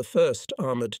units of the 1st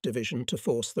Armoured Division to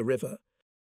force the river.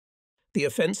 The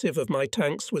offensive of my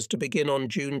tanks was to begin on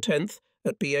June 10th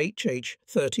at BHH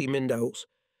 30 Mindaus.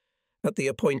 At the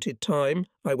appointed time,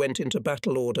 I went into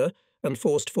battle order and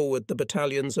forced forward the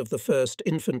battalions of the 1st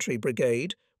Infantry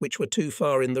Brigade, which were too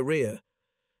far in the rear.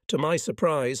 To my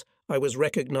surprise, I was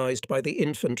recognised by the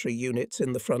infantry units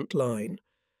in the front line.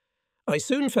 I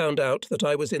soon found out that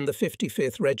I was in the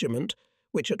 55th Regiment,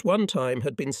 which at one time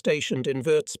had been stationed in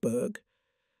Würzburg.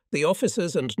 The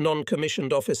officers and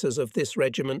non-commissioned officers of this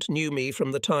regiment knew me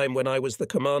from the time when I was the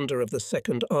commander of the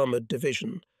 2nd Armoured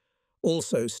Division,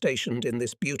 also stationed in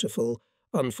this beautiful,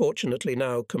 unfortunately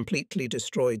now completely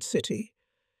destroyed city.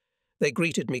 They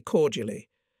greeted me cordially.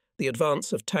 The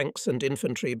advance of tanks and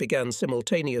infantry began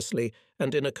simultaneously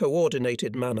and in a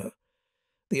coordinated manner.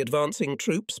 The advancing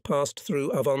troops passed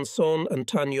through Alençon and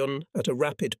Tagnon at a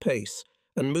rapid pace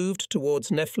and moved towards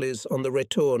Neflis on the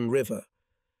Retourne River.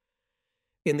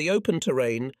 In the open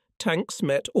terrain, tanks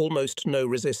met almost no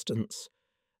resistance.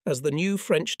 As the new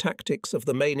French tactics of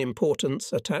the main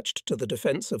importance attached to the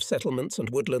defence of settlements and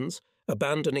woodlands,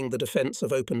 abandoning the defence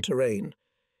of open terrain.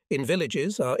 In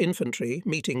villages, our infantry,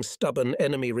 meeting stubborn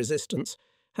enemy resistance,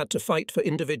 had to fight for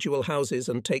individual houses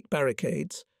and take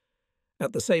barricades.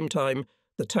 At the same time,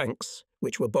 the tanks,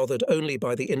 which were bothered only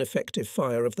by the ineffective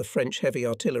fire of the French heavy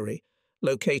artillery,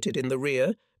 located in the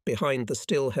rear, behind the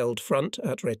still-held front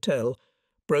at Rethel,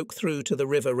 broke through to the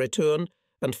river Retourne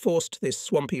and forced this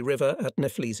swampy river at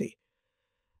Neflisy.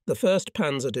 The 1st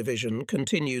Panzer Division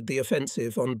continued the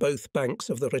offensive on both banks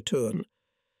of the Retourne.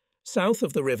 South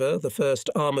of the river, the 1st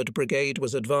Armoured Brigade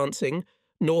was advancing.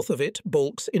 North of it,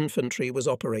 Balk's infantry was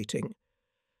operating.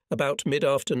 About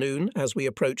mid-afternoon, as we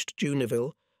approached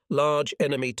Juneville, large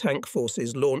enemy tank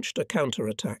forces launched a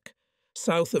counter-attack.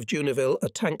 South of Juneville, a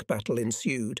tank battle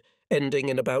ensued, ending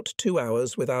in about 2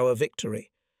 hours with our victory.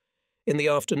 In the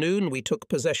afternoon, we took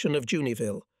possession of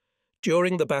Juneville.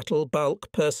 During the battle,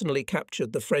 Balk personally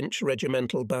captured the French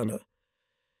regimental banner.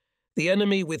 The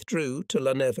enemy withdrew to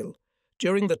La Neuville.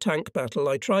 During the tank battle,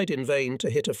 I tried in vain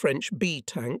to hit a French B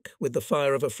tank with the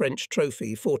fire of a French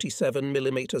trophy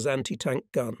 47mm anti-tank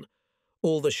gun.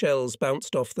 All the shells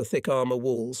bounced off the thick armour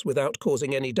walls without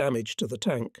causing any damage to the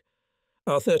tank.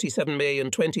 Our 37mm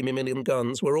and 20mm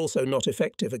guns were also not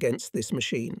effective against this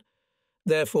machine.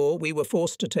 Therefore, we were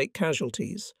forced to take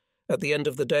casualties. At the end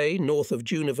of the day, north of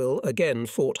Juneville again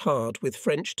fought hard with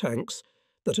French tanks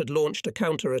that had launched a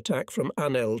counter-attack from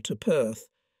Anel to Perth.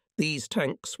 These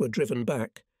tanks were driven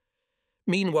back.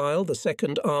 Meanwhile, the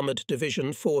 2nd Armoured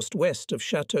Division, forced west of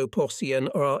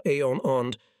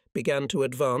Château-Porcien-Arc-et-en-Onde, began to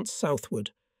advance southward.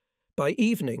 By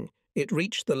evening, it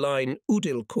reached the line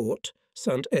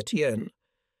Oudilcourt-Saint-Étienne.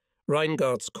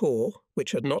 Reingart's corps,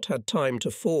 which had not had time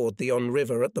to ford the Yonne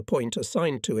River at the point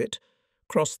assigned to it,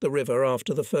 crossed the river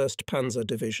after the 1st Panzer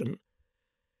Division.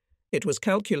 It was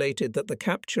calculated that the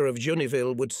capture of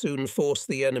Juneville would soon force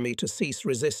the enemy to cease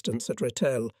resistance at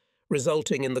Rethel,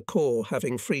 resulting in the corps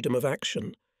having freedom of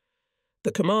action.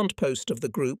 The command post of the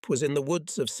group was in the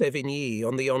woods of Sévigny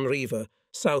on the Yonne River,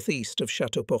 southeast of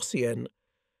Château-Porcien.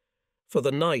 For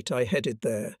the night I headed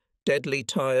there, deadly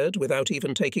tired, without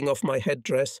even taking off my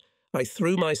headdress. I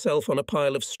threw myself on a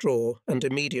pile of straw and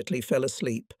immediately fell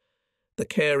asleep. The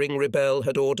caring rebel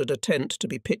had ordered a tent to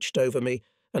be pitched over me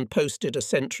and posted a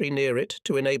sentry near it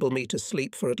to enable me to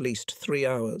sleep for at least 3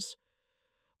 hours.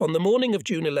 On the morning of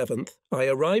June 11th, I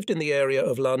arrived in the area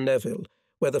of La Neuville,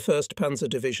 where the 1st Panzer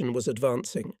Division was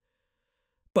advancing.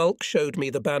 Balk showed me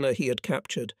the banner he had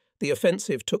captured. The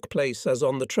offensive took place as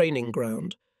on the training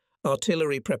ground.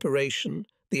 Artillery preparation,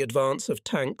 the advance of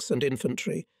tanks and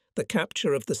infantry, the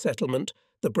capture of the settlement,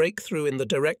 the breakthrough in the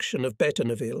direction of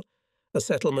Bétheneville, a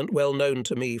settlement well known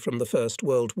to me from the First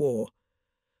World War.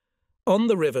 On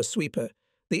the river Suippe,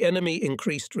 the enemy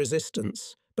increased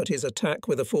resistance, but his attack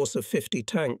with a force of 50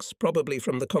 tanks, probably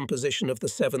from the composition of the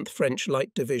 7th French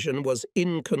Light Division, was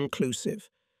inconclusive.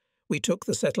 We took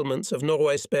the settlements of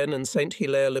Nord-Ouest-Ben and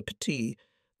Saint-Hilaire-le-Petit.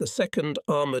 The 2nd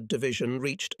Armoured Division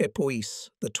reached Époisse.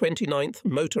 The 29th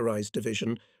Motorised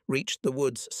Division reached the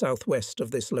woods southwest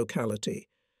of this locality.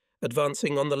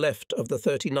 Advancing on the left of the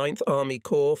 39th Army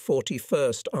Corps,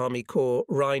 41st Army Corps,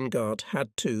 Reingart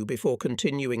had to, before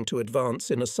continuing to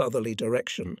advance in a southerly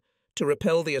direction, to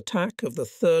repel the attack of the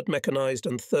 3rd Mechanised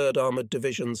and 3rd Armoured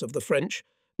Divisions of the French,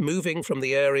 moving from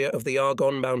the area of the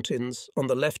Argonne Mountains on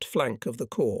the left flank of the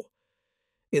corps.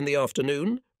 In the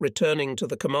afternoon, returning to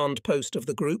the command post of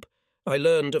the group, I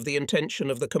learned of the intention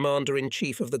of the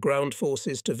Commander-in-Chief of the ground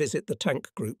forces to visit the tank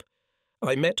group.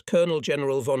 I met Colonel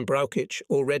General von Brauchitsch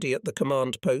already at the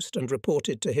command post and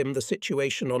reported to him the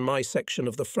situation on my section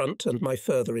of the front and my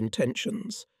further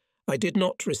intentions. I did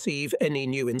not receive any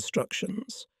new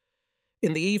instructions.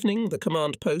 In the evening, the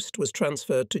command post was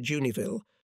transferred to Juniville.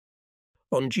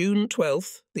 On June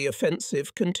 12th, the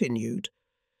offensive continued.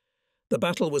 The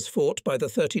battle was fought by the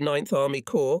 39th Army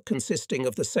Corps, consisting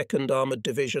of the 2nd Armoured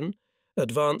Division,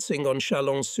 advancing on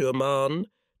Chalon-sur-Marne,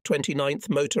 29th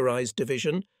Motorised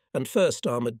Division, and 1st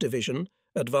Armoured Division,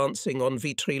 advancing on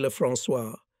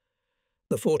Vitry-le-François.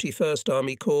 The 41st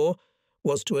Army Corps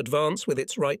was to advance with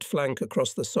its right flank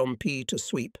across the Somme to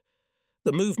sweep.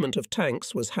 The movement of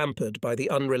tanks was hampered by the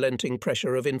unrelenting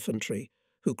pressure of infantry,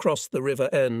 who crossed the River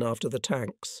Aisne after the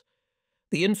tanks.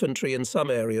 The infantry in some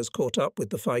areas caught up with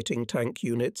the fighting tank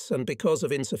units, and because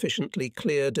of insufficiently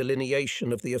clear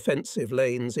delineation of the offensive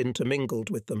lanes intermingled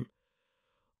with them.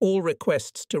 All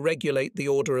requests to regulate the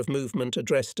order of movement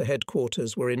addressed to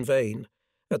headquarters were in vain.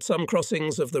 At some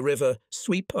crossings of the river,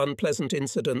 unpleasant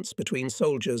incidents between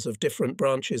soldiers of different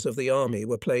branches of the army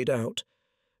were played out.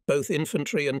 Both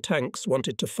infantry and tanks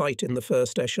wanted to fight in the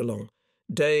first echelon.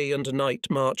 Day and night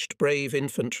marched brave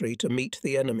infantry to meet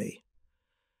the enemy.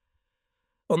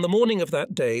 On the morning of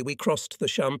that day, we crossed the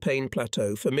Champagne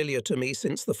Plateau, familiar to me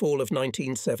since the fall of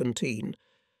 1917.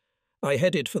 I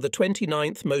headed for the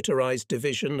 29th Motorised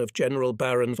Division of General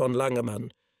Baron von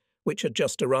Langemann, which had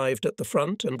just arrived at the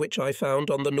front and which I found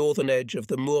on the northern edge of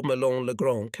the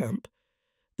Mourmelon-le-Grand camp.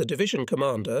 The division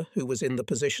commander, who was in the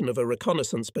position of a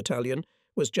reconnaissance battalion,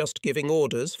 was just giving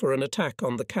orders for an attack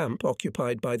on the camp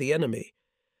occupied by the enemy.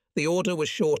 The order was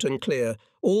short and clear.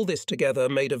 All this together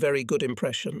made a very good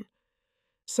impression.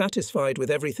 Satisfied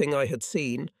with everything I had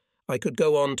seen, I could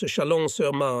go on to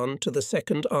Chalon-sur-Marne to the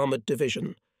 2nd Armoured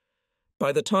Division.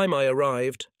 By the time I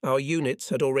arrived, our units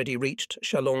had already reached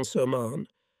Chalon-sur-Marne.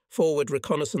 Forward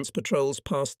reconnaissance patrols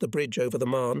passed the bridge over the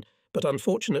Marne, but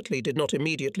unfortunately did not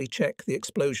immediately check the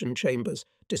explosion chambers,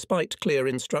 despite clear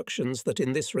instructions that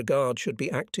in this regard should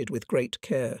be acted with great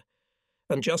care.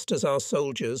 And just as our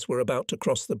soldiers were about to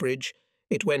cross the bridge,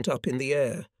 it went up in the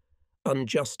air.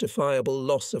 Unjustifiable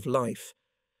loss of life.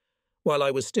 While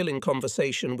I was still in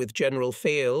conversation with General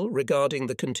Feil regarding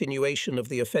the continuation of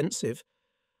the offensive,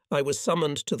 I was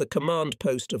summoned to the command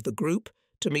post of the group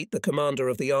to meet the commander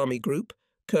of the army group,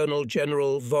 Colonel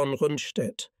General von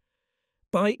Rundstedt.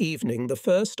 By evening, the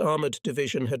 1st Armoured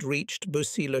Division had reached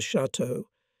Bussy-le-Château.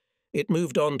 It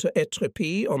moved on to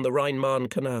Étrépy on the Rhine-Marne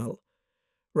Canal.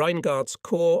 Reingart's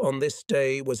corps on this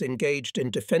day was engaged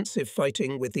in defensive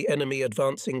fighting with the enemy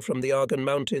advancing from the Argonne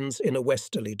Mountains in a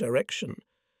westerly direction.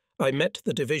 I met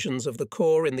the divisions of the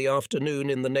corps in the afternoon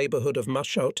in the neighbourhood of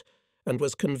Machaut and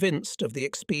was convinced of the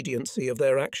expediency of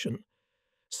their action.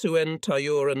 Suen,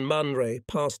 Tailleur and Manray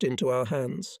passed into our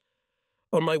hands.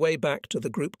 On my way back to the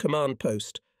group command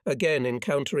post, again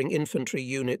encountering infantry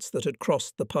units that had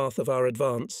crossed the path of our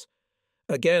advance.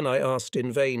 Again I asked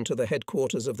in vain to the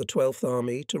headquarters of the 12th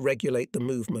Army to regulate the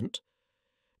movement.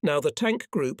 Now the tank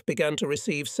group began to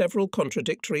receive several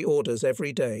contradictory orders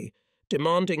every day,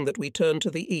 demanding that we turn to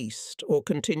the east or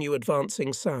continue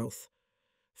advancing south.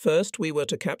 First we were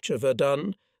to capture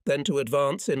Verdun, then to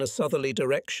advance in a southerly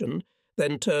direction,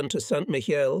 then turn to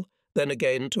Saint-Mihiel, then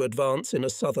again to advance in a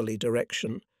southerly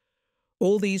direction.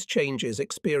 All these changes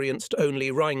experienced only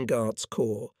Reingart's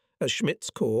corps. As Schmidt's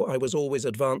corps, I was always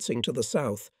advancing to the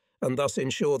south, and thus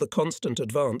ensure the constant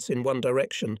advance in one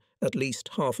direction, at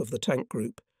least half of the tank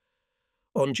group.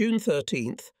 On June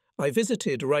 13th, I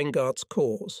visited Reingart's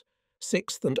corps,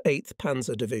 6th and 8th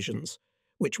Panzer Divisions,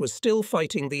 which was still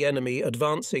fighting the enemy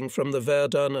advancing from the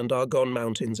Verdun and Argonne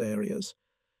Mountains areas.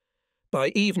 By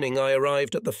evening I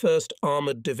arrived at the 1st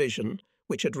Armoured Division,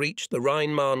 which had reached the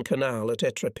Rhine-Marne Canal at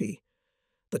Étrépy.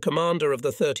 The commander of the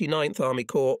 39th Army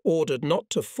Corps ordered not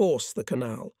to force the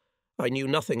canal. I knew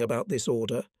nothing about this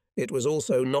order. It was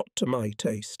also not to my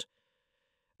taste.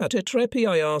 At Étrépy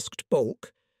I asked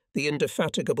Bolk, the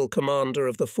indefatigable commander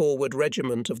of the forward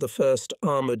regiment of the 1st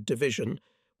Armoured Division,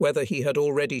 whether he had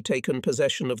already taken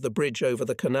possession of the bridge over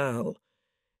the canal.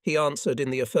 He answered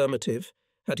in the affirmative.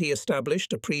 Had he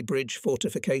established a pre-bridge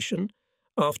fortification?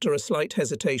 After a slight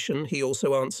hesitation, he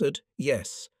also answered,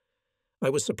 yes. I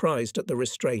was surprised at the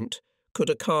restraint. Could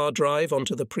a car drive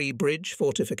onto the pre-bridge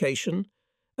fortification?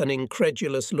 An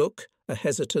incredulous look, a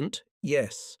hesitant,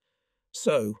 yes.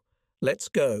 So, let's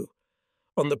go.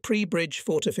 On the pre-bridge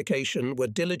fortification were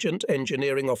diligent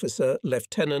engineering officer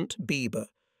Lieutenant Bieber,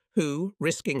 who,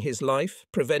 risking his life,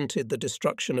 prevented the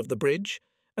destruction of the bridge,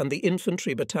 and the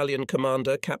infantry battalion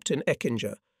commander, Captain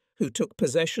Eckinger, who took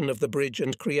possession of the bridge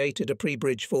and created a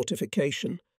pre-bridge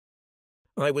fortification.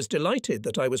 I was delighted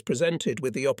that I was presented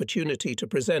with the opportunity to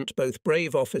present both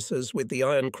brave officers with the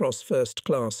Iron Cross First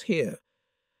Class here.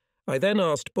 I then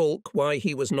asked Bulk why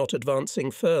he was not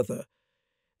advancing further.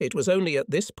 It was only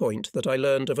at this point that I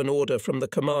learned of an order from the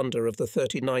commander of the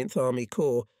 39th Army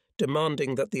Corps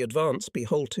demanding that the advance be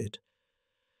halted.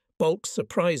 Bulk's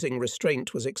surprising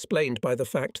restraint was explained by the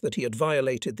fact that he had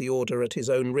violated the order at his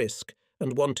own risk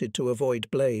and wanted to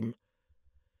avoid blame.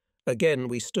 Again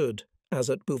we stood, as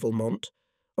at Bouvelmont,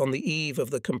 on the eve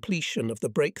of the completion of the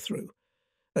breakthrough.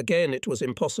 Again it was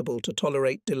impossible to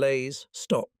tolerate delays,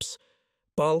 stops.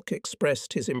 Bulk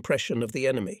expressed his impression of the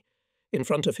enemy. In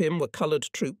front of him were coloured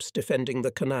troops defending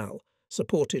the canal,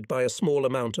 supported by a small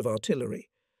amount of artillery.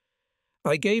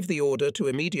 I gave the order to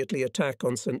immediately attack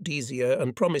on St. Dizier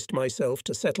and promised myself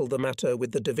to settle the matter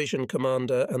with the division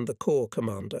commander and the corps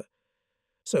commander.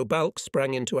 So Bulk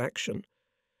sprang into action.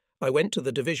 I went to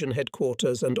the division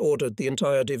headquarters and ordered the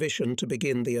entire division to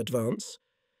begin the advance.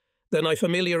 Then I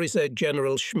familiarized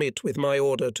General Schmidt with my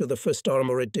order to the 1st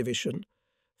Armoured Division.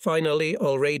 Finally,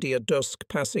 already at dusk,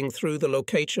 passing through the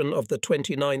location of the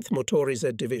 29th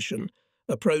Motorized Division,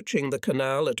 approaching the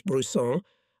canal at Brusson,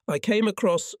 I came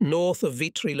across, north of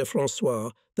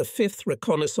Vitry-le-François, the 5th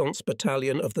Reconnaissance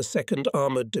Battalion of the 2nd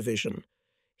Armoured Division.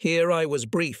 Here I was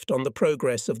briefed on the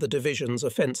progress of the division's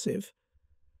offensive.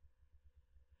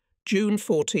 June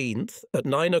 14th, at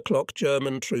 9 o'clock,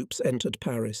 German troops entered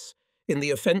Paris. In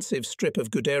the offensive strip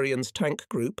of Guderian's tank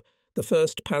group, the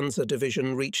 1st Panzer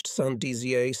Division reached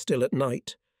Saint-Dizier still at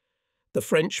night. The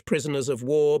French prisoners of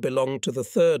war belonged to the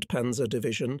 3rd Panzer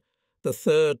Division, the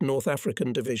 3rd North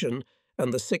African Division,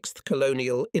 and the 6th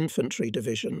Colonial Infantry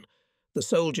Division. The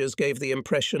soldiers gave the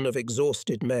impression of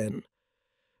exhausted men.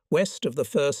 West of the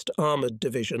 1st Armoured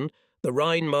Division, the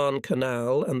Rhine-Marne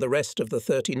Canal and the rest of the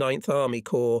 39th Army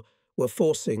Corps were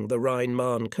forcing the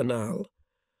Rhine-Marne Canal.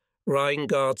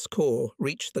 Rheingarde's Corps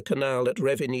reached the canal at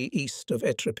Revigny east of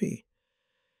Étrépy.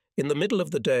 In the middle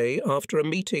of the day, after a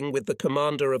meeting with the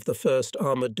commander of the 1st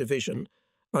Armoured Division,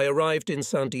 I arrived in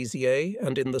Saint-Dizier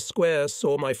and in the square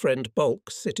saw my friend Bulk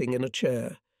sitting in a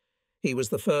chair. He was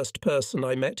the first person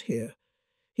I met here.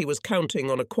 He was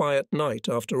counting on a quiet night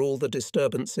after all the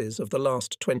disturbances of the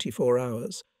last 24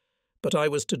 hours. But I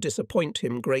was to disappoint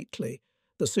him greatly.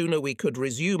 The sooner we could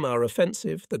resume our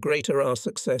offensive, the greater our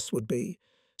success would be.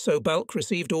 So Bulk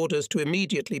received orders to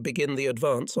immediately begin the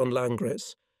advance on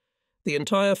Langres. The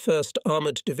entire 1st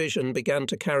Armoured Division began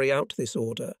to carry out this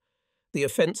order. The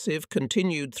offensive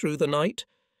continued through the night,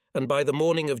 and by the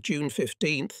morning of June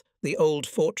 15th, the old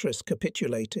fortress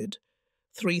capitulated.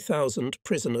 3,000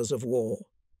 prisoners of war.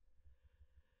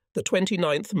 The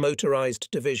 29th Motorized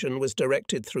Division was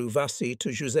directed through Vassy to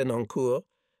Juzenancourt,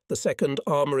 the 2nd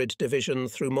Armoured Division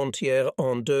through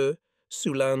Montières-en-Deux,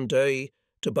 Soulin-Deuil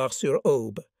to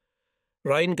Bar-sur-Aube.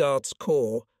 Rheingarde's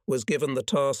Corps was given the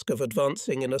task of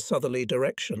advancing in a southerly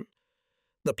direction.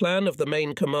 The plan of the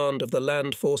main command of the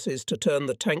land forces to turn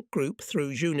the tank group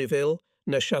through Juniville,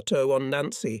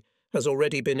 Neufchâteau-on-Nancy has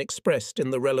already been expressed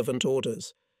in the relevant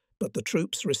orders, but the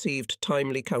troops received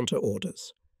timely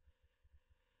counter-orders.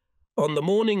 On the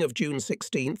morning of June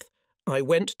 16th, I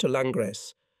went to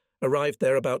Langres, arrived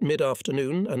there about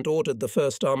mid-afternoon and ordered the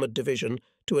 1st Armoured Division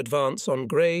to advance on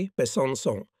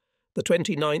Grès-Besançon, the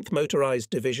 29th Motorized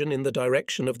Division in the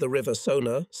direction of the River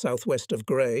Saône, southwest of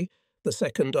Grès, the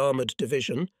 2nd Armoured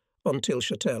Division, on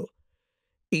Tilchâtel.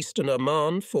 Eastern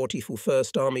Marne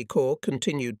 41st Army Corps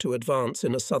continued to advance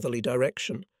in a southerly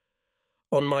direction.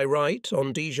 On my right,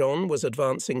 on Dijon, was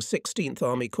advancing 16th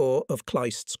Army Corps of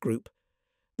Kleist's group.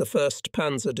 The 1st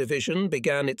Panzer Division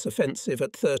began its offensive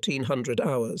at 1300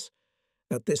 hours.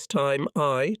 At this time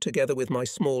I, together with my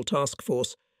small task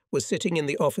force, was sitting in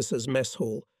the officers' mess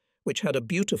hall, which had a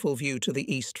beautiful view to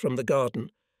the east from the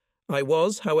garden. I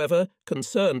was, however,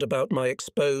 concerned about my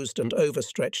exposed and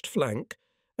overstretched flank,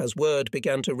 as word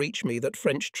began to reach me that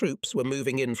French troops were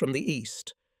moving in from the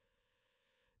east.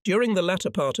 During the latter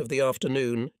part of the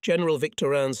afternoon, General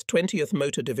Victorin's 20th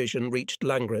Motor Division reached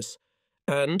Langres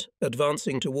and,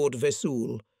 advancing toward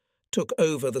Vesoul, took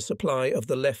over the supply of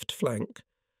the left flank.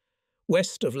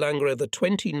 West of Langres, the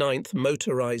 29th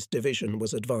Motorized Division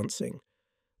was advancing.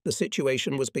 The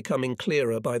situation was becoming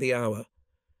clearer by the hour.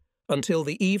 Until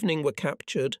the evening were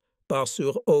captured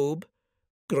Bar-sur-Aube,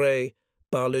 Grès,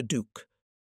 Bar-le-Duc.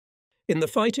 In the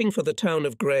fighting for the town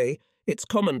of Grès, its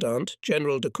commandant,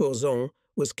 General de Curzon,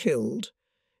 was killed.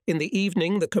 In the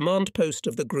evening, the command post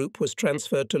of the group was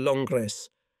transferred to Langres.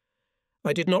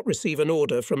 I did not receive an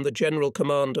order from the General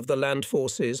Command of the Land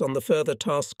Forces on the further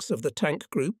tasks of the tank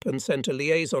group and sent a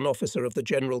liaison officer of the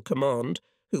General Command,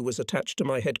 who was attached to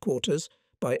my headquarters,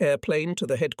 by airplane to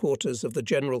the headquarters of the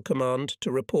General Command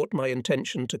to report my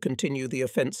intention to continue the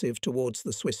offensive towards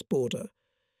the Swiss border.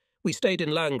 We stayed in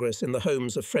Langres in the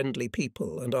homes of friendly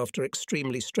people and after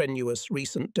extremely strenuous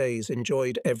recent days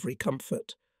enjoyed every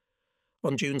comfort.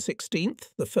 On June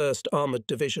 16th, the 1st Armoured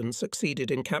Division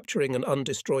succeeded in capturing an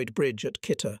undestroyed bridge at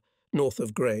Kitta, north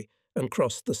of Gray, and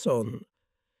crossed the Saône.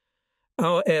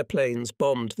 Our airplanes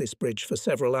bombed this bridge for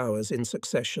several hours in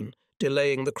succession,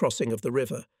 delaying the crossing of the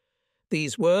river.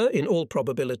 These were, in all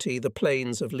probability, the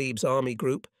planes of Leeb's army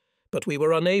group, but we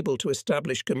were unable to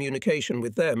establish communication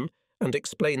with them and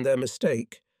explain their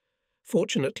mistake.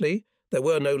 Fortunately, there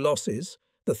were no losses.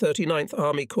 The 39th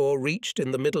Army Corps reached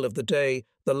in the middle of the day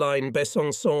the line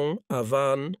Besançon à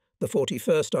Vannes, the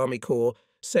 41st Army Corps,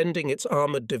 sending its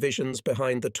armoured divisions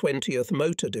behind the 20th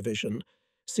Motor Division,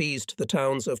 seized the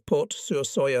towns of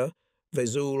Port-sur-Soya,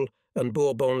 Vesoul, and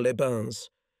Bourbon-les-Bains.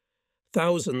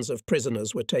 Thousands of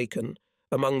prisoners were taken,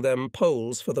 among them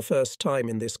Poles for the first time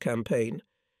in this campaign.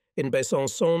 In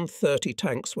Besançon, 30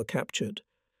 tanks were captured.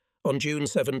 On June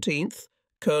 17th,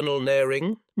 Colonel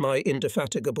Nering, my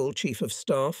indefatigable Chief of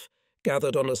Staff,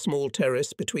 gathered on a small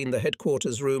terrace between the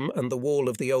headquarters room and the wall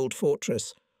of the old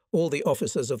fortress, all the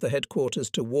officers of the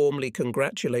headquarters to warmly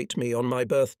congratulate me on my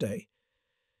birthday.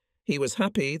 He was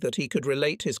happy that he could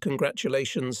relate his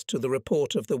congratulations to the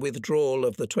report of the withdrawal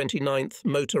of the 29th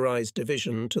Motorized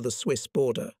Division to the Swiss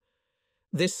border.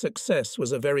 This success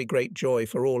was a very great joy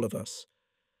for all of us.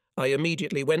 I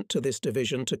immediately went to this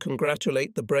division to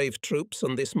congratulate the brave troops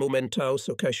on this momentous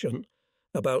occasion.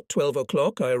 About 12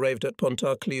 o'clock I arrived at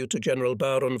Pontarlier to General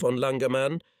Baron von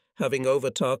Langemann, having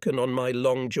overtaken on my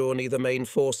long journey the main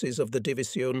forces of the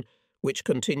division, which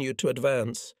continued to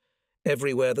advance.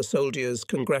 Everywhere the soldiers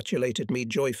congratulated me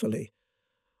joyfully.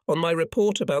 On my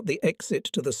report about the exit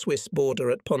to the Swiss border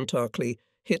at Pontarlier,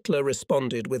 Hitler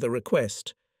responded with a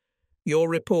request. "Your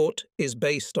report is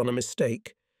based on a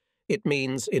mistake. It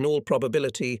means, in all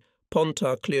probability,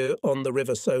 Pontarlier on the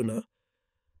River Saône."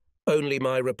 Only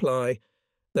my reply,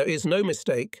 "There is no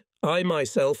mistake. I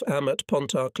myself am at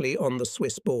Pontarlier on the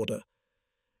Swiss border,"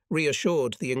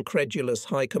 reassured the incredulous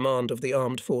High Command of the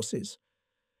Armed Forces.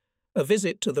 A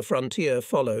visit to the frontier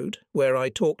followed, where I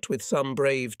talked with some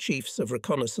brave chiefs of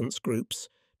reconnaissance groups,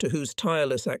 to whose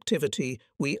tireless activity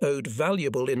we owed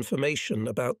valuable information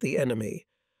about the enemy.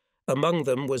 Among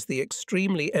them was the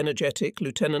extremely energetic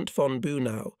Lieutenant von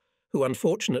Bühnau, who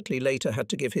unfortunately later had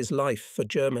to give his life for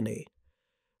Germany.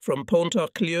 From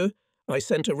Pontarlier, I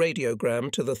sent a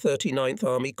radiogram to the 39th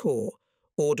Army Corps,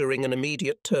 ordering an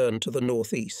immediate turn to the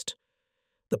northeast.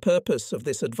 The purpose of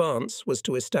this advance was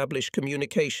to establish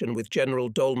communication with General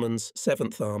Dolman's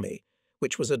 7th Army,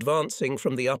 which was advancing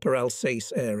from the Upper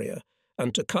Alsace area,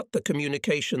 and to cut the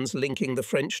communications linking the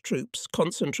French troops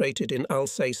concentrated in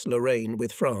Alsace-Lorraine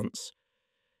with France.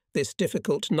 This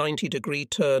difficult 90-degree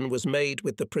turn was made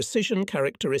with the precision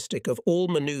characteristic of all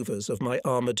manoeuvres of my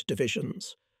armoured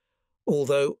divisions.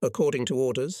 Although, according to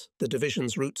orders, the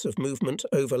division's routes of movement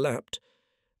overlapped,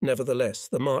 nevertheless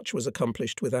the march was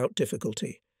accomplished without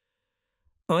difficulty.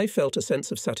 I felt a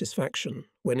sense of satisfaction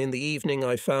when in the evening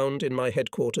I found in my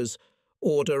headquarters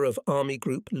order of Army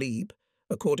Group Lieb,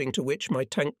 according to which my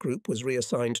tank group was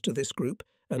reassigned to this group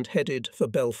and headed for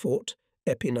Belfort,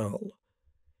 Epinal.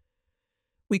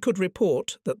 We could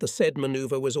report that the said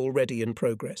manoeuvre was already in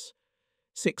progress.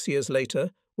 6 years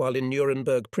later, while in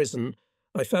Nuremberg prison,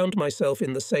 I found myself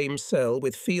in the same cell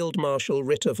with Field Marshal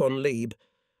Ritter von Lieb.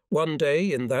 One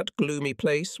day, in that gloomy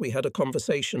place, we had a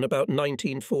conversation about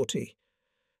 1940.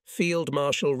 Field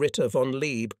Marshal Ritter von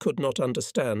Lieb could not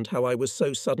understand how I was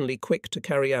so suddenly quick to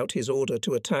carry out his order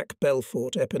to attack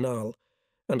Belfort Epinal,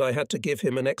 and I had to give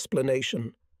him an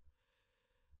explanation.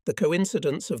 The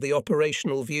coincidence of the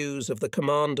operational views of the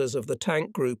commanders of the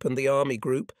tank group and the army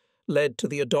group led to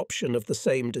the adoption of the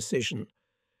same decision.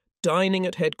 Dining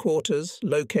at headquarters,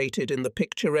 located in the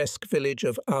picturesque village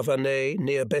of Avanay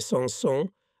near Besançon,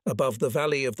 above the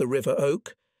valley of the River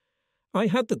Oak, I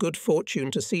had the good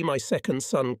fortune to see my second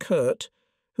son Kurt,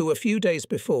 who a few days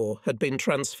before had been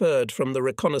transferred from the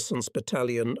reconnaissance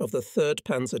battalion of the 3rd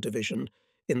Panzer Division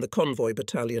in the convoy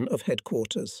battalion of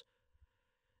headquarters.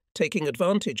 Taking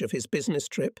advantage of his business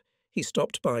trip, he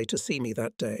stopped by to see me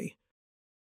that day.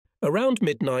 Around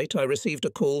midnight I received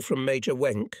a call from Major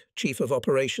Wenck, Chief of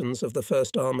Operations of the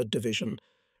 1st Armoured Division,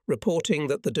 reporting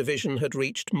that the division had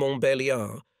reached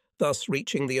Montbéliard, thus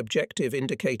reaching the objective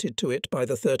indicated to it by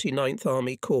the 39th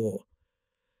Army Corps.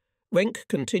 Wenck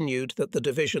continued that the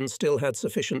division still had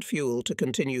sufficient fuel to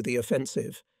continue the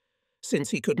offensive.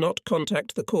 Since he could not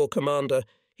contact the corps commander,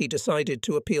 he decided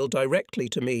to appeal directly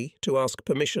to me to ask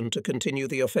permission to continue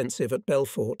the offensive at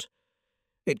Belfort.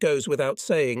 It goes without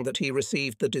saying that he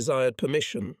received the desired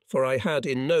permission, for I had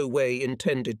in no way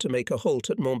intended to make a halt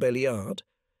at Montbéliard.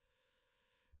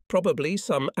 Probably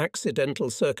some accidental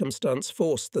circumstance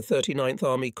forced the 39th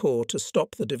Army Corps to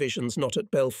stop the divisions not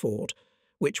at Belfort,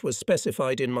 which was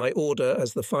specified in my order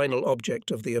as the final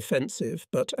object of the offensive,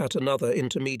 but at another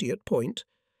intermediate point.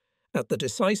 At the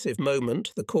decisive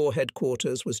moment, the Corps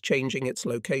headquarters was changing its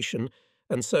location,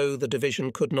 and so the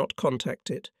division could not contact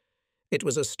it. It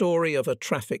was a story of a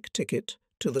traffic ticket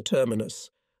to the terminus.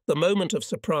 The moment of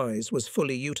surprise was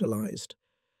fully utilized.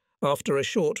 After a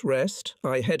short rest,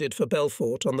 I headed for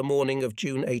Belfort on the morning of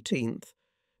June 18th.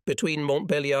 Between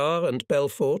Montbéliard and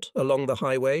Belfort, along the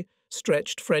highway,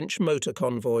 stretched French motor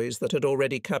convoys that had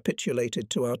already capitulated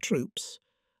to our troops.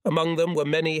 Among them were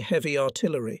many heavy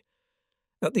artillery.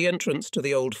 At the entrance to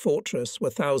the old fortress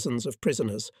were thousands of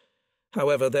prisoners.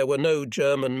 However, there were no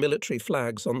German military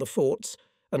flags on the forts,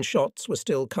 and shots were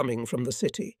still coming from the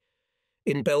city.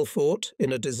 In Belfort,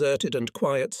 in a deserted and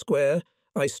quiet square,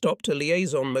 I stopped a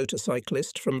liaison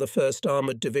motorcyclist from the 1st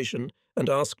Armoured Division and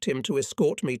asked him to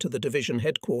escort me to the division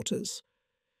headquarters.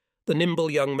 The nimble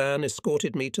young man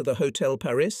escorted me to the Hotel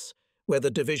Paris, where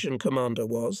the division commander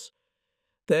was.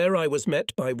 There I was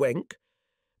met by Wenck.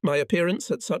 My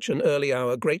appearance at such an early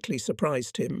hour greatly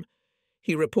surprised him.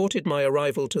 He reported my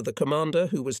arrival to the commander,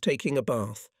 who was taking a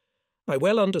bath. I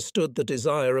well understood the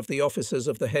desire of the officers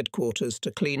of the headquarters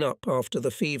to clean up after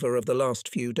the fever of the last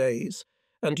few days,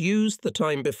 and used the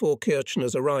time before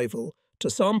Kirchner's arrival to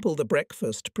sample the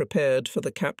breakfast prepared for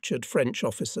the captured French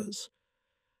officers.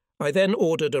 I then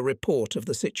ordered a report of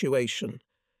the situation.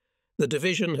 The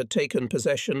division had taken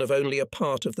possession of only a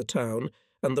part of the town,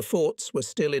 and the forts were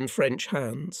still in French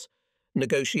hands.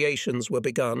 Negotiations were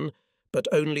begun, but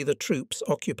only the troops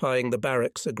occupying the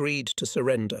barracks agreed to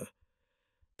surrender.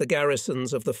 The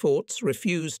garrisons of the forts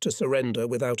refused to surrender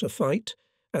without a fight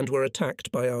and were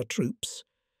attacked by our troops.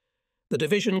 The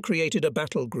division created a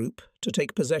battle group to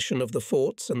take possession of the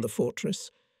forts and the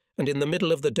fortress, and in the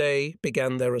middle of the day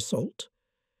began their assault.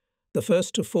 The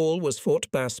first to fall was Fort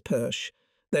Basse-Perche,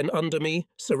 then under me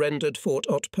surrendered Fort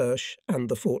Haute-Perche and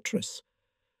the fortress.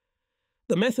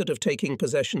 The method of taking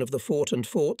possession of the fort and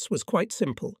forts was quite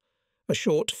simple: a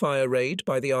short fire raid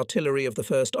by the artillery of the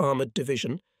 1st Armoured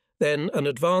Division, then an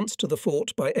advance to the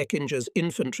fort by Eckinger's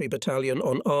infantry battalion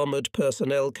on armoured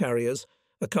personnel carriers,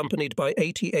 accompanied by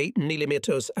 88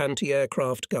 mm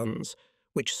anti-aircraft guns,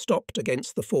 which stopped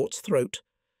against the fort's throat.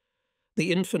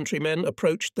 The infantrymen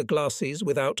approached the glacis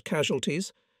without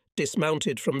casualties,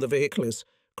 dismounted from the vehicles,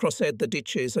 crossed the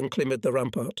ditches and climbered the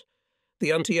rampart.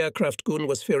 The anti-aircraft gun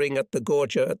was firing at the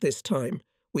gorge at this time.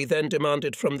 We then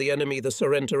demanded from the enemy the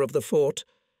surrender of the fort.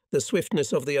 The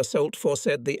swiftness of the assault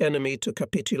forced the enemy to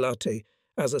capitulate.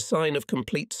 As a sign of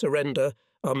complete surrender,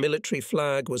 our military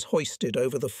flag was hoisted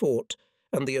over the fort,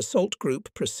 and the assault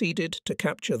group proceeded to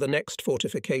capture the next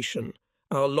fortification.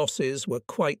 Our losses were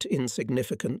quite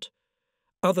insignificant.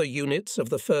 Other units of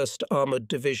the 1st Armoured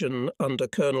Division under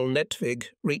Colonel Nettwig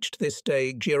reached this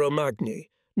day Giromagny,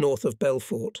 north of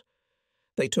Belfort.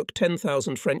 They took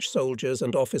 10,000 French soldiers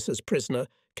and officers prisoner,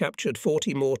 captured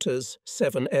 40 mortars,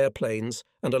 7 airplanes,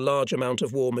 and a large amount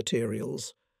of war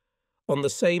materials. On the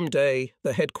same day,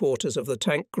 the headquarters of the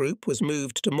tank group was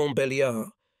moved to Montbéliard.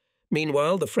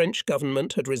 Meanwhile, the French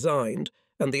government had resigned,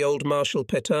 and the old Marshal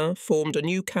Pétain formed a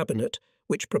new cabinet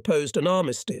which proposed an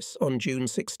armistice on June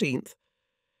 16th.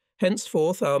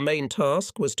 Henceforth, our main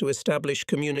task was to establish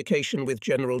communication with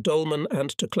General Dolman and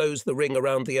to close the ring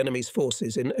around the enemy's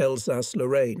forces in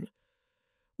Alsace-Lorraine.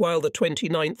 While the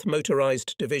 29th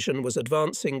Motorized Division was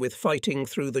advancing with fighting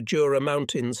through the Jura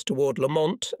Mountains toward Le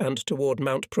Mont and toward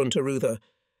Mount Pronterudher,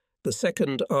 the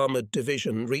 2nd Armoured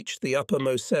Division reached the Upper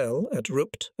Moselle at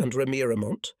Rupt and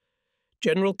Remiremont.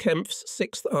 General Kempf's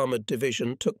 6th Armoured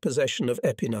Division took possession of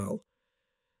Epinal.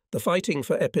 The fighting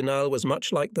for Epinal was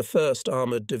much like the 1st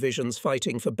Armoured Division's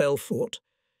fighting for Belfort.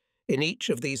 In each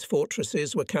of these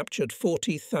fortresses were captured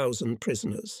 40,000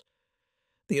 prisoners.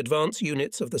 The advance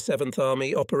units of the 7th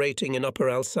Army operating in Upper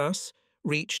Alsace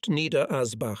reached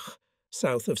Nieder-Asbach,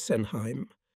 south of Senheim.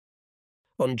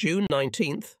 On June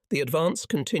 19th, the advance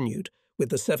continued, with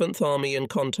the 7th Army in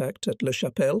contact at Le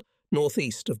Chapelle,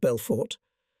 northeast of Belfort.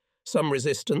 Some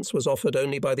resistance was offered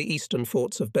only by the eastern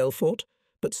forts of Belfort,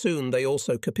 but soon they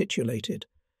also capitulated.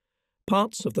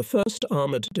 Parts of the 1st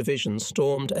Armoured Division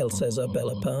stormed El César,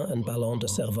 Bellepin and Ballon de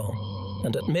Servan,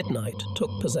 and at midnight took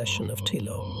possession of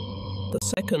Thillot. the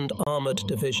 2nd Armoured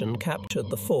Division captured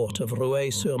the fort of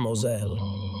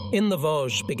Rueil-sur-Moselle. In the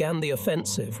Vosges began the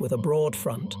offensive with a broad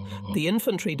front. The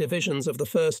infantry divisions of the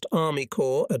 1st Army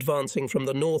Corps advancing from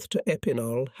the north to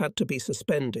Épinal had to be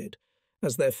suspended,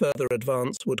 as their further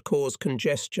advance would cause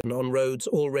congestion on roads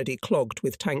already clogged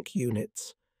with tank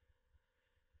units.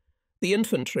 The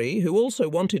infantry, who also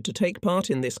wanted to take part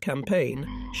in this campaign,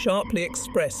 sharply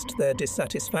expressed their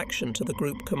dissatisfaction to the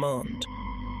group command.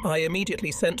 I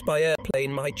immediately sent by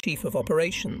airplane my Chief of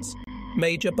Operations,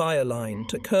 Major Bayerlein,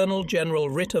 to Colonel General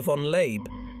Ritter von Leeb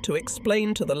to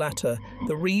explain to the latter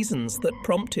the reasons that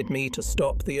prompted me to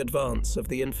stop the advance of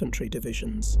the infantry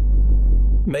divisions.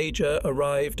 Major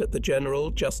arrived at the general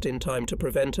just in time to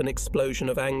prevent an explosion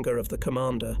of anger of the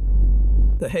commander.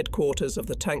 The headquarters of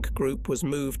the tank group was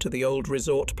moved to the old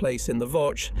resort place in the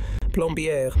Vosges,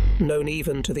 Plombières, known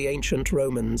even to the ancient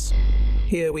Romans.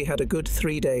 Here we had a good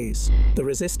 3 days. The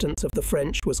resistance of the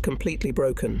French was completely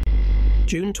broken.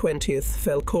 June 20th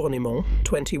fell Cournemont,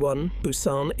 21,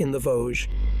 Busan in the Vosges.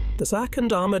 The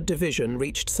 2nd Armoured Division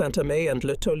reached Saint-Amé and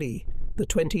Le Tauly. The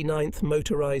 29th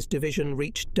Motorized Division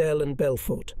reached Delle and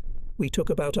Belfort. We took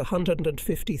about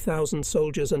 150,000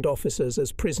 soldiers and officers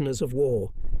as prisoners of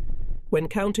war. When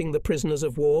counting the prisoners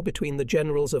of war between the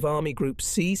generals of Army Group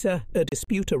 6, a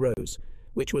dispute arose,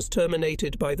 which was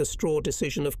terminated by the straw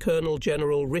decision of Colonel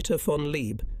General Ritter von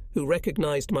Leeb, who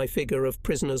recognized my figure of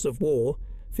prisoners of war,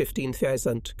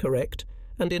 15,000 correct,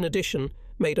 and in addition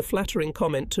made a flattering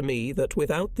comment to me that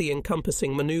without the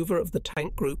encompassing manoeuvre of the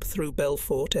tank group through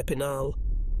Belfort, Épinal,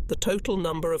 the total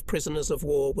number of prisoners of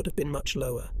war would have been much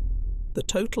lower. The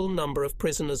total number of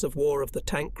prisoners of war of the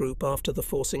tank group after the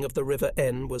forcing of the River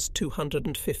Aisne was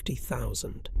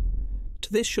 250,000.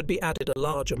 To this should be added a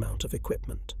large amount of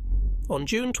equipment. On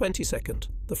June 22nd,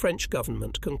 the French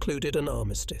government concluded an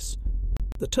armistice.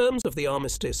 The terms of the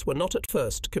armistice were not at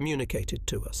first communicated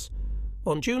to us.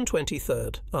 On June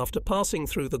 23rd, after passing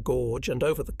through the gorge and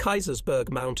over the Kaisersberg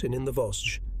mountain in the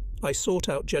Vosges, I sought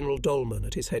out General Dolman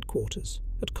at his headquarters,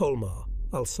 at Colmar,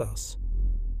 Alsace.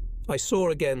 I saw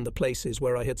again the places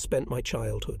where I had spent my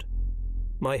childhood.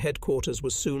 My headquarters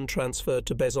was soon transferred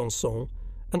to Besançon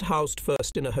and housed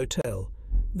first in a hotel,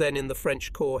 then in the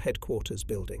French Corps headquarters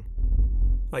building.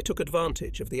 I took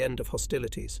advantage of the end of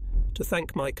hostilities to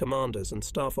thank my commanders and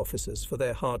staff officers for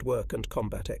their hard work and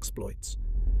combat exploits.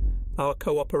 Our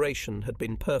cooperation had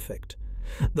been perfect.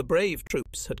 The brave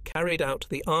troops had carried out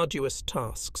the arduous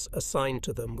tasks assigned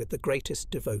to them with the greatest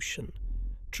devotion.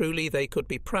 Truly they could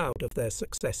be proud of their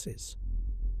successes.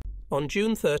 On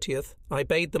June 30th, I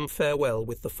bade them farewell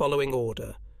with the following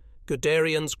order.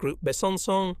 Guderian's Group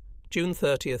Besançon, June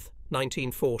 30th,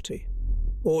 1940.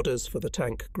 Orders for the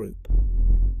tank group.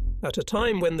 At a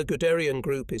time when the Guderian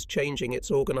Group is changing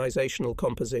its organizational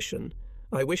composition,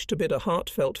 I wish to bid a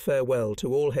heartfelt farewell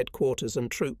to all headquarters and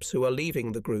troops who are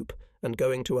leaving the group and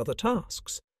going to other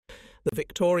tasks. The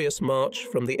victorious march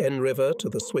from the Aisne River to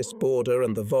the Swiss border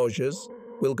and the Vosges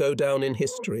will go down in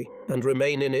history and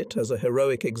remain in it as a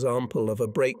heroic example of a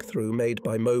breakthrough made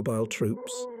by mobile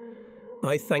troops.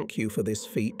 I thank you for this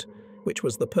feat, which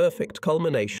was the perfect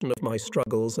culmination of my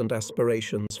struggles and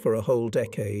aspirations for a whole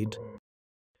decade.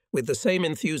 With the same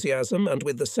enthusiasm and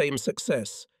with the same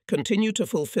success, continue to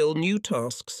fulfill new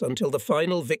tasks until the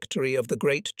final victory of the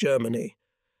great Germany.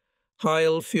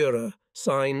 Heil Führer,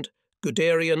 signed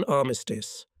Guderian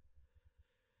Armistice.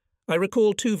 I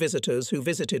recall 2 visitors who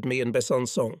visited me in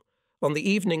Besançon. On the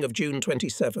evening of June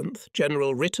 27th,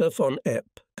 General Ritter von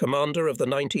Epp, commander of the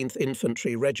 19th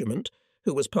Infantry Regiment,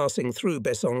 who was passing through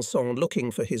Besançon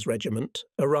looking for his regiment,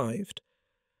 arrived.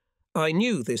 I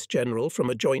knew this general from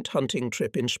a joint hunting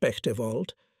trip in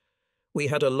Spechtewald. We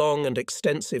had a long and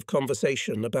extensive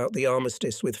conversation about the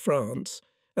armistice with France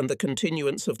and the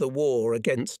continuance of the war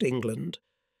against England.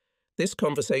 This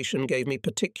conversation gave me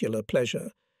particular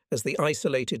pleasure, as the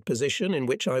isolated position in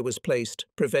which I was placed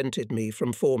prevented me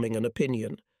from forming an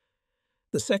opinion.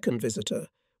 The second visitor,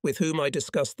 with whom I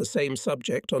discussed the same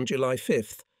subject on July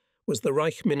 5th, was the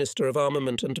Reich Minister of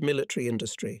Armament and Military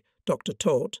Industry, Dr.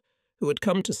 Todt, who had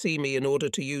come to see me in order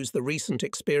to use the recent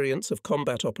experience of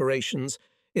combat operations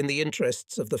in the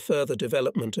interests of the further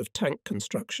development of tank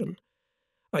construction.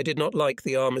 I did not like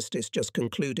the armistice just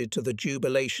concluded to the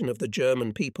jubilation of the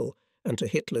German people and to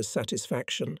Hitler's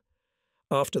satisfaction.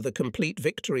 After the complete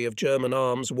victory of German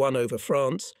arms won over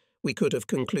France, we could have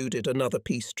concluded another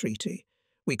peace treaty.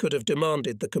 We could have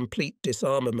demanded the complete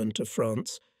disarmament of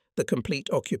France, the complete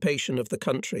occupation of the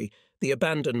country, the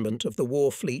abandonment of the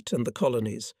war fleet and the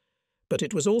colonies. But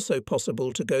it was also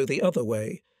possible to go the other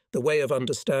way, the way of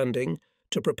understanding,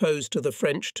 to propose to the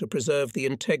French to preserve the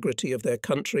integrity of their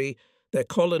country, their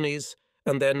colonies,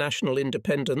 and their national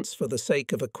independence for the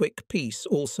sake of a quick peace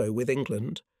also with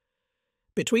England.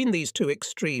 Between these two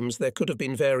extremes there could have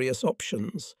been various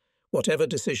options. Whatever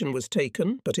decision was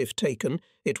taken, but if taken,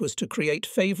 it was to create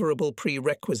favourable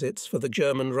prerequisites for the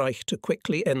German Reich to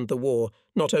quickly end the war,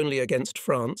 not only against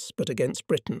France, but against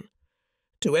Britain.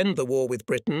 To end the war with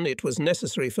Britain, it was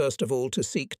necessary first of all to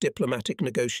seek diplomatic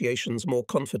negotiations more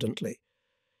confidently.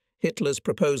 Hitler's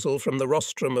proposal from the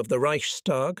rostrum of the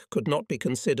Reichstag could not be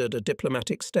considered a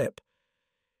diplomatic step.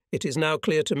 It is now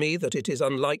clear to me that it is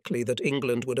unlikely that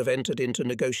England would have entered into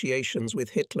negotiations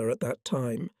with Hitler at that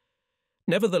time.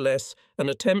 Nevertheless, an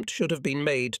attempt should have been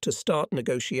made to start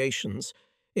negotiations,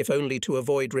 if only to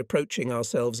avoid reproaching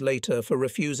ourselves later for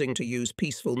refusing to use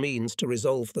peaceful means to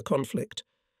resolve the conflict.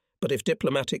 But if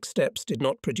diplomatic steps did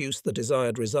not produce the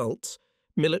desired results,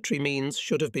 military means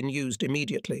should have been used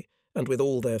immediately and with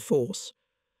all their force.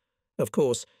 Of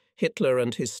course, Hitler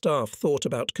and his staff thought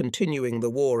about continuing the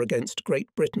war against Great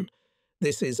Britain.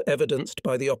 This is evidenced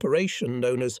by the operation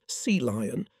known as Sea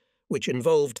Lion, which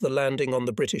involved the landing on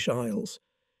the British Isles.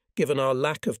 Given our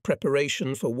lack of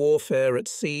preparation for warfare at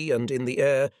sea and in the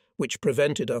air, which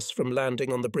prevented us from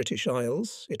landing on the British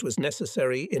Isles, it was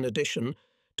necessary, in addition,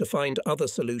 to find other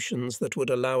solutions that would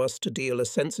allow us to deal a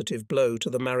sensitive blow to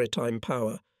the maritime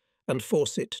power and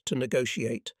force it to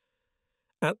negotiate.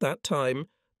 At that time,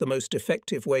 the most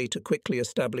effective way to quickly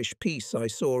establish peace I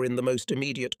saw in the most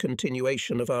immediate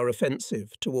continuation of our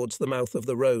offensive towards the mouth of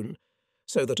the Rhone,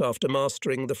 so that after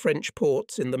mastering the French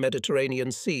ports in the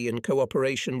Mediterranean Sea in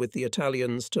cooperation with the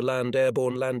Italians to land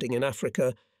airborne landing in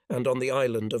Africa and on the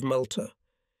island of Malta.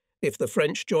 If the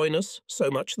French join us,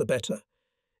 so much the better.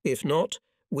 If not,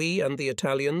 we and the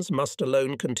Italians must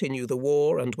alone continue the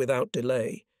war and without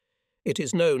delay. It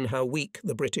is known how weak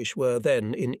the British were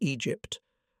then in Egypt.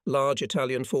 Large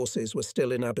Italian forces were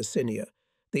still in Abyssinia.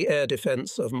 The air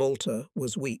defence of Malta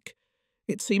was weak.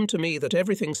 It seemed to me that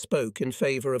everything spoke in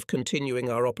favour of continuing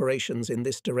our operations in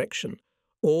this direction.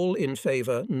 All in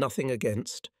favour, nothing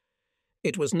against.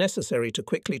 It was necessary to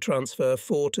quickly transfer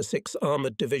 4 to 6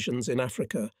 armoured divisions in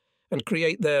Africa and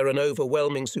create there an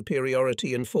overwhelming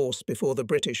superiority in force before the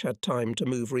British had time to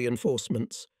move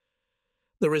reinforcements.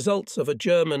 The results of a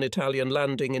German-Italian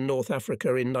landing in North Africa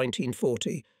in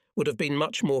 1940 would have been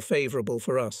much more favourable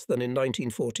for us than in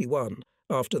 1941,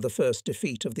 after the first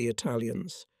defeat of the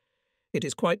Italians. It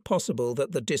is quite possible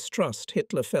that the distrust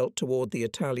Hitler felt toward the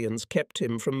Italians kept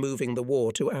him from moving the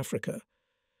war to Africa.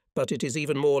 But it is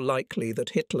even more likely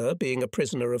that Hitler, being a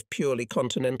prisoner of purely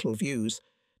continental views,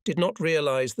 did not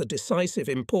realize the decisive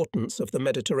importance of the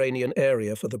Mediterranean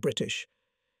area for the British.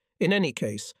 In any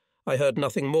case, I heard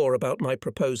nothing more about my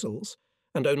proposals,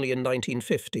 and only in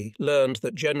 1950 learned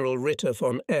that General Ritter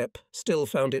von Epp still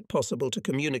found it possible to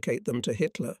communicate them to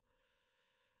Hitler.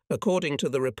 According to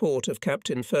the report of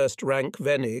Captain First Rank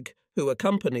Wenig, who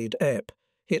accompanied Epp,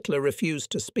 Hitler refused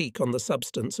to speak on the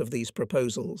substance of these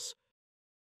proposals.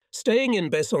 Staying in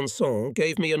Besançon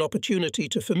gave me an opportunity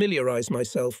to familiarize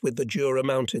myself with the Jura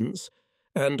Mountains,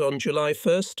 and on July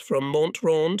 1st from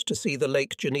Montrond to see the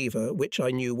Lake Geneva, which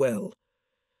I knew well.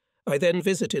 I then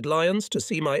visited Lyons to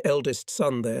see my eldest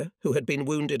son there, who had been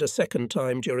wounded a second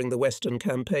time during the Western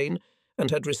Campaign and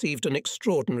had received an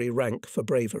extraordinary rank for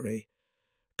bravery.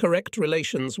 Correct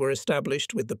relations were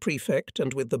established with the prefect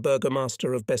and with the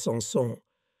burgomaster of Besançon.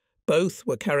 Both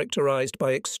were characterized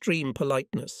by extreme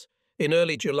politeness. In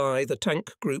early July, the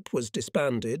tank group was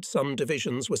disbanded. Some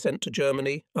divisions were sent to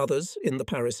Germany, others in the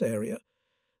Paris area.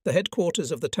 The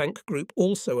headquarters of the tank group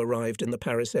also arrived in the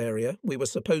Paris area. We were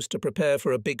supposed to prepare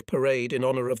for a big parade in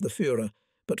honor of the Führer,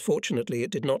 but fortunately it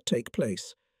did not take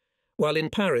place. While in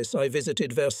Paris, I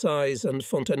visited Versailles and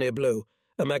Fontainebleau,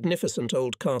 a magnificent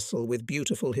old castle with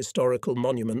beautiful historical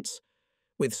monuments.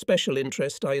 With special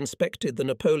interest, I inspected the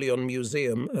Napoleon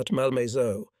Museum at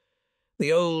Malmaison.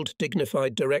 The old,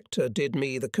 dignified director did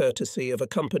me the courtesy of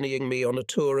accompanying me on a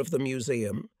tour of the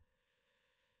museum.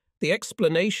 The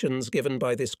explanations given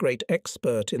by this great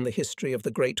expert in the history of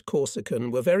the Great Corsican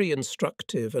were very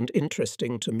instructive and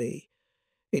interesting to me.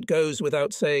 It goes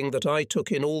without saying that I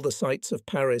took in all the sights of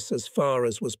Paris as far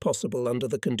as was possible under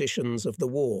the conditions of the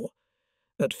war.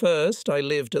 At first, I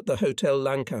lived at the Hotel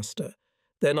Lancaster.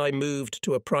 Then I moved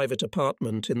to a private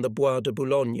apartment in the Bois de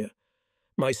Boulogne.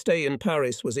 My stay in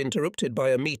Paris was interrupted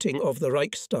by a meeting of the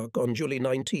Reichstag on July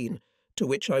 19, to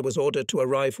which I was ordered to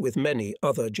arrive with many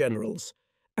other generals.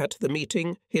 At the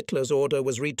meeting, Hitler's order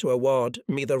was read to Awad,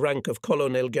 me the rank of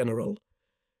Colonel General.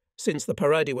 Since the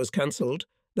parade was cancelled,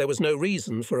 there was no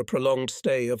reason for a prolonged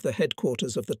stay of the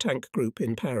headquarters of the tank group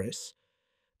in Paris.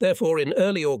 Therefore, in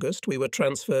early August, we were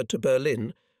transferred to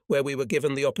Berlin, where we were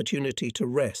given the opportunity to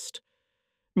rest.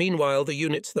 Meanwhile, the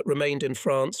units that remained in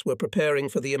France were preparing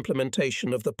for the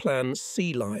implementation of the Plan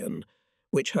Sea Lion,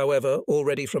 which, however,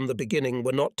 already from the beginning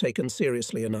were not taken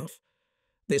seriously enough.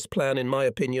 This plan, in my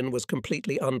opinion, was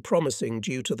completely unpromising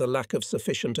due to the lack of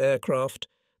sufficient aircraft,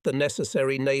 the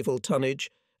necessary naval tonnage,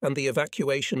 and the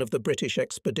evacuation of the British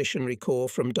Expeditionary Corps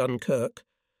from Dunkirk.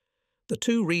 The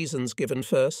two reasons given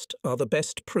first are the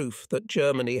best proof that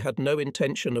Germany had no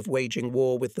intention of waging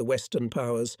war with the Western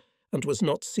powers and was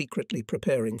not secretly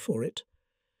preparing for it.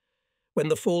 When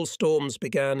the fall storms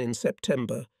began in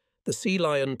September, the Sea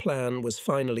Lion plan was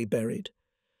finally buried.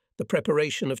 The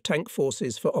preparation of tank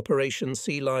forces for Operation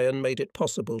Sea Lion made it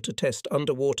possible to test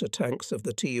underwater tanks of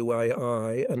the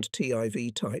TUII and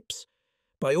TIV types.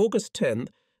 By August 10th,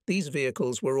 these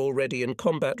vehicles were already in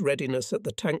combat readiness at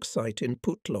the tank site in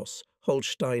Putlos,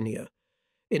 Holsteinia.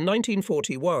 In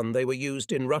 1941, they were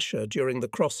used in Russia during the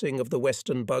crossing of the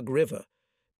Western Bug River.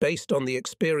 Based on the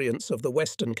experience of the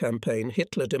Western campaign,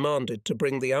 Hitler demanded to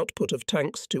bring the output of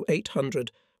tanks to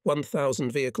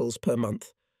 1,000 vehicles per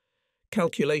month.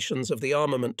 Calculations of the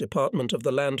Armament Department of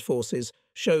the Land Forces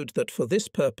showed that for this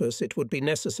purpose it would be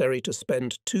necessary to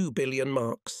spend 2 billion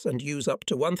marks and use up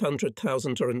to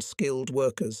 100,000 unskilled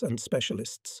workers and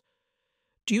specialists.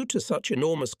 Due to such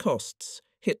enormous costs,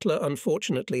 Hitler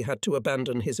unfortunately had to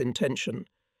abandon his intention.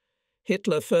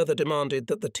 Hitler further demanded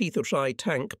that the T-3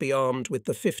 tank be armed with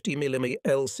the 50mm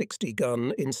L60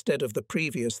 gun instead of the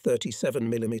previous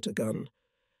 37mm gun.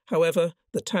 However,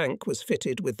 the tank was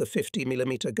fitted with the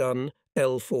 50mm gun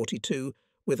L42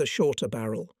 with a shorter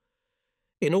barrel.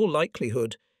 In all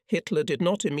likelihood, Hitler did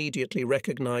not immediately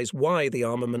recognize why the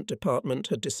Armament Department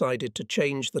had decided to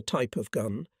change the type of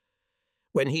gun.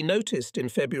 When he noticed in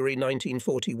February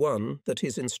 1941 that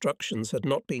his instructions had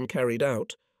not been carried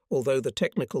out, although the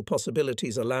technical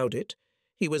possibilities allowed it,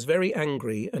 he was very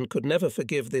angry and could never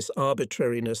forgive this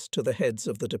arbitrariness to the heads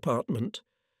of the department.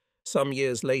 Some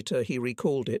years later he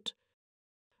recalled it.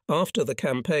 After the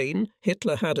campaign,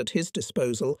 Hitler had at his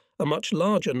disposal a much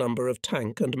larger number of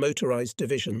tank and motorized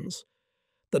divisions.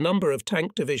 The number of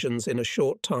tank divisions in a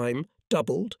short time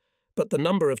doubled, but the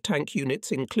number of tank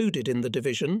units included in the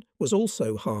division was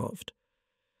also halved.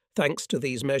 Thanks to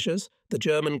these measures, the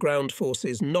German ground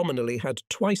forces nominally had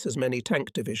twice as many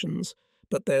tank divisions,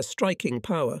 but their striking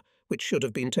power, which should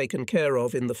have been taken care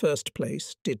of in the first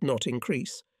place, did not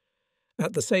increase.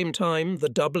 At the same time, the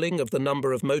doubling of the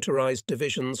number of motorized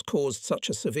divisions caused such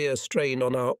a severe strain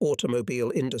on our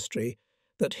automobile industry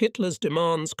that Hitler's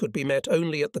demands could be met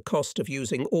only at the cost of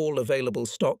using all available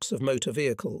stocks of motor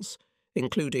vehicles,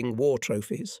 including war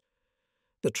trophies.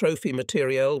 The trophy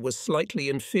materiel was slightly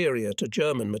inferior to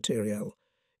German materiel.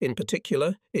 In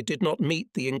particular, it did not meet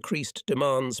the increased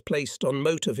demands placed on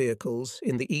motor vehicles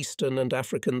in the Eastern and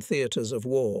African theatres of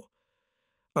war.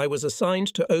 I was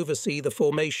assigned to oversee the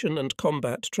formation and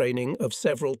combat training of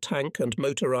several tank and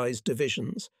motorized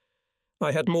divisions.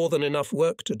 I had more than enough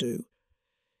work to do.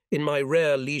 In my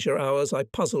rare leisure hours, I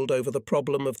puzzled over the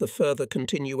problem of the further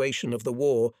continuation of the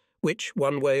war, which,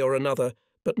 one way or another,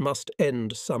 but must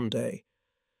end some day.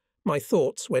 My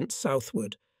thoughts went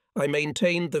southward. I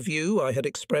maintained the view I had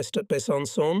expressed at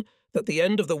Besançon that the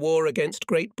end of the war against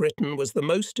Great Britain was the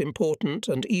most important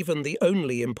and even the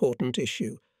only important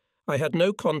issue. I had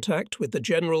no contact with the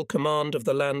General Command of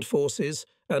the Land Forces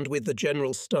and with the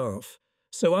General Staff,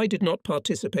 so I did not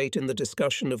participate in the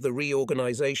discussion of the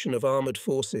reorganization of armoured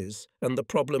forces and the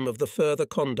problem of the further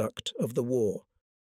conduct of the war.